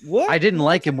 wait, what? I didn't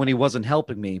like him when he wasn't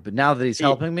helping me, but now that he's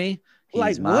helping me, he's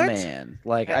like, my man.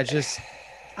 Like, I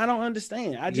don't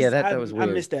understand. That was weird.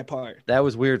 I missed that part. That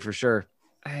was weird for sure.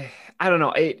 I don't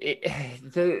know.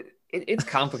 It's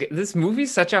complicated. This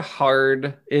movie's such a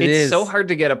hard. It's so hard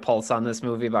to get a pulse on this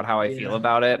movie about how I feel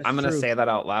about it. I'm gonna say that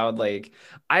out loud. Like,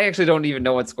 I actually don't even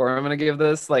know what score I'm gonna give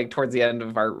this. Like, towards the end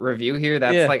of our review here,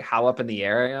 that's like how up in the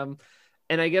air I am.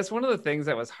 And I guess one of the things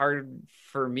that was hard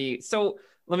for me. So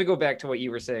let me go back to what you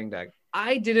were saying, Doug.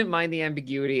 I didn't mind the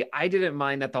ambiguity. I didn't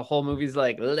mind that the whole movie's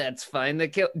like, let's find the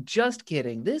kill. Just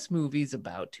kidding. This movie's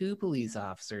about two police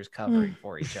officers covering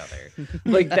for each other.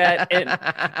 Like that. And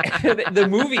the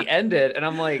movie ended, and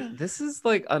I'm like, this is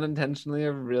like unintentionally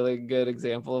a really good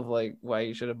example of like why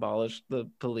you should abolish the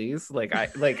police.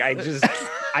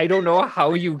 I don't know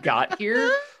how you got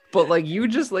here, but like you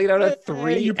just laid out a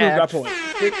 3-act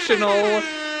fictional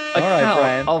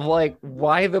account of like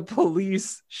why the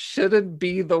police shouldn't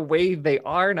be the way they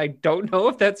are, and I don't know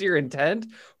if that's your intent,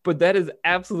 but that is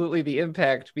absolutely the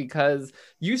impact, because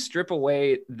you strip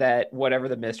away that whatever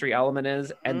the mystery element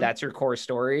is, and that's your core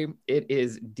story. It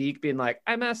is Deke being like,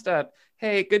 I messed up,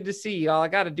 hey, good to see y'all, I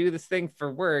got to do this thing for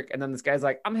work, and then this guy's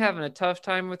like, I'm having a tough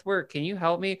time with work, can you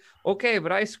help me? Okay,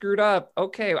 but I screwed up.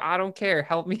 Okay, I don't care,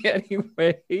 help me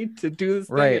anyway to do this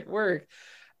thing at work.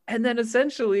 And then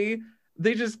essentially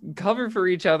they just cover for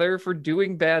each other for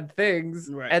doing bad things.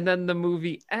 And then the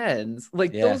movie ends.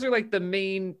 Like, those are like the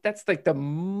main, that's like the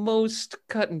most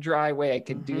cut and dry way I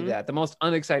could do that. The most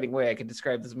unexciting way I could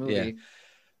describe this movie.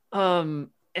 And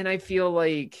I feel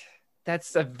like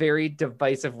that's a very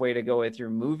divisive way to go with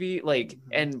your movie. Like,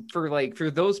 and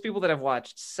for those people that have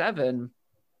watched Seven,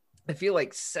 I feel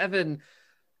like Seven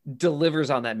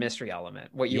delivers on that mystery element,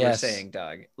 what you were saying,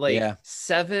 Doug. Like,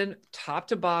 Seven, top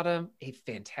to bottom, a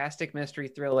fantastic mystery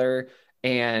thriller,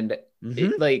 and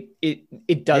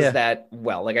it does that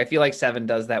well. Like, I feel like Seven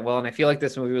does that well, and I feel like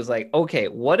this movie was like, okay,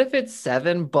 what if it's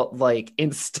Seven, but like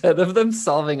instead of them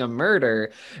solving a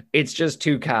murder, it's just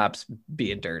two cops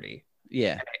being dirty.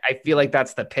 I feel like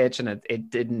that's the pitch, and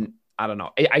it didn't, I don't know,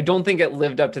 I don't think it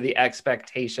lived up to the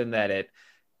expectation that it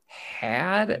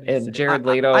had. And Jared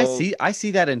Leto, I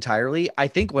see that entirely. I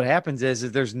think what happens is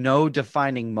there's no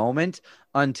defining moment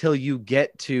until you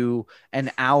get to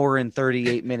an hour and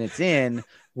 38 minutes in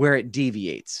where it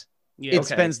deviates. It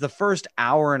spends the first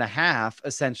hour and a half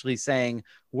essentially saying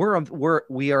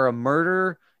we are a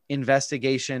murder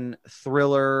investigation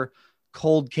thriller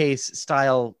cold case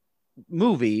style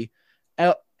movie.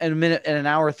 And a minute and an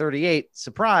hour 38,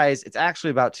 surprise, it's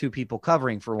actually about two people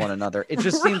covering for one another. It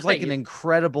just seems like an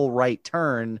incredible right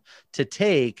turn to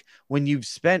take when you've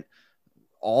spent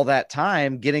all that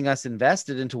time getting us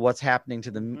invested into what's happening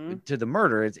to the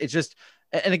murder. It's just,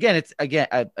 and again,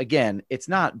 it's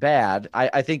not bad.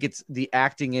 I think it's the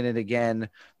acting in it again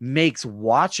makes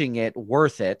watching it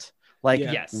worth it. Like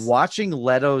watching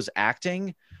Leto's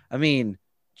acting. I mean,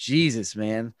 Jesus,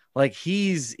 man. Like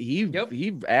he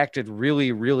acted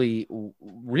really, really,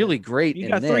 really great. You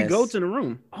got 3 goats in a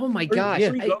room. Oh my God.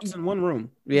 3 goats in one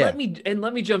room. Let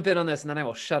me jump in on this, and then I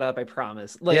will shut up. I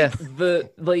promise.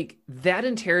 Like that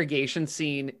interrogation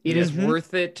scene, it is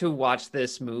worth it to watch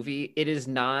this movie. It is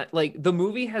not like the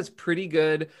movie has pretty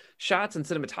good shots and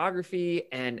cinematography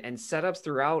and setups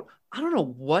throughout. I don't know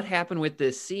what happened with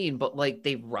this scene, but like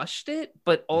they rushed it,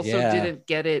 but also didn't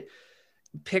get it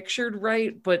pictured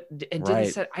right,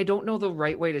 I don't know the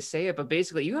right way to say it, but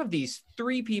basically you have these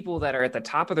 3 people that are at the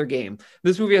top of their game.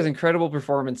 This movie has incredible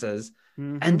performances,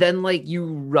 and then like you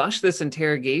rush this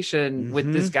interrogation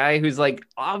with this guy who's like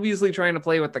obviously trying to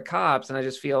play with the cops, and I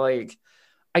just feel like,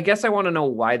 I guess I want to know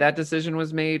why that decision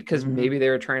was made, because maybe they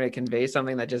were trying to convey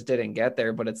something that just didn't get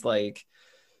there, but it's like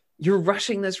you're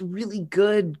rushing this really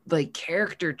good like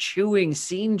character chewing,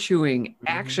 scene chewing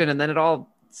action, and then it all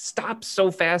stops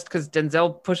so fast because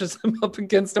Denzel pushes him up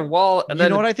against a wall. And you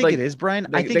know what I think it is, Brian?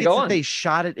 I think it's that they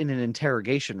shot it in an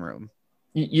interrogation room.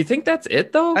 You think that's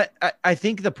it though? I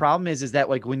think the problem is that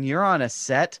like when you're on a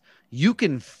set, you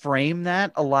can frame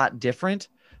that a lot different,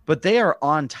 but they are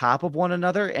on top of one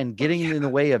another and getting in the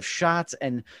way of shots.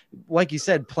 And like you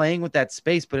said, playing with that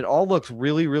space, but it all looks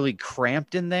really, really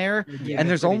cramped in there. Yeah, And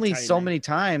there's pretty only tight, so man. many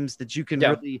times that you can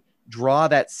really draw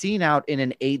that scene out in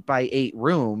an 8x8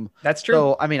 room. That's true.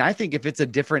 So, I mean, I think if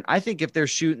they're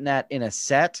shooting that in a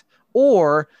set,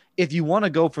 or if you want to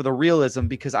go for the realism,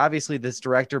 because obviously this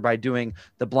director, by doing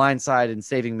The Blind Side and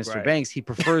Saving Mr. Right. Banks, he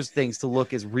prefers things to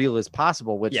look as real as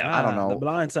possible, which I don't The know.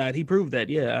 Blind Side, he proved that.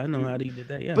 Yeah, I know how he did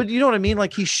that. Yeah, But you know what I mean?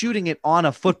 Like he's shooting it on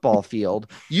a football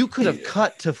field. You could have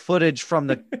cut to footage from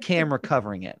the camera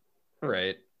covering it.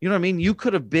 Right. You know what I mean? You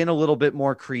could have been a little bit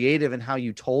more creative in how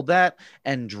you told that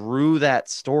and drew that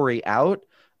story out.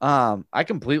 I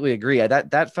completely agree.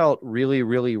 That felt really,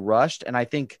 really rushed. And I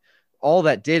think all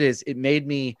that did is it made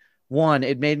me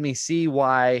see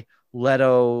why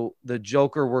Leto, the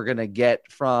Joker we're going to get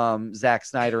from Zack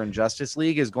Snyder and Justice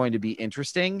League, is going to be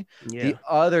interesting. yeah. The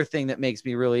other thing that makes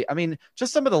me really, I mean,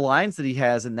 just some of the lines that he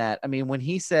has in that. I mean, when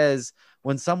he says,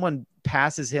 when someone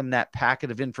passes him that packet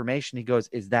of information, he goes,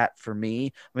 "Is that for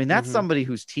me?" I mean, that's somebody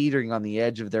who's teetering on the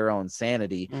edge of their own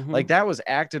sanity. Like that was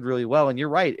acted really well. And you're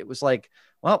right. It was like,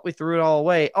 well, we threw it all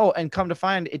away. Oh, and come to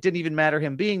find it didn't even matter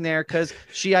him being there because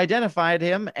she identified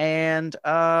him and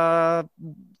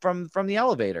from the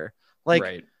elevator. Like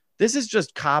right. this is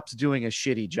just cops doing a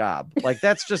shitty job. Like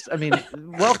that's just, I mean,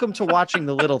 welcome to watching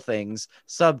The Little Things.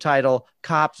 Subtitle: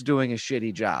 Cops doing a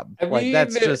shitty job. I Like mean,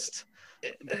 that's just,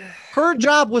 her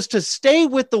job was to stay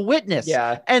with the witness.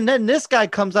 Yeah. And then this guy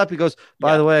comes up, he goes,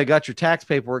 "By the way, I got your tax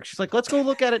paperwork." She's like, "Let's go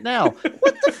look at it now."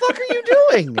 What the fuck are you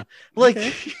doing? Like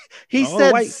he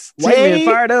said, white stay, man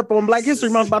fired up on Black History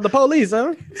Month by the police,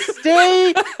 huh?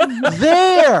 stay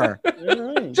there.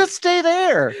 All right. Just stay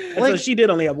there. And Like so she did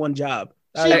only have one job.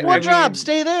 she had I one job, mean,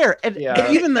 stay there. And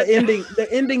yeah. Even the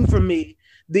ending for me,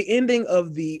 the ending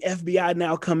of the FBI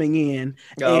now coming in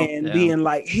and being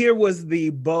like, here was the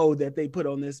bow that they put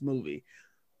on this movie.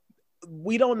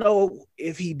 We don't know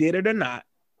if he did it or not,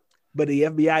 but the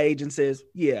FBI agent says,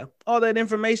 yeah, all that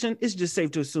information, it's just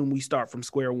safe to assume we start from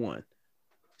square one.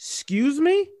 Excuse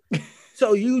me?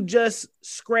 So you just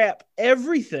scrap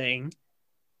everything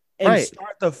and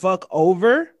start the fuck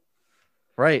over?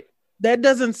 right. That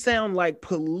doesn't sound like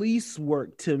police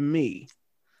work to me.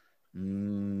 I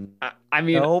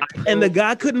mean, Nope. And the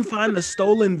guy couldn't find the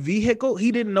stolen vehicle.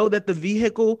 He didn't know that the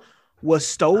vehicle was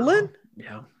stolen,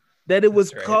 yeah. that it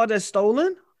was That's right. called as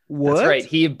stolen. What? That's right.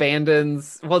 He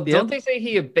abandons. Well, Yep. don't they say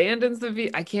he abandons the V?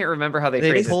 I can't remember how they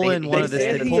They phrase pull it. in one of this.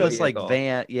 said They he pull was this like vehicle.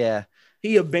 van. Yeah.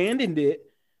 He abandoned it,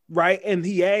 right? And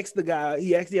he asked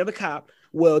the other cop,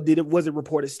 well, was it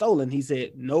reported stolen? He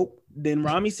said, nope. Then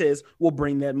Rami says, well,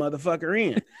 bring that motherfucker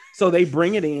in. So they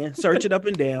bring it in, search it up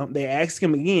and down. They ask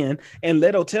him again, and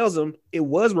Leto tells him it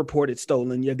was reported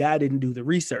stolen. Your guy didn't do the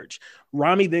research.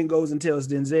 Rami then goes and tells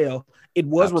Denzel it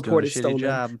was Cops doing a reported shitty stolen.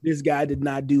 job. This guy did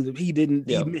not do he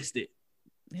missed it.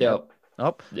 Yep.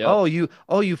 Oh, Yep.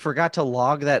 you forgot to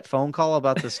log that phone call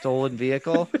about the stolen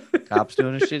vehicle. Cops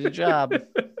doing a shitty job.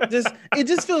 It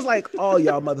just feels like all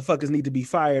y'all motherfuckers need to be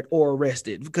fired or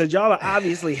arrested because y'all are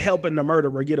obviously helping the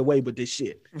murderer get away with this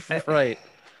shit. Right.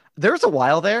 There was a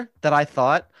while there that I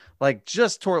thought, like,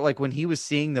 just toward like when he was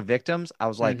seeing the victims, I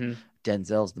was like,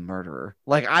 Denzel's the murderer.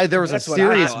 Like, there was That's a what I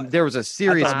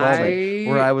serious thought. moment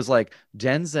where I was like,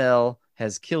 Denzel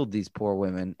has killed these poor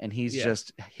women and he's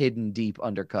just hidden deep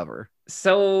undercover.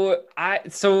 So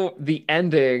the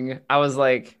ending, I was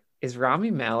like, is Rami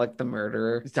Malek the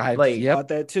murderer? Like, Yep. Thought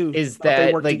that too. is Thought they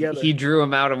that worked like together. he drew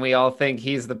him out and we all think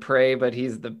he's the prey, but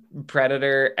he's the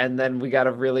predator, and then we got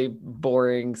a really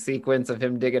boring sequence of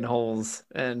him digging holes,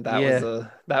 and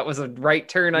that was a right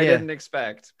turn I didn't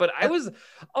expect. But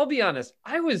I'll be honest,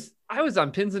 I was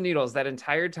on pins and needles that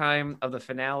entire time of the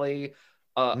finale.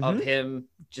 Of him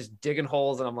just digging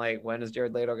holes, and I'm like, when is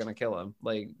Jared Leto gonna kill him?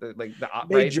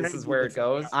 This is where it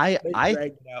goes. They dragged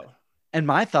it out. And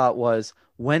my thought was,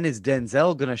 when is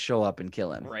Denzel gonna show up and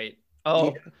kill him? Right.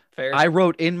 Oh, fair. I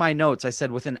wrote in my notes, I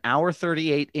said, with an hour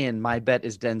 38 in, my bet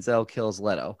is Denzel kills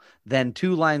Leto. Then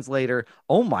 2 lines later,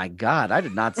 oh my God, I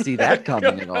did not see that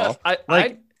coming at all.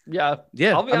 Yeah.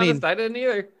 I'll be honest, I didn't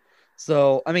either.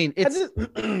 So, I mean, it's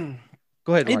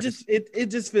go ahead. Marcus.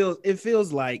 It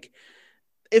feels like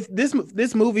if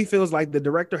this movie feels like the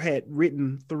director had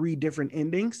written 3 different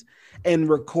endings and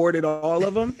recorded all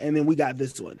of them, and then we got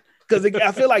this one. Because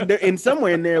I feel like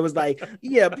somewhere in there it was like,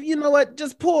 yeah, but you know what?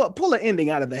 Just pull an ending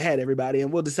out of the hat, everybody,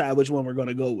 and we'll decide which one we're going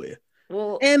to go with.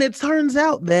 Well, and it turns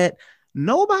out that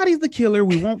nobody's the killer.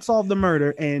 We won't solve the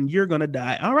murder, and you're going to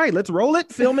die. All right, let's roll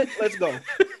it, film it, let's go.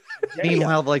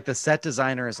 Meanwhile, like the set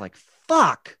designer is like,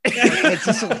 fuck. It's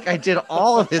just like I did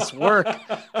all of this work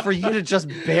for you to just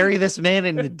bury this man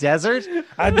in the desert.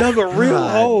 I dug a real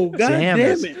hole. God damn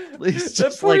it. It's The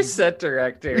just poor like set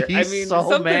director. I he's mean, so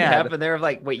something mad. happened there.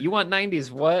 Like, wait, you want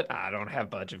 90s what? I don't have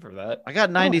budget for that. I got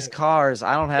 90s cars.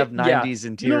 I don't have Yeah. 90s You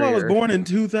interior. know, I was born in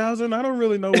 2000. I don't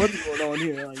really know what's going on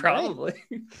here. Like, Probably.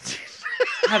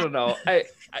 I don't know. I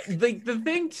like the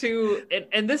thing too,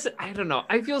 and this, I don't know.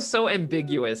 I feel so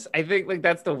ambiguous. I think like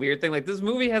that's the weird thing. Like this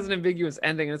movie has an ambiguous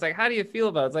ending, and it's like, how do you feel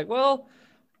about it? It's like, well,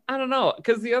 I don't know.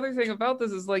 Because the other thing about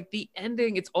this is like the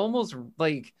ending, it's almost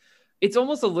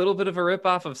a little bit of a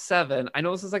ripoff of Seven. I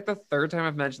know this is like the third time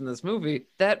I've mentioned this movie.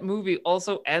 That movie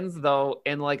also ends though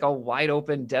in like a wide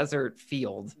open desert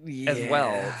field as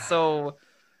well. So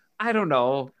I don't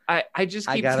know. I just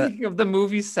keep thinking of the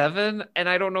movie Seven, and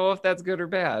I don't know if that's good or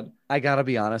bad. I gotta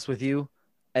be honest with you.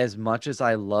 As much as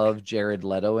I love Jared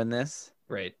Leto in this,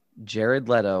 Right. Jared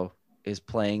Leto is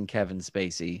playing Kevin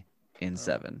Spacey in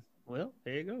Seven. well,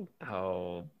 there you go.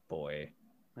 Oh boy.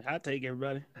 I'll take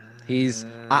everybody. He's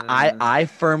I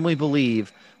firmly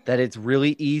believe that it's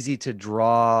really easy to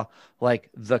draw like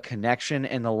the connection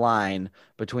and the line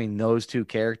between those two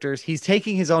characters. He's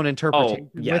taking his own interpretation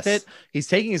with it. He's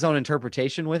taking his own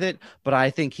interpretation with it, but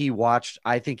I think he watched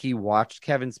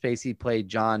Kevin Spacey play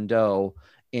John Doe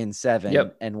in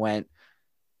Seven and went,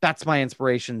 that's my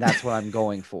inspiration. That's what I'm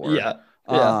going for.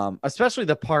 Especially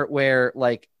the part where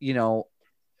like, you know,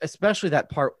 especially that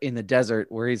part in the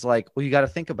desert where he's like, well, you got to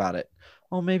think about it.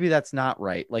 Well, maybe that's not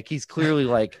right. Like he's clearly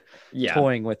like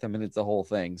toying with him, and it's the whole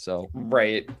thing. So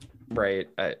right.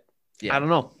 I don't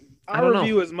know. Our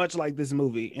review is much like this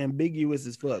movie, ambiguous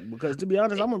as fuck. Because to be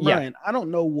honest, I'm with Brian. I don't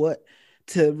know what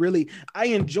to really. I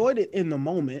enjoyed it in the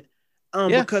moment,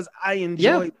 because I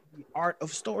enjoyed the art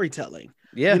of storytelling.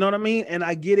 Yeah, you know what I mean. And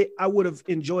I get it. I would have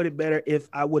enjoyed it better if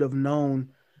I would have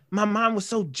known. My mind was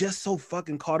so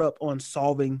fucking caught up on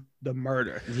solving the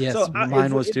murder. Yes, so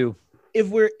mine was too. If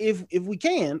we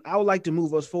can, I would like to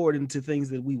move us forward into things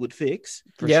that we would fix.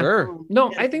 For sure.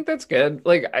 No, I think that's good.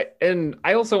 Like,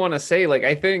 I also want to say, like,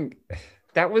 I think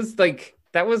that was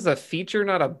a feature,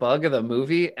 not a bug of the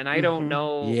movie. And I don't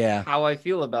know how I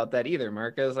feel about that either,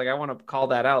 Marcus. Like, I want to call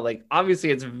that out. Like,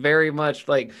 obviously it's very much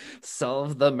like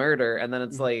solve the murder. And then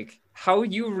it's like, how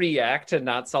you react to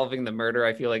not solving the murder,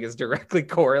 I feel like is directly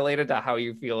correlated to how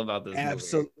you feel about this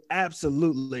movie.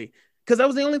 Absolutely. Because that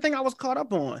was the only thing I was caught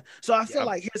up on. So I feel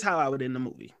like here's how I would end the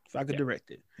movie if I could direct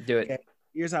it. Do it. Okay?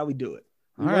 Here's how we do it.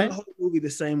 We All run right. the whole movie the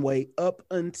same way up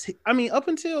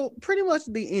until pretty much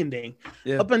the ending.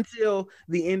 Yeah. Up until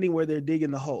the ending where they're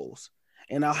digging the holes.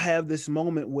 And I'll have this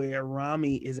moment where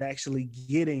Rami is actually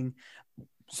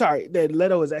that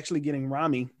Leto is actually getting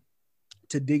Rami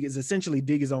to essentially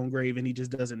dig his own grave, and he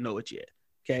just doesn't know it yet.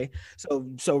 Okay,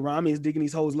 so Rami is digging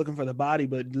these holes looking for the body,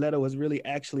 but Leto is really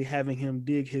actually having him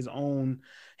dig his own.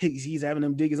 He's having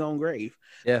him dig his own grave.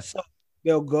 Yeah. So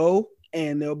they'll go,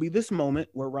 and there'll be this moment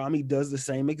where Rami does the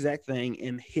same exact thing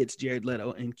and hits Jared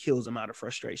Leto and kills him out of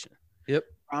frustration. Yep.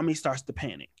 Rami starts to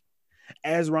panic.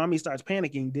 As Rami starts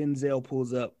panicking, Denzel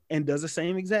pulls up and does the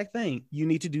same exact thing. You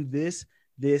need to do this,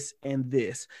 this, and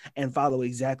this, and follow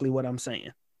exactly what I'm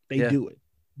saying. They do it.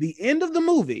 The end of the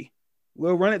movie,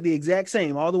 we'll run it the exact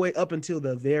same all the way up until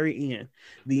the very end.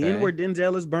 The end where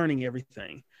Denzel is burning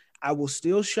everything. I will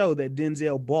still show that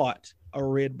Denzel bought a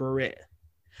red beret.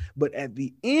 But at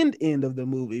the end of the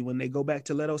movie, when they go back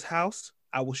to Leto's house,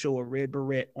 I will show a red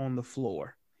beret on the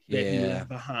floor that he left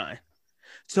behind.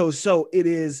 So it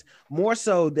is more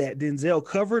so that Denzel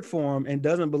covered for him and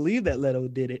doesn't believe that Leto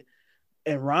did it.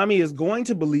 And Rami is going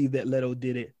to believe that Leto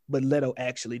did it, but Leto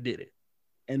actually did it.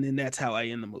 And then that's how I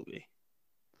end the movie.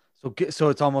 So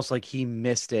it's almost like he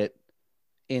missed it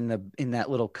in that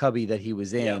little cubby that he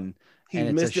was in. He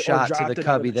and missed it's a shot to the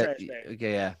cubby that.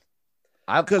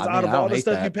 Because out of all the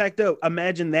stuff you packed up,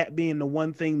 imagine that being the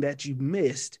one thing that you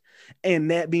missed,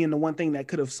 and that being the one thing that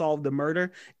could have solved the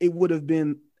murder. It would have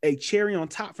been a cherry on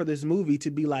top for this movie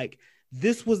to be like,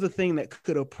 this was the thing that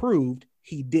could have proved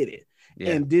he did it. Yeah.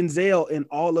 And Denzel, in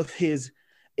all of his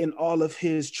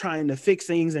trying to fix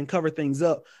things and cover things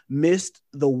up, missed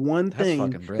the one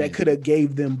thing that could have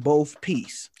gave them both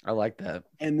peace. I like that.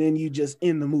 And then you just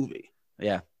end the movie.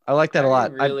 Yeah, I like that a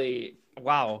lot.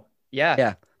 Wow. Yeah.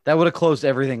 Yeah, that would have closed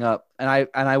everything up, and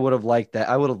I would have liked that.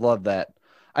 I would have loved that.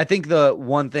 I think the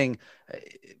one thing,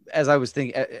 as I was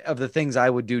thinking of the things I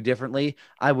would do differently,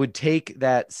 I would take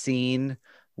that scene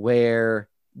where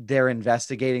they're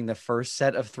investigating the first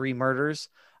set of 3 murders.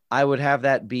 I would have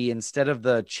that be, instead of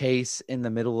the chase in the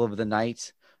middle of the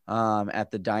night at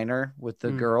the diner with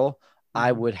the girl, I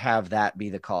would have that be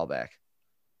the callback.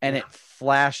 and it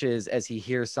flashes as he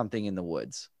hears something in the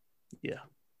woods. Yeah.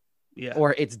 Yeah.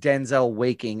 Or it's Denzel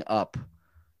waking up,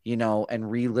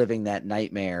 and reliving that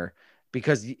nightmare,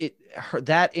 because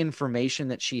that information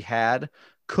that she had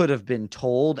could have been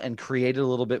told and created a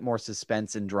little bit more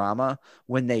suspense and drama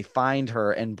when they find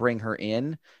her and bring her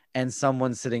in and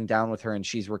someone's sitting down with her and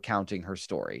she's recounting her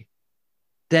story.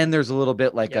 Then there's a little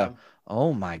bit like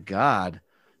oh my God,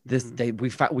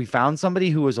 we found somebody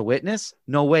who was a witness.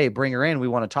 No way, bring her in. We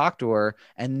want to talk to her.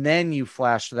 And then you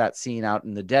flash to that scene out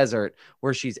in the desert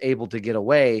where she's able to get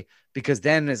away, because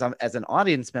then as an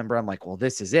audience member, I'm like, well,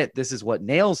 this is it. This is what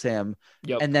nails him.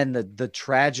 Yep. And then the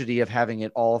tragedy of having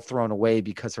it all thrown away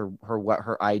because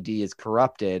her ID is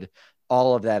corrupted.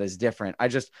 All of that is different. I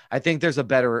think there's a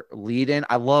better lead in.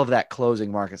 I love that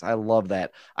closing, Marcus. I love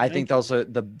that. I think also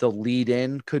the lead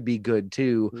in could be good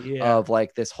too, of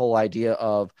like this whole idea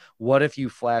of what if you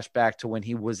flash back to when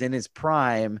he was in his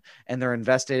prime and they're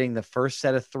investigating the first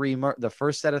set of three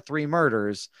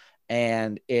murders,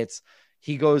 and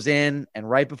he goes in and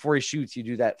right before he shoots, you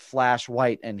do that flash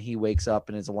white and he wakes up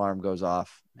and his alarm goes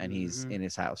off and he's in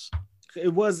his house.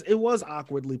 It was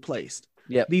awkwardly placed.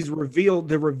 Yep.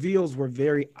 The reveals were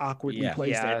very awkwardly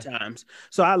placed at times.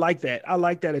 So I like that. I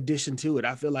like that addition to it.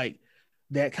 I feel like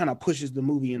that kind of pushes the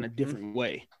movie in a different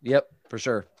way. Yep, for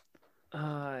sure.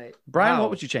 Brian, what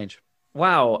would you change?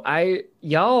 Wow,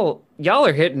 y'all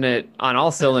are hitting it on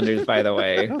all cylinders, by the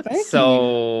way.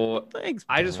 Oh, Thanks,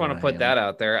 I just want to put that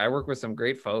out there. I work with some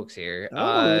great folks here.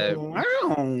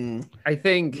 Wow. I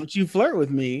think. Don't you flirt with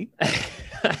me?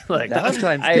 Like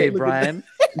Valentine's Day, Brian.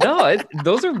 No,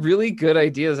 those are really good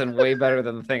ideas and way better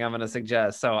than the thing I'm going to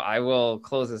suggest. So I will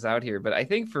close this out here. But I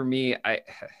think for me,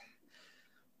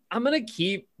 I'm going to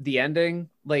keep the ending.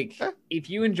 Like, if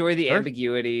you enjoy the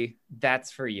ambiguity,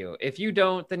 that's for you. If you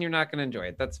don't, then you're not going to enjoy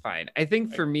it. That's fine. I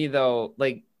think for me, though,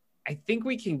 like, I think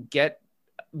we can get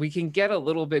a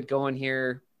little bit going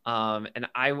here. And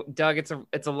Doug,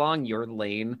 it's along your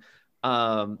lane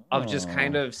of just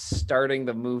kind of starting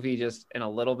the movie just in a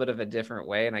little bit of a different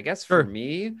way. And I guess for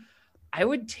me, I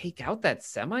would take out that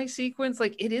semi sequence.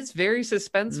 Like, it is very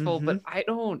suspenseful, but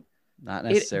Not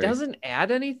necessary. It doesn't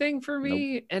add anything for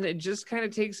me. And it just kind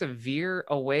of takes a veer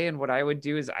away. And what I would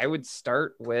do is I would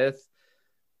start with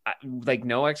like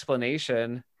no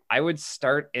explanation. I would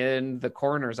start in the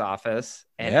coroner's office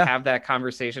and have that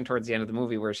conversation towards the end of the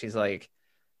movie where she's like,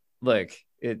 look,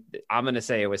 I'm going to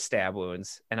say it was stab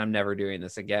wounds and I'm never doing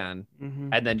this again.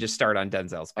 And then just start on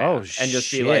Denzel's path and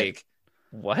just be like,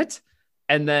 what?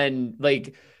 And then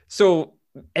like, so,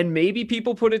 and maybe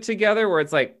people put it together where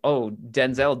it's like, oh,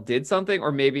 Denzel did something,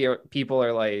 or maybe people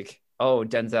are like, oh,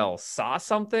 Denzel saw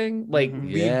something, like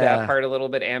leave that part a little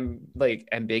bit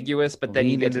ambiguous, but then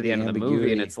you get to the end of the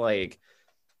movie and it's like,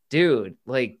 dude,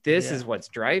 like this is what's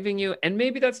driving you. And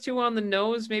maybe that's too on the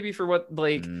nose, maybe for what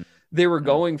like they were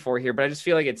going for here, but I just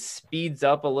feel like it speeds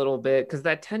up a little bit because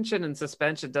that tension and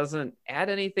suspense, it doesn't add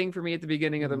anything for me at the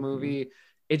beginning of the movie.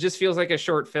 It just feels like a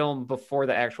short film before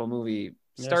the actual movie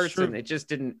starts, and it just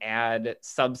didn't add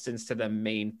substance to the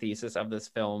main thesis of this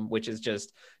film, which is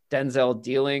just Denzel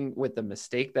dealing with the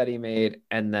mistake that he made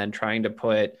and then trying to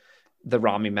put the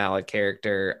Rami Malek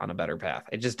character on a better path.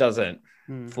 It just doesn't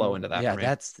flow into that.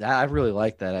 Yeah, I really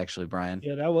like that actually, Brian.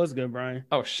 Yeah, that was good, Brian.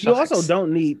 Oh, shucks. You also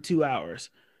don't need 2 hours.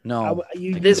 No,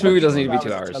 this movie doesn't need to be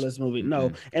 2 hours. Tell this movie,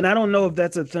 no. And I don't know if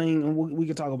that's a thing. And we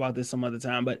can talk about this some other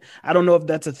time, but I don't know if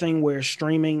that's a thing where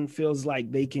streaming feels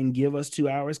like they can give us 2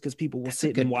 hours because people will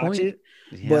sit and watch it.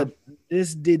 Yeah. But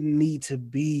this didn't need to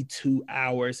be 2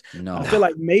 hours. No, I feel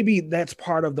like maybe that's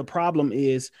part of the problem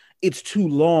is it's too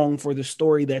long for the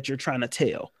story that you're trying to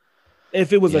tell.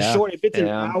 If it was a short, if it's an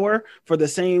hour with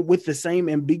the same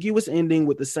ambiguous ending,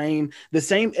 with the same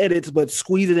edits, but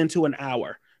squeeze it into an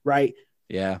hour, right?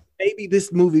 Yeah. Maybe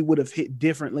this movie would have hit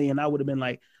differently and I would have been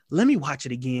like, let me watch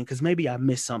it again because maybe I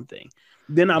missed something.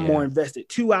 Then I'm more invested.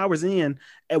 2 hours in,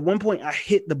 at one point I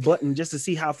hit the button just to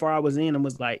see how far I was in and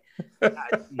was like,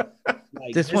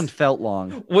 this one felt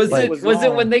long. Was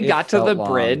it when they got to the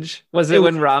bridge? Was it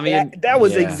when Rami that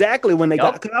was exactly when they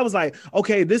got, because I was like,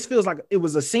 okay, this feels like it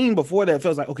was a scene before that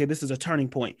feels like, okay, this is a turning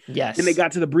point. Yes. And they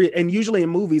got to the bridge. And usually in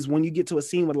movies, when you get to a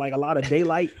scene with like a lot of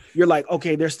daylight, you're like,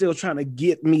 okay, they're still trying to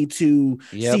get me to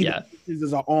see that this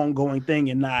is an ongoing thing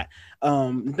and not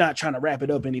trying to wrap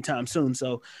it up anytime soon.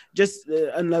 So just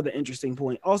another interesting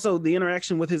point. Also, the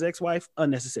interaction with his ex-wife,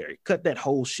 unnecessary. Cut that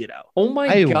whole shit out. Oh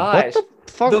my gosh. What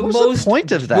the fuck was the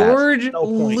point of that? George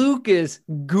Lucas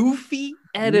goofy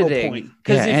editing.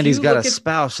 Yeah, and he's got a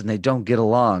spouse and they don't get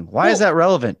along. Why is that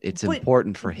relevant? It's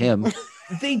important for him.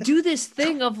 they do this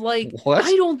thing of like, What?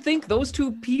 I don't think those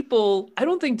two people, I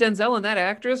don't think Denzel and that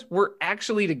actress were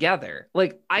actually together.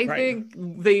 Like, I Right.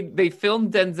 think they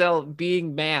filmed Denzel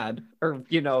being mad or,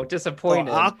 disappointed.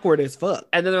 awkward as fuck.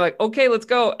 And then they're like, okay, let's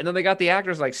go. And then they got the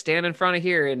actors like stand in front of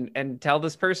here and tell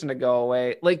this person to go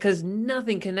away. Like, because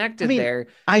nothing connected there.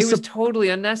 It was totally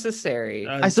unnecessary.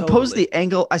 I suppose Totally.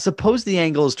 the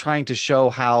angle is trying to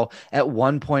show how at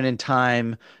one point in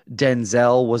time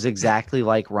Denzel was exactly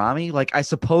like Rami. Like I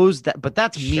suppose that, but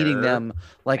that's meeting Sure. them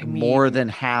like I more mean- than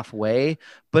halfway.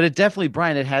 But it definitely,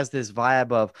 Brian, it has this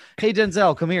vibe of, hey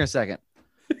Denzel, come here a second.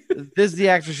 This is the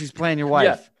actress, she's playing your wife.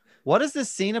 Yeah. What is this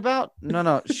scene about?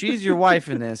 No, she's your wife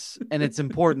in this, and it's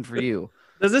important for you.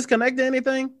 Does this connect to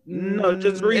anything? No,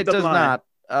 just read It the does line.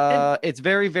 not. It's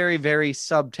very, very, very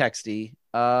subtexty.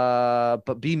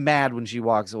 But be mad when she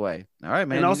walks away. All right,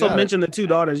 man. And you also got it. mention the two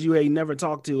daughters you ain't never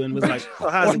talked to and was like, oh,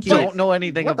 how's Or the kid? don't know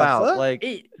anything What the about. fuck? Like,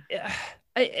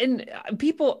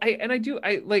 People,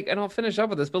 and I'll finish up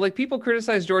with this, but like people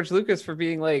criticize George Lucas for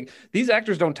being like, these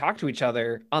actors don't talk to each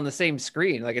other on the same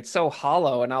screen. Like it's so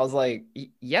hollow. And I was like,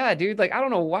 yeah, dude, like, I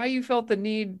don't know why you felt the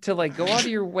need to like go out of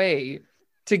your way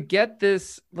to get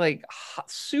this like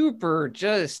super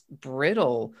just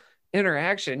brittle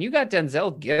interaction. You got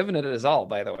Denzel giving it his all,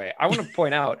 by the way. I want to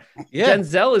point out, yeah,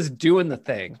 Denzel is doing the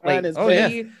thing. Like,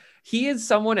 That is he is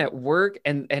someone at work,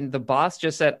 and the boss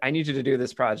just said, I need you to do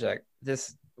this project.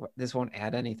 This won't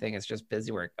add anything. It's just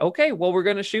busy work. Okay, well, we're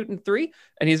gonna shoot in 3.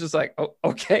 And he's just like, oh,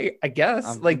 okay, I guess.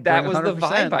 I'm Like that was the 100%.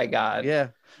 vibe I got. yeah.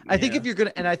 I think Yeah. if you're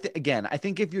gonna, and I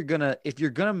think if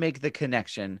you're gonna make the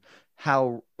connection,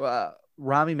 how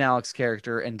Rami Malek's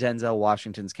character and Denzel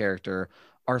Washington's character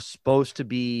are supposed to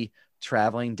be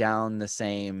traveling down the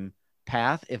same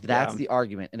path, if that's Yeah. the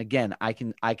argument, and again, I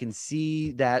can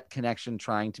see that connection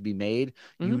trying to be made.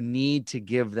 You need to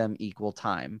give them equal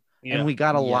time. And we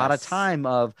got a lot of Yes. time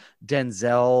of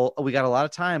Denzel. We got a lot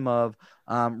of time of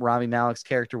Rami Malek's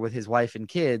character with his wife and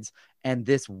kids. And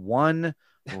this one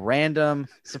random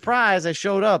surprise, I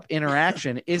showed up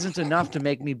interaction isn't enough to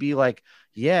make me be like,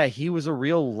 yeah, he was a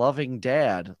real loving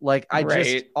dad. Like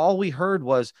Right. all we heard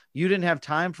was, you didn't have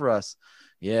time for us.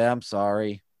 Yeah, I'm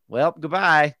sorry. Well,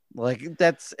 goodbye. Like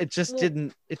it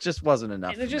just wasn't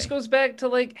enough. And it for just me. goes back to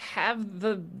like have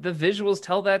the visuals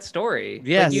tell that story. Like,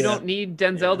 Yes. you Yeah. don't need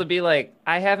Denzel to be like,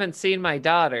 I haven't seen my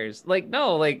daughters. Like,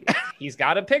 no, like he's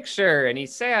got a picture and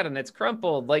he's sad and it's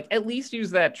crumpled. Like, at least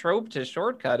use that trope to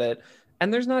shortcut it.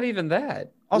 And there's not even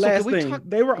that. Also, Last can we thing, talk?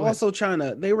 they were Go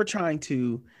ahead. they were trying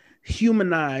to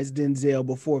humanize Denzel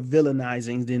before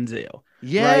villainizing Denzel. Right?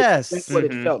 Yes. That's what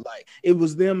Mhm. it felt like. It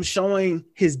was them showing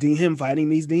him fighting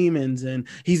these demons, and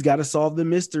he's got to solve the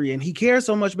mystery, and he cares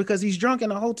so much because he's drunk in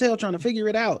a hotel trying to figure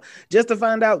it out, just to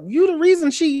find out you the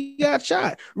reason she got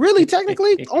shot. Really,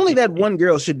 technically, only that one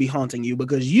girl should be haunting you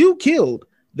because you killed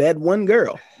that one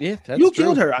girl. Yeah, that's You true.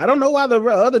 killed her. I don't know why the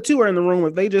other two are in the room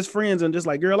if they just friends and just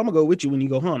like, girl, I'm gonna go with you when you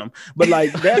go hunt them. But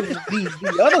like that,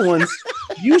 the other ones,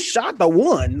 you shot the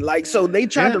one. Like, so they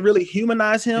tried Yeah. to really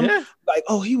humanize him. Yeah. Like,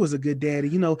 oh, he was a good daddy.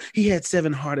 You know, he had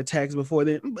 7 heart attacks before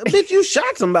then. Bitch, you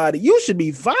shot somebody. You should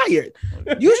be fired.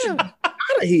 You should be out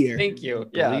of here. Thank you.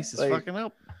 Yeah. Police is like- fucking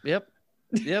up. Yep.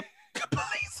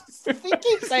 He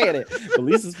keeps saying it.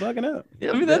 Police is fucking up.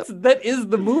 Yep. I mean, Yep. that is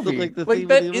the movie. like the Like theme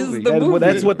that of the is movie. the movie.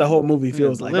 That's what the whole movie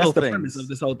feels Yeah, like. little That's the things. premise of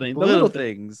this whole thing. The little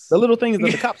things. things. The little things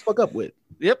that the cops fuck up with.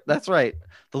 Yep, that's right.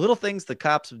 The little things the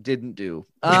cops didn't do.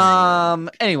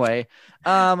 Anyway,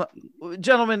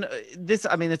 gentlemen,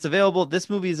 it's available. This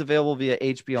movie is available via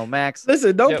HBO Max.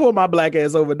 Listen, don't Yep. pull my black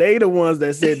ass over. They the ones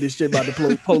that said this shit about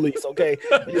the police, okay?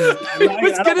 I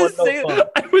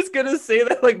was gonna say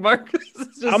that like Marcus is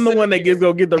just I'm the one that sitting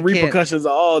go get the I can't- repercussions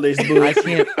of all this I bullshit.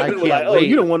 can't They were like, wait. oh,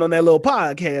 you don't want on that little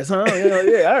podcast, huh?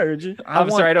 Yeah, I heard you. I'm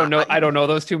sorry, I don't know. I don't know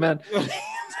those two men.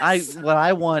 What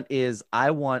I want is a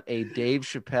Dave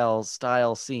Chappelle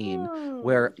style scene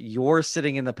where you're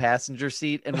sitting in the passenger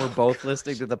seat and we're both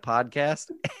listening to the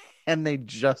podcast and they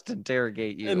just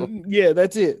interrogate you. And yeah,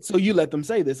 that's it. So you let them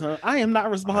say this, huh? I am not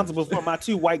responsible for my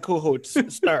 2 white cohorts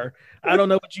stir. I don't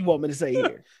know what you want me to say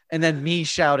here. And then me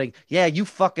shouting, yeah, you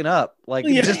fucking up. Like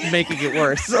Yeah. just making it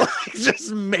worse. Like,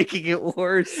 just making it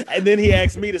worse. And then he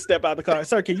asked me to step out the car.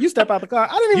 Sir, can you step out the car?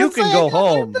 I didn't even You can say go it.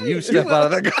 home. You step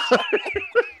out of the car.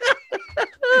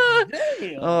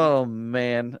 Damn. Oh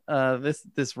man.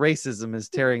 This racism is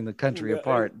tearing the country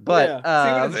apart. But See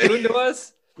what it's doing to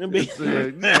us?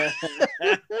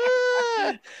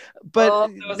 but Oh,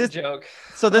 that was this, a joke.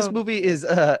 so this Oh. movie is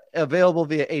available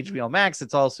via HBO Max.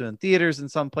 It's also in theaters in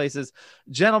some places.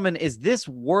 Gentlemen, is this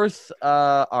worth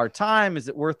our time? Is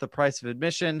it worth the price of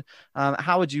admission?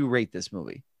 How would you rate this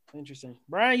movie? Interesting.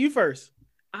 Brian, you first.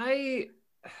 I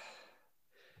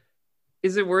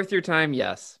Is it worth your time?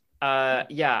 Yes.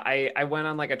 Yeah, I went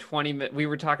on like a 20 minute, we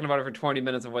were talking about it for 20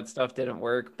 minutes of what stuff didn't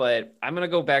work, but I'm gonna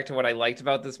go back to what I liked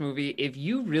about this movie. If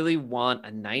you really want a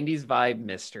 90s vibe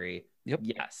mystery, Yep.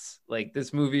 yes, like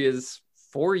this movie is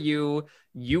for you.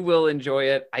 You will enjoy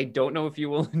it. I don't know if you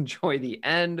will enjoy the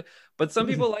end, but some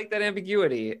people like that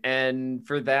ambiguity, and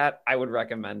for that, I would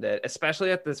recommend it,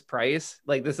 especially at this price.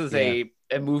 Like this is a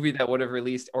movie that would have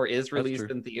released or is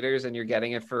released in theaters, and you're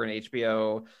getting it for an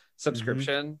HBO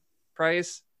subscription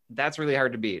price. That's really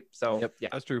hard to beat. So yeah,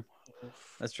 that's true.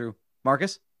 That's true.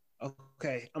 Marcus?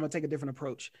 Okay, I'm gonna take a different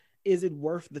approach. Is it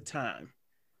worth the time?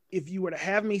 If you were to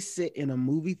have me sit in a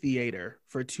movie theater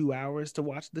for 2 hours to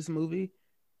watch this movie,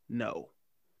 no.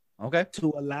 Okay.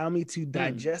 To allow me to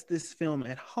digest this film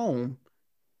at home,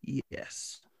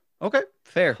 yes. Okay,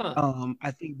 fair.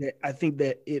 I think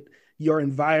that your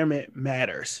environment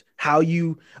matters. How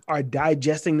you are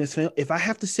digesting this film. If I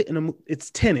have to sit in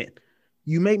it's Tenet.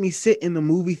 You make me sit in the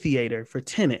movie theater for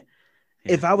Tenet.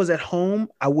 Yeah. If I was at home,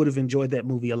 I would have enjoyed that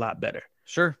movie a lot better.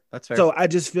 Sure, that's fair. So I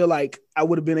just feel like I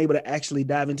would have been able to actually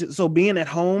dive into it. So being at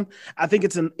home, I think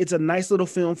it's a nice little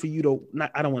film for you to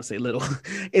I don't want to say little.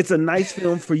 It's a nice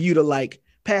film for you to like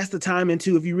pass the time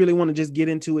into if you really want to just get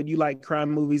into it. You like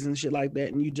crime movies and shit like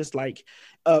that, and you just like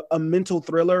a mental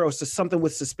thriller or something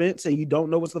with suspense and you don't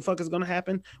know what the fuck is going to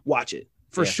happen, watch it.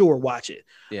 For sure, watch it.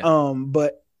 Yeah.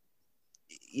 But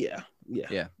yeah.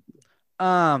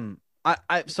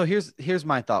 So here's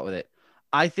my thought with it.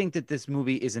 I think that this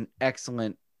movie is an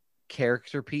excellent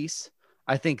character piece.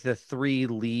 I think the three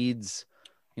leads,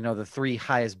 the three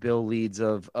highest bill leads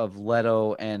of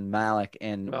Leto and Malik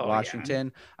and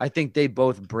Washington, I think they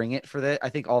both bring it for that. I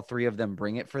think all three of them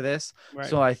bring it for this. Right.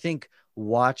 So I think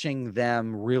watching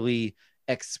them really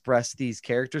express these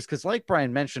characters, because like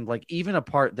Brian mentioned, like even a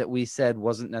part that we said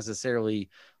wasn't necessarily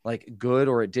like good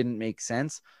or it didn't make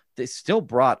sense, they still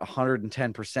brought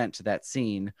 110% to that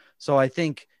scene. So I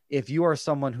think if you are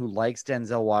someone who likes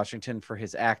Denzel Washington for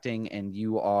his acting and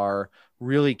you are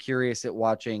really curious at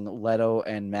watching Leto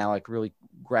and Malik really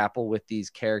grapple with these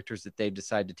characters that they've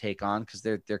decided to take on, because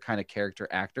they're kind of character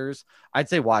actors, I'd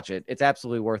say watch it. It's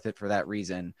absolutely worth it for that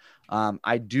reason.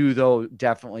 I do, though,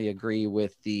 definitely agree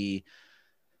with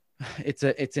it's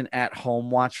an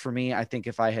at-home watch for me. I think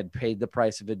if I had paid the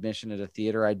price of admission at a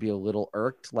theater, I'd be a little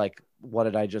irked. Like, what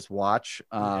did I just watch?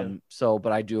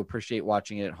 But I do appreciate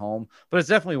watching it at home. But it's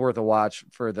definitely worth a watch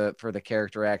for the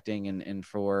character acting and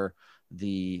for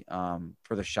the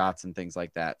shots and things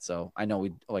like that. So I know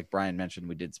we, like Brian mentioned,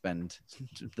 we did spend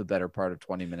the better part of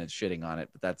 20 minutes shitting on it,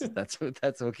 but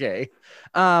that's okay.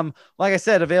 Like I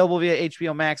said, available via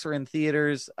HBO Max or in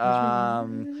theaters.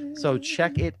 So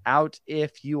check it out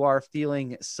if you are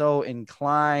feeling so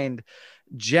inclined.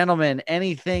 Gentlemen,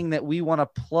 anything that we want to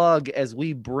plug as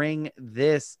we bring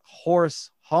this horse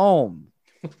home?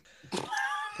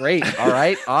 Great. All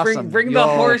right. Awesome. Bring the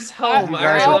horse home. All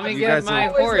right. Let me get my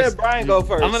horse. Let Brian go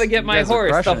first. I'm going to get my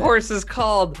horse. The horse is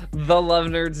called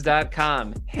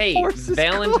thelovenerds.com. Hey,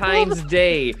 Valentine's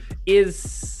Day is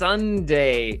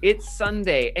Sunday. It's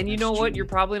Sunday. And you know what? You're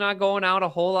probably not going out a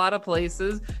whole lot of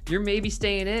places. You're maybe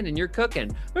staying in and you're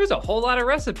cooking. There's a whole lot of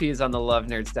recipes on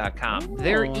thelovenerds.com.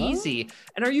 They're easy.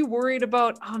 And are you worried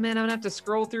about, oh man, I'm going to have to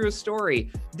scroll through a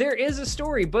story? There is a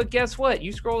story, but guess what?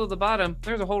 You scroll to the bottom,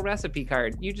 there's a whole recipe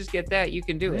card. You just get that, you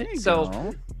can do it.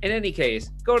 So in any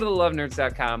case, go to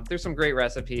thelovenerds.com. There's some great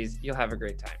recipes. You'll have a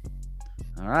great time.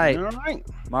 All right.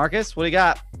 Marcus, what do you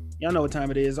got? Y'all know what time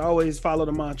it is. Always follow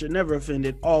the mantra, never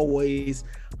offended, always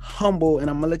humble. And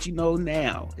I'm going to let you know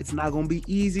now, it's not going to be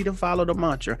easy to follow the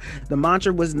mantra. The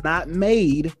mantra was not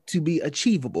made to be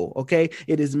achievable, okay?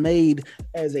 It is made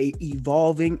as a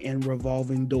evolving and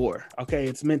revolving door, okay?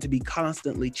 It's meant to be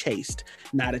constantly chased,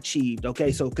 not achieved,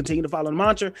 okay? So continue to follow the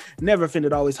mantra, never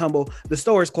offended, always humble. The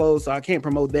store is closed, so I can't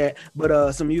promote that,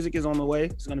 but some music is on the way.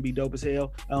 It's going to be dope as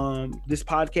hell. This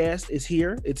podcast is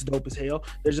here. It's dope as hell.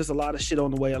 There's just a lot of shit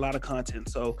on the way, a lot of content.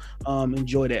 So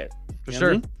enjoy that. For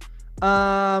sure.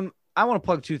 I want to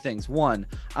plug two things. One,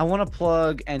 I want to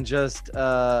plug and just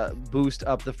boost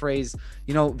up the phrase.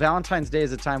 Valentine's Day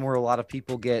is a time where a lot of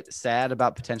people get sad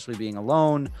about potentially being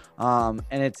alone. And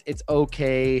it's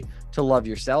okay to love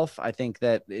yourself. I think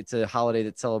that it's a holiday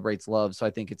that celebrates love. So I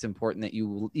think it's important that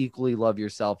you equally love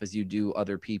yourself as you do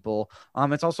other people.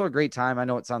 It's also a great time. I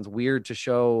know it sounds weird to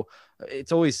show.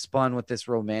 It's always spun with this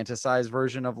romanticized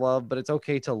version of love, but it's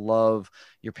okay to love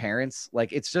your parents.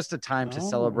 Like, it's just a time to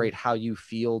celebrate how you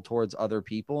feel towards other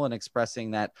people and expressing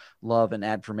that love and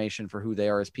affirmation for who they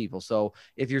are as people. So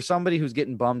if you're somebody who's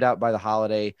getting bummed out by the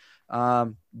holiday,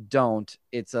 don't.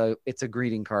 It's a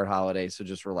greeting card holiday, so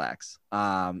just relax.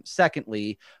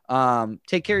 Secondly,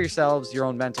 take care of yourselves, your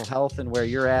own mental health, and where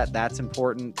you're at. That's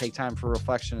important. Take time for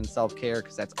reflection and self-care,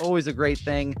 because that's always a great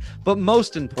thing. But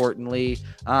most importantly,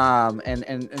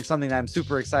 and something that I'm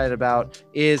super excited about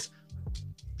is,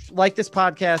 like this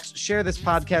podcast, share this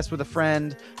podcast with a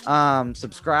friend,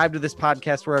 subscribe to this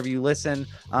podcast wherever you listen.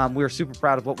 We're super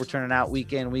proud of what we're turning out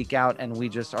week in, week out, and we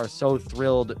just are so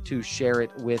thrilled to share it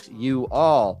with you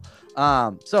all.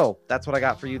 So that's what I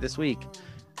got for you this week.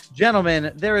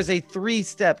 Gentlemen, there is a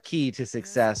 3-step key to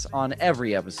success on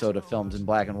every episode of Filmed in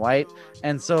Black and White.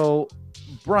 And so,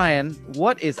 Brian,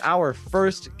 what is our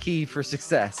first key for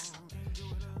success?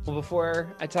 Well,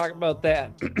 before I talk about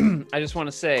that, I just want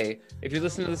to say, if you're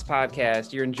listening to this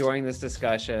podcast, you're enjoying this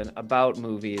discussion about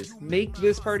movies, make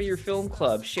this part of your film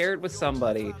club. Share it with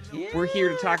somebody. Yeah. We're here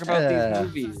to talk about these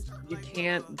movies. You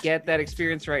can't get that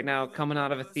experience right now coming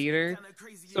out of a theater.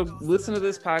 So listen to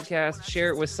this podcast, share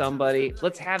it with somebody.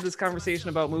 Let's have this conversation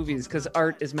about movies, because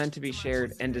art is meant to be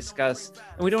shared and discussed.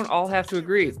 And we don't all have to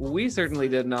agree. We certainly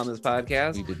didn't on this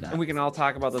podcast. We did not. And we can all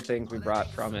talk about the things we brought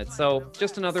from it. So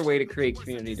just another way to create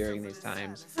community during these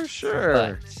times. For sure.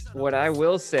 But what I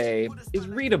will say is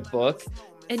read a book.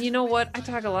 And you know what? I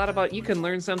talk a lot about you can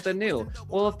learn something new.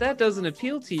 Well, if that doesn't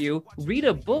appeal to you, read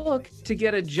a book to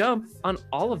get a jump on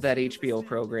all of that HBO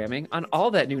programming, on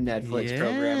all that new Netflix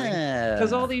programming.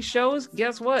 Because all these shows,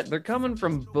 guess what? They're coming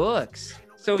from books.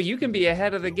 So you can be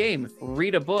ahead of the game.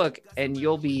 Read a book and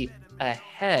you'll be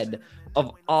ahead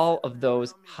of all of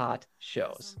those hot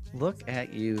shows. Look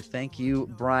at you. Thank you,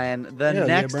 Brian. The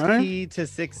next key to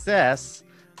success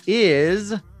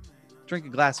is drink a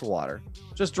glass of water.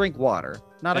 Just drink water,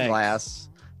 not a glass,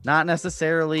 not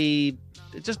necessarily,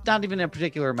 just not even a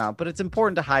particular amount, but it's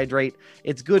important to hydrate.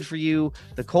 It's good for you.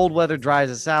 The cold weather dries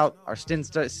us out. Our skin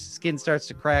starts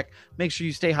to crack. Make sure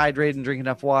you stay hydrated and drink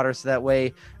enough water, so that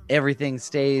way everything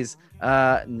stays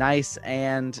nice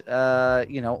and,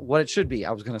 what it should be.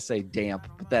 I was going to say damp,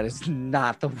 but that is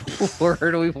not the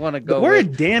word we want to go with. The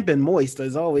word damp and moist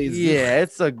is always... Yeah,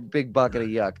 it's a big bucket of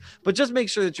yuck. But just make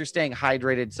sure that you're staying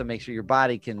hydrated, so make sure your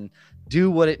body can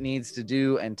do what it needs to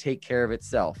do and take care of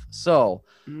itself. So,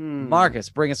 Marcus,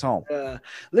 bring us home.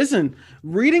 Listen,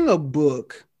 reading a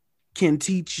book can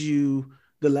teach you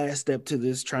the last step to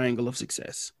this triangle of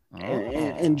success.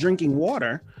 And drinking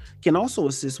water can also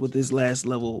assist with this last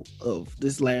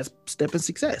step in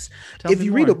success. If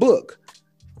you read a book,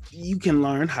 you can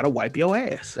learn how to wipe your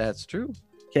ass. That's true.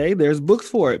 Okay, there's books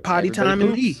for it. Potty Time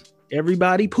and Pee.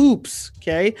 Everybody poops.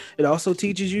 Okay, it also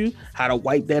teaches you how to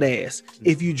wipe that ass.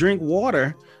 If you drink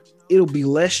water, it'll be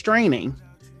less straining,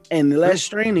 and less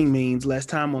straining means less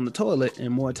time on the toilet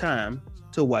and more time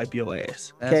to wipe your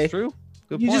ass. Okay? That's true.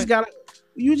 Good point.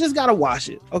 You just gotta wash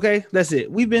it. Okay, that's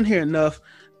it. We've been here enough.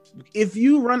 If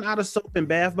you run out of soap and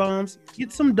bath bombs,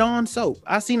 get some Dawn soap.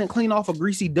 I seen it clean off a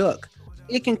greasy duck.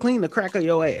 It can clean the crack of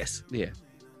your ass. Yeah,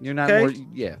 you're not. Okay? More,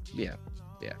 yeah.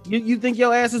 You think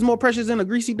your ass is more precious than a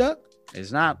greasy duck?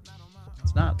 It's not.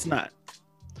 It's not.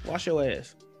 Wash your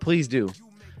ass. Please do.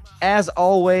 As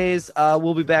always,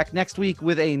 we'll be back next week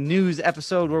with a news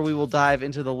episode where we will dive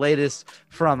into the latest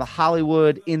from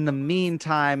Hollywood. In the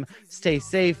meantime, stay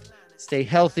safe, stay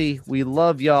healthy. We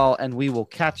love y'all, and we will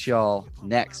catch y'all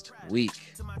next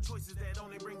week.